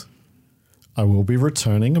means I will be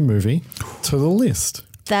returning a movie to the list.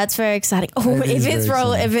 That's very exciting. Oh, if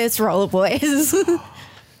it's Roller Boys.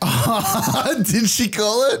 Did she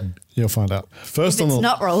call it? You'll find out. First If it's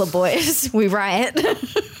not Roller Boys, we riot.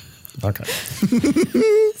 Okay.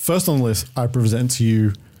 First on the list, I present to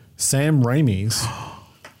you Sam Raimi's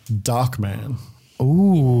Darkman.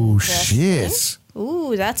 Ooh, shit.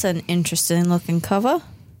 Ooh, that's an interesting looking cover.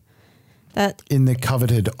 That in the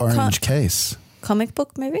coveted orange case. comic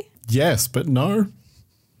book movie? Yes, but no.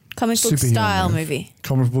 Comic book Superhero style movie. movie.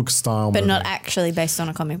 Comic book style But movie. not actually based on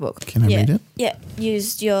a comic book. Can I read it? Yeah.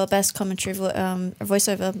 Used your best commentary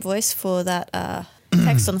voiceover voice for that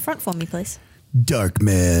text on the front for me, please.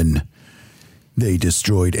 Darkman. They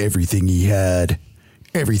destroyed everything he had,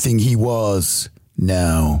 everything he was.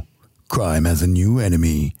 Now, crime has a new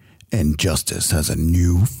enemy, and justice has a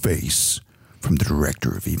new face. From the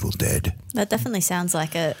director of Evil Dead. That definitely sounds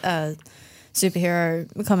like a superhero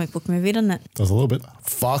comic book movie, doesn't it? Does a little bit.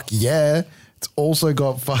 Fuck yeah. It's also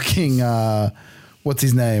got fucking, what's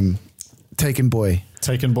his name? Taken Boy.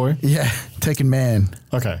 Taken Boy? Yeah, Taken Man.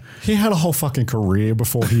 Okay. He had a whole fucking career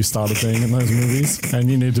before he started being in those movies,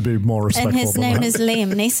 and you need to be more respectful. And his than name that. is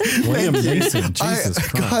Liam Neeson. Liam Neeson. Jesus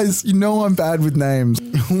Christ. Guys, you know I'm bad with names.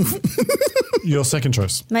 Your second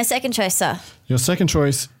choice. My second choice, sir. Your second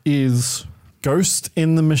choice is Ghost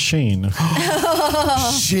in the Machine.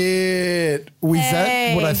 Shit. Was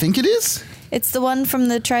that what I think it is? It's the one from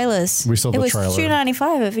the trailers. We saw the trailer. It was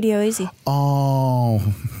 $2.95 at Video Easy. Oh,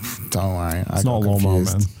 don't worry. It's not Lawnmower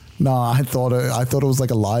Man. No, I thought it was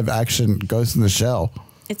like a live action Ghost in the Shell.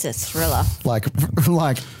 It's a thriller. Like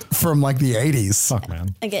from like the 80s. Fuck,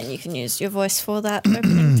 man. Again, you can use your voice for that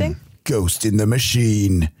opening thing. Ghost in the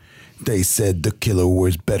Machine. They said the killer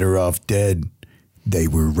was better off dead. They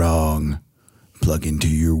were wrong. Plug into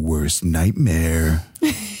your worst nightmare.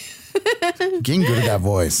 Getting good at that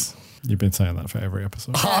voice. You've been saying that for every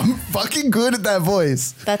episode. I'm fucking good at that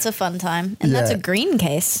voice. That's a fun time. And that's a green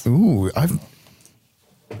case. Ooh, I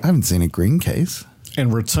haven't seen a green case.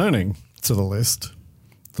 And returning to the list,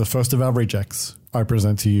 the first of our rejects, I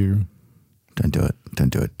present to you. Don't do it. Don't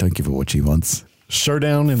do it. Don't give her what she wants.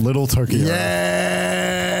 Showdown in Little Tokyo.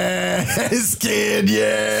 Yes, kid,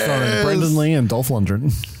 yes. Starring Brendan Lee and Dolph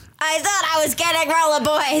Lundgren. I thought I was getting Roller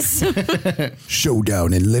Boys.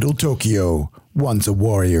 Showdown in Little Tokyo. One's a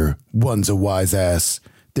warrior, one's a wise ass.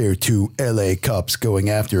 They're two LA cops going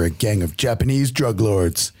after a gang of Japanese drug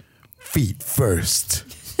lords. Feet first.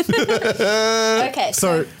 Okay.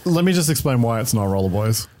 So let me just explain why it's not Roller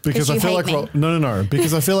Boys. Because I you feel hate like me. No.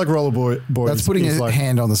 Because I feel like Roller Boys. That's putting is a like,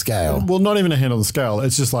 hand on the scale. Well, not even a hand on the scale.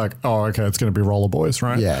 It's just like, oh, okay, it's going to be Roller Boys,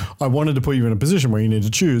 right? Yeah. I wanted to put you in a position where you need to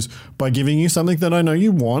choose by giving you something that I know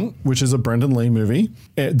you want, which is a Brendan Lee movie.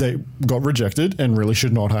 They got rejected and really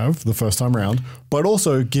should not have the first time round, but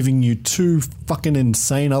also giving you two fucking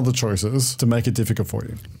insane other choices to make it difficult for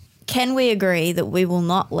you. Can we agree that we will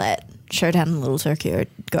not let Showdown in Little Tokyo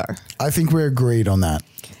go? I think we're agreed on that.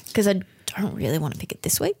 Because I don't really want to pick it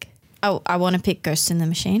this week. I want to pick Ghost in the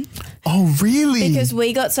Machine. Oh, really? Because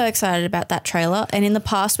we got so excited about that trailer. And in the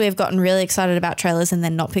past, we have gotten really excited about trailers and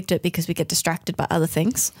then not picked it because we get distracted by other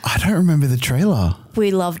things. I don't remember the trailer.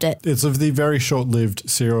 We loved it. It's of the very short-lived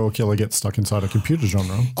serial killer gets stuck inside a computer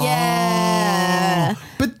genre. Yeah.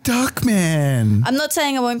 But Darkman. I'm not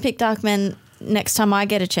saying I won't pick Darkman next time I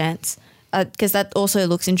get a chance because that also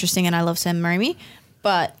looks interesting and I love Sam Raimi.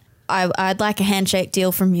 But I'd like a handshake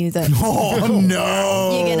deal from you that Oh,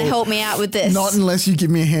 no. you're going to help me out with this. Not unless you give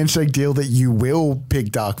me a handshake deal that you will pick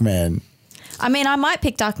Darkman. I mean, I might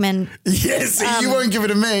pick Darkman. Yes, you won't give it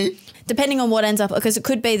to me. Depending on what ends up, because it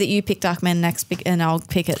could be that you pick Darkman next and I'll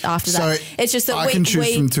pick it after that. So It's just that I can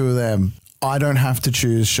choose from two of them. I don't have to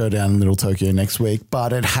choose Showdown in Little Tokyo next week,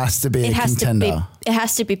 but it has to be a contender. It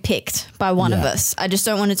has to be picked by one of us. I just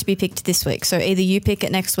don't want it to be picked this week. So either you pick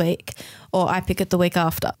it next week or I pick it the week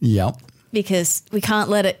after. Yep. Because we can't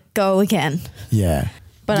let it go again. Yeah.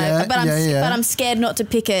 But Yeah, I'm scared not to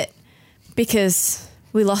pick it because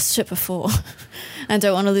we lost it before. I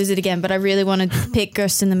don't want to lose it again, but I really want to pick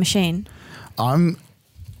Ghost in the Machine. Look,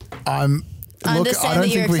 I don't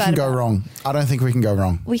think we can go wrong. I don't think we can go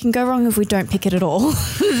wrong. We can go wrong if we don't pick it at all.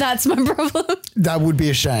 That's my problem. That would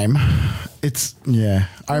be a shame. It's, yeah.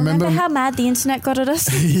 I remember how mad the internet got at us?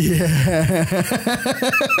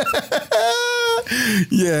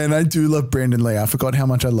 Yeah, and I do love Brandon Lee. I forgot how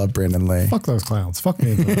much I love Brandon Lee. Fuck those clowns. Fuck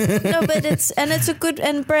me. No, but it's a good,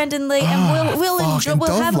 and Brandon Lee, and we'll enjoy. We'll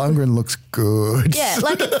Dolph have. Lundgren looks good. Yeah,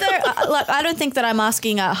 like if there, like I don't think that I'm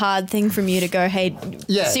asking a hard thing from you to go, hey,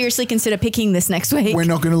 seriously consider picking this next week. We're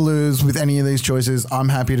not going to lose with any of these choices. I'm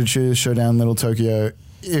happy to choose Showdown Little Tokyo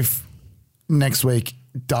if next week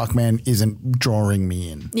Darkman isn't drawing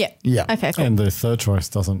me in. Yeah. Yeah. Okay, cool. And the third choice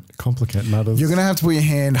doesn't complicate matters. You're going to have to put your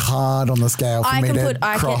hand hard on the scale for me to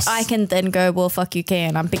cross. I can then go, well, fuck you,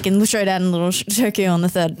 Can. I'm picking Showdown in Little Tokyo on the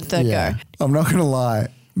third go. I'm not going to lie.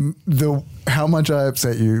 How much I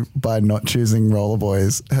upset you by not choosing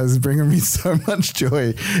Rollerboys has bringing me so much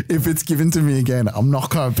joy. If it's given to me again, I'm not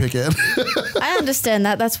going to pick it. I understand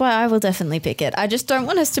that. That's why I will definitely pick it. I just don't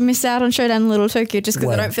want us to miss out on Showdown in Little Tokyo just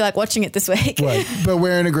because I don't feel like watching it this week. Right. But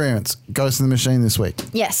we're in agreement. Ghost in the Machine this week.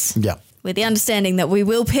 Yes. Yeah. With the understanding that we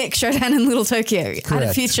will pick Showdown in Little Tokyo at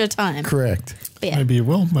a future time. Correct. But yeah. Maybe you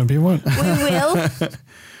will, maybe you won't. We will.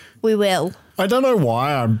 We will. I don't know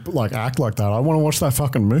why I act like that. I want to watch that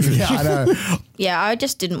fucking movie. Yeah, I know. Yeah, I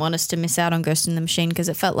just didn't want us to miss out on Ghost in the Machine because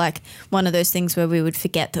it felt like one of those things where we would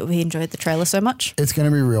forget that we enjoyed the trailer so much. It's going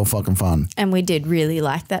to be real fucking fun. And we did really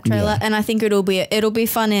like that trailer. Yeah. And I think it'll be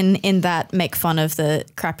fun in that make fun of the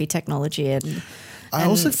crappy technology. I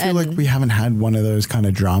also feel like we haven't had one of those kind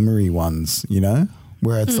of dramery ones, you know,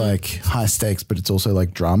 where it's like high stakes, but it's also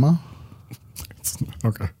like drama.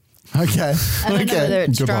 Okay. Okay. I don't know whether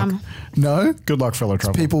it's Good drama. luck. No? Good luck, fellow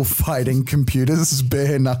traveler. People fighting computers,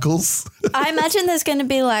 bare knuckles. I imagine there's going to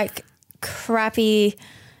be like crappy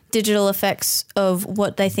digital effects of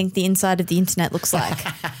what they think the inside of the internet looks like.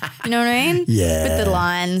 You know what I mean? Yeah. With the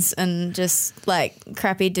lines and just like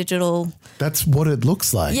crappy digital. That's what it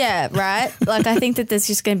looks like. Yeah, right? Like I think that there's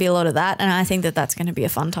just going to be a lot of that and I think that that's going to be a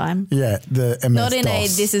fun time. Yeah, the MS-DOS Not in a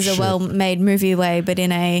this is a shit. well-made movie way, but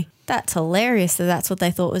in a that's hilarious that that's what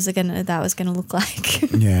they thought was gonna look like.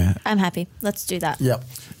 Yeah. I'm happy. Let's do that. Yep.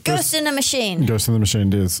 Ghost in a Machine. Ghost in the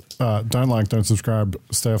Machine is. Don't like, don't subscribe,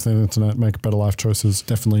 stay off the internet, make better life choices.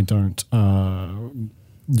 Definitely don't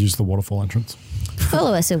use the waterfall entrance.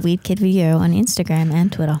 Follow us at Weird Kid Video on Instagram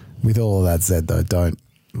and Twitter. With all of that said, though, don't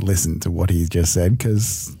listen to what he just said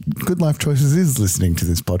because Good Life Choices is listening to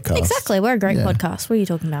this podcast. Exactly. We're a great Yeah. podcast. What are you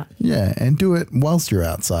talking about? Yeah, and do it whilst you're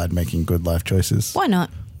outside making good life choices. Why not?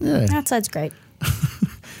 Yeah. Outside's great.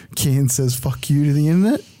 Kian says fuck you to the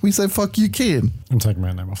internet. We say fuck you, Kian. I'm taking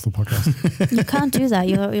my name off the podcast. You can't do that.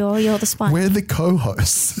 You're the spine. We're the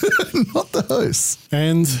co-hosts, not the hosts.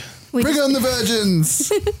 And bring on the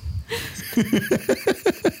virgins.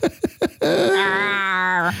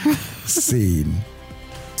 Scene.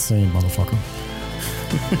 Scene, motherfucker.